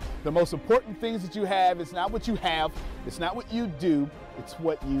abundance. The most important things that you have is not what you have, it's not what you do, it's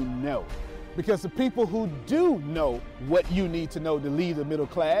what you know. Because the people who do know what you need to know to lead the middle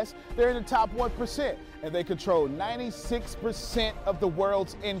class, they're in the top 1%, and they control 96% of the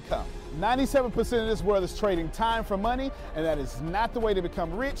world's income. 97% of this world is trading time for money, and that is not the way to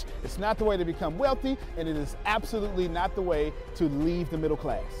become rich, it's not the way to become wealthy, and it is absolutely not the way to leave the middle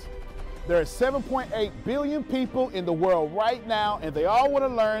class. There are 7.8 billion people in the world right now, and they all want to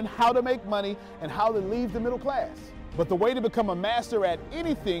learn how to make money and how to leave the middle class. But the way to become a master at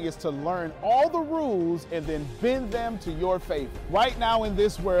anything is to learn all the rules and then bend them to your favor. Right now in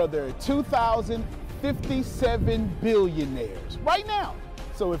this world, there are 2,057 billionaires. Right now.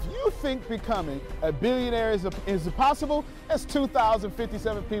 So if you think becoming a billionaire is impossible, that's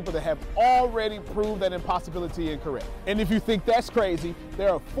 2,057 people that have already proved that impossibility incorrect. And if you think that's crazy, there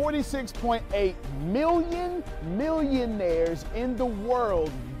are 46.8 million millionaires in the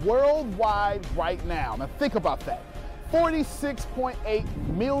world, worldwide right now. Now think about that. 46.8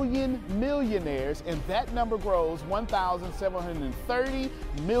 million millionaires, and that number grows 1,730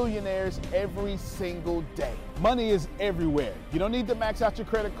 millionaires every single day. Money is everywhere. You don't need to max out your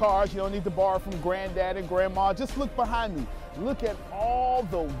credit cards. You don't need to borrow from granddad and grandma. Just look behind me. Look at all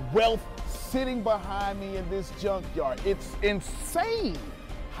the wealth sitting behind me in this junkyard. It's insane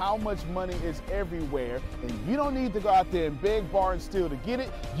how much money is everywhere, and you don't need to go out there and beg, borrow, and steal to get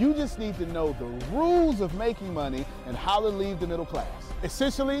it. You just need to know the rules of making money and how to leave the middle class.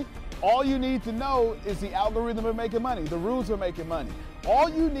 Essentially, all you need to know is the algorithm of making money, the rules of making money. All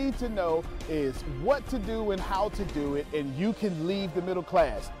you need to know is what to do and how to do it, and you can leave the middle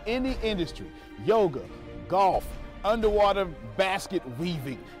class. Any industry, yoga, golf, underwater basket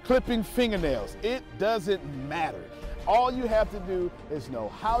weaving, clipping fingernails, it doesn't matter. All you have to do is know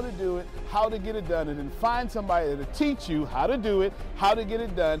how to do it, how to get it done, and then find somebody to teach you how to do it, how to get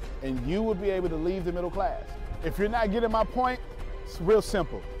it done, and you will be able to leave the middle class. If you're not getting my point, it's real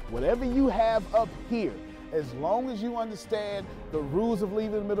simple. Whatever you have up here, as long as you understand the rules of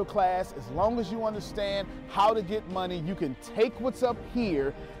leaving the middle class, as long as you understand how to get money, you can take what's up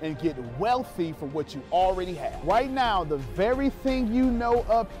here and get wealthy from what you already have. Right now, the very thing you know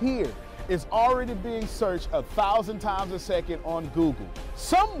up here is already being searched 1,000 times a second on Google.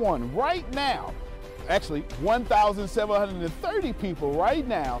 Someone right now, actually 1,730 people right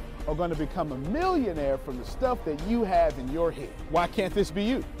now are going to become a millionaire from the stuff that you have in your head. Why can't this be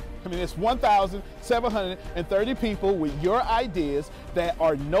you? I mean, it's 1,730 people with your ideas that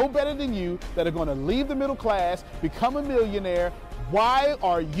are no better than you, that are going to leave the middle class, become a millionaire. Why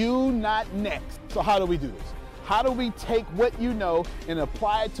are you not next? So how do we do this? How do we take what you know and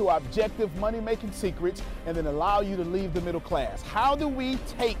apply it to objective money-making secrets and then allow you to leave the middle class? How do we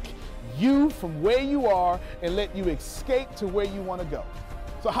take you from where you are and let you escape to where you want to go?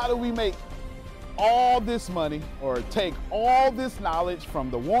 So how do we make all this money, or take all this knowledge from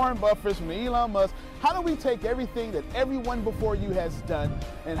the Warren Buffetts, from the Elon Musk? How do we take everything that everyone before you has done,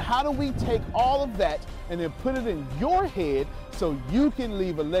 and how do we take all of that and then put it in your head so you can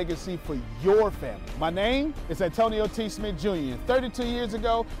leave a legacy for your family? My name is Antonio T. Smith Jr. 32 years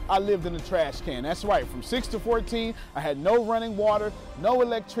ago, I lived in a trash can. That's right, from 6 to 14, I had no running water, no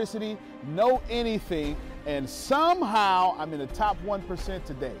electricity, no anything, and somehow I'm in the top 1%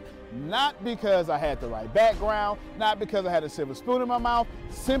 today. Not because I had the right background, not because I had a silver spoon in my mouth,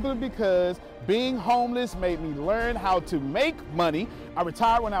 simply because being homeless made me learn how to make money. I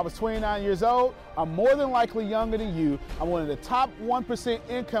retired when I was 29 years old. I'm more than likely younger than you. I'm one of the top 1%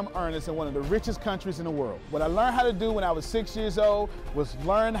 income earners in one of the richest countries in the world. What I learned how to do when I was 6 years old was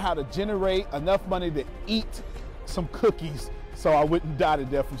learn how to generate enough money to eat some cookies so I wouldn't die to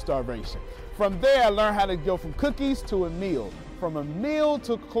death from starvation. From there, I learned how to go from cookies to a meal. from a meal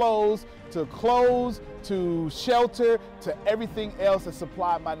to clothes to shelter to everything else that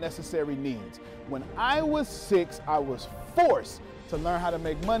supplied my necessary needs. When I was 6, I was forced to learn how to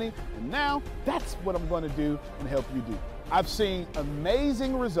make money, and now that's what I'm going to do and help you do. I've seen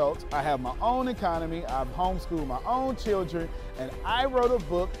amazing results. I have my own economy, I've homeschooled my own children, and I wrote a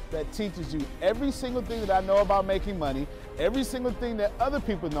book that teaches you every single thing that I know about making money, every single thing that other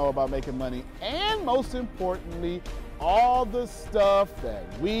people know about making money, and most importantly, all the stuff that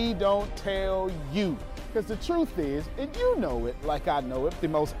we don't tell you. Because the truth is, and you know it like I know it, the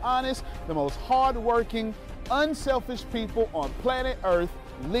most honest, the most hardworking, unselfish people on planet Earth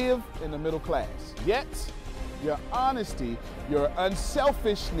live in the middle class. Yet, your honesty, your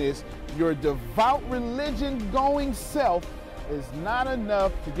unselfishness, your devout religion-going self is not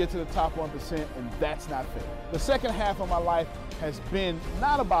enough to get to the top 1%, and that's not fair. The second half of my life has been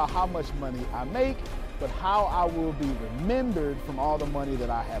not about how much money I make, but how I will be remembered from all the money that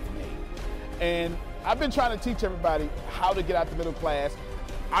I have made. And I've been trying to teach everybody how to get out the middle class.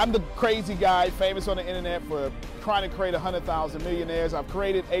 I'm the crazy guy famous on the internet for trying to create 100,000 millionaires. I've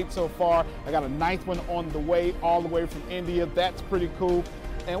created 8 so far. I got a 9th one on the way, all the way from India. That's pretty cool.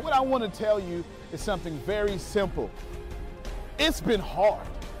 And what I want to tell you is something very simple. It's been hard.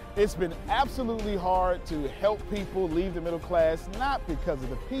 It's been absolutely hard to help people leave the middle class, not because of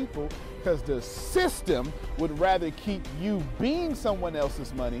the people, because the system would rather keep you being someone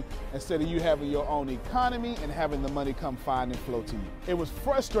else's money instead of you having your own economy and having the money come find and flow to you. It was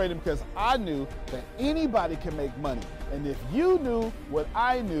frustrating because I knew that anybody can make money. And if you knew what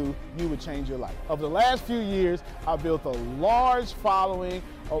I knew, you would change your life. Over the last few years, I've built a large following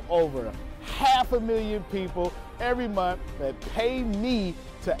of over 500,000 people every month that pay me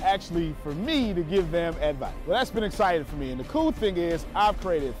for me to give them advice. Well, that's been exciting for me. And the cool thing is I've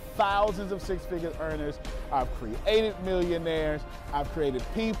created thousands of six-figure earners. I've created millionaires. I've created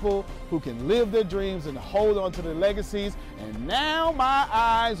people who can live their dreams and hold on to their legacies. And now my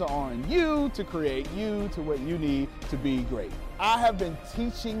eyes are on you to create you to what you need to be great. I have been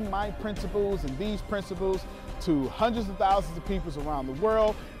teaching my principles and these principles to hundreds of thousands of people around the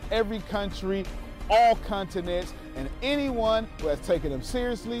world, every country, all continents, and anyone who has taken them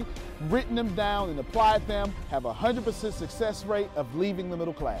seriously, written them down, and applied them have a 100% success rate of leaving the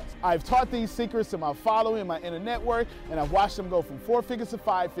middle class. I've taught these secrets to my following, my inner network, and I've watched them go from 4 figures to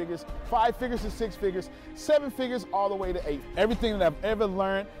 5 figures, 5 figures to 6 figures, 7 figures, all the way to 8. Everything that I've ever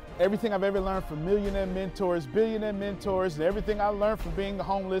learned, everything I've ever learned from millionaire mentors, billionaire mentors, and everything I learned from being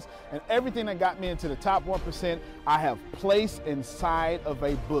homeless, and everything that got me into the top 1%, I have placed inside of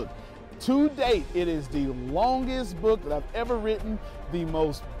a book. To date, it is the longest book that I've ever written, the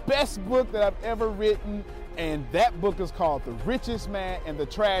most best book that I've ever written, and that book is called The Richest Man in the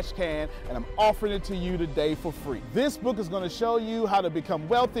Trash Can, and I'm offering it to you today for free. This book is going to show you how to become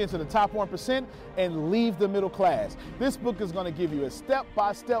wealthy into the top 1% and leave the middle class. This book is going to give you a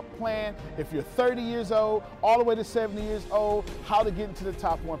step-by-step plan if you're 30 years old, all the way to 70 years old, how to get into the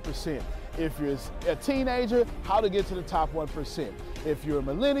top 1%. If you're a teenager, how to get to the top 1%. If you're a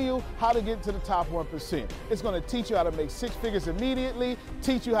millennial, how to get to the top 1%. It's going to teach you how to make 6 figures immediately,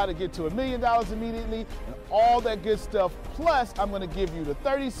 teach you how to get to $1 million immediately, and all that good stuff. Plus, I'm going to give you the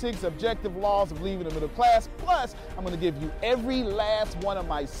 36 objective laws of leaving the middle class. Plus, I'm going to give you every last one of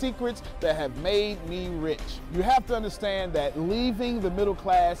my secrets that have made me rich. You have to understand that leaving the middle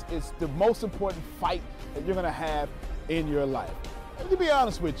class is the most important fight that you're going to have in your life. To be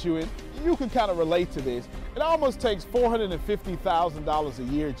honest with you, and you can kind of relate to this, it almost takes $450,000 a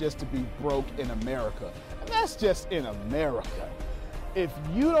year just to be broke in America. And that's just in America. If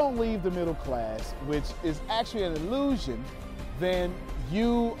you don't leave the middle class, which is actually an illusion, then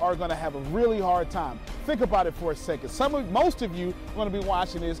you are going to have a really hard time. Think about it for a second. Most of you are going to be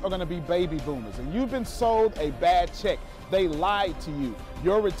watching this are going to be baby boomers, and you've been sold a bad check. They lied to you.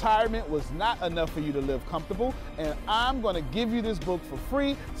 Your retirement was not enough for you to live comfortable, and I'm going to give you this book for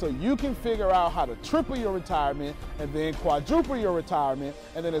free so you can figure out how to triple your retirement and then quadruple your retirement,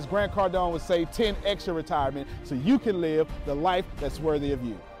 and then as Grant Cardone would say, 10x your retirement so you can live the life that's worthy of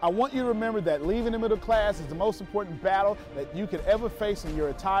you. I want you to remember that leaving the middle class is the most important battle that you could ever face in your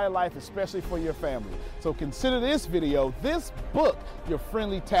entire life, especially for your family. So consider this video, this book, your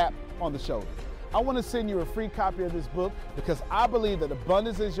friendly tap on the shoulder. I want to send you a free copy of this book because I believe that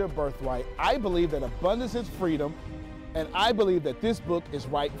abundance is your birthright. I believe that abundance is freedom, and I believe that this book is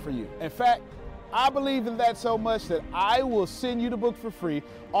right for you. In fact, I believe in that so much that I will send you the book for free.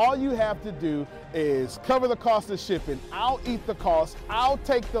 All you have to do is cover the cost of shipping. I'll eat the cost. I'll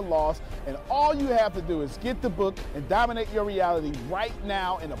take the loss. And all you have to do is get the book and dominate your reality right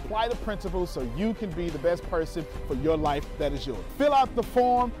now and apply the principles so you can be the best person for your life that is yours. Fill out the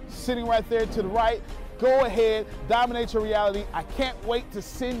form sitting right there to the right. Go ahead, dominate your reality. I can't wait to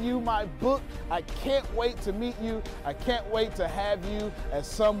send you my book. I can't wait to meet you. I can't wait to have you as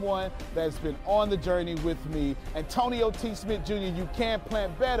someone that's been on the journey with me. Antonio T. Smith Jr., you can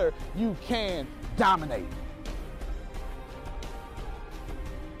plan better. You can dominate.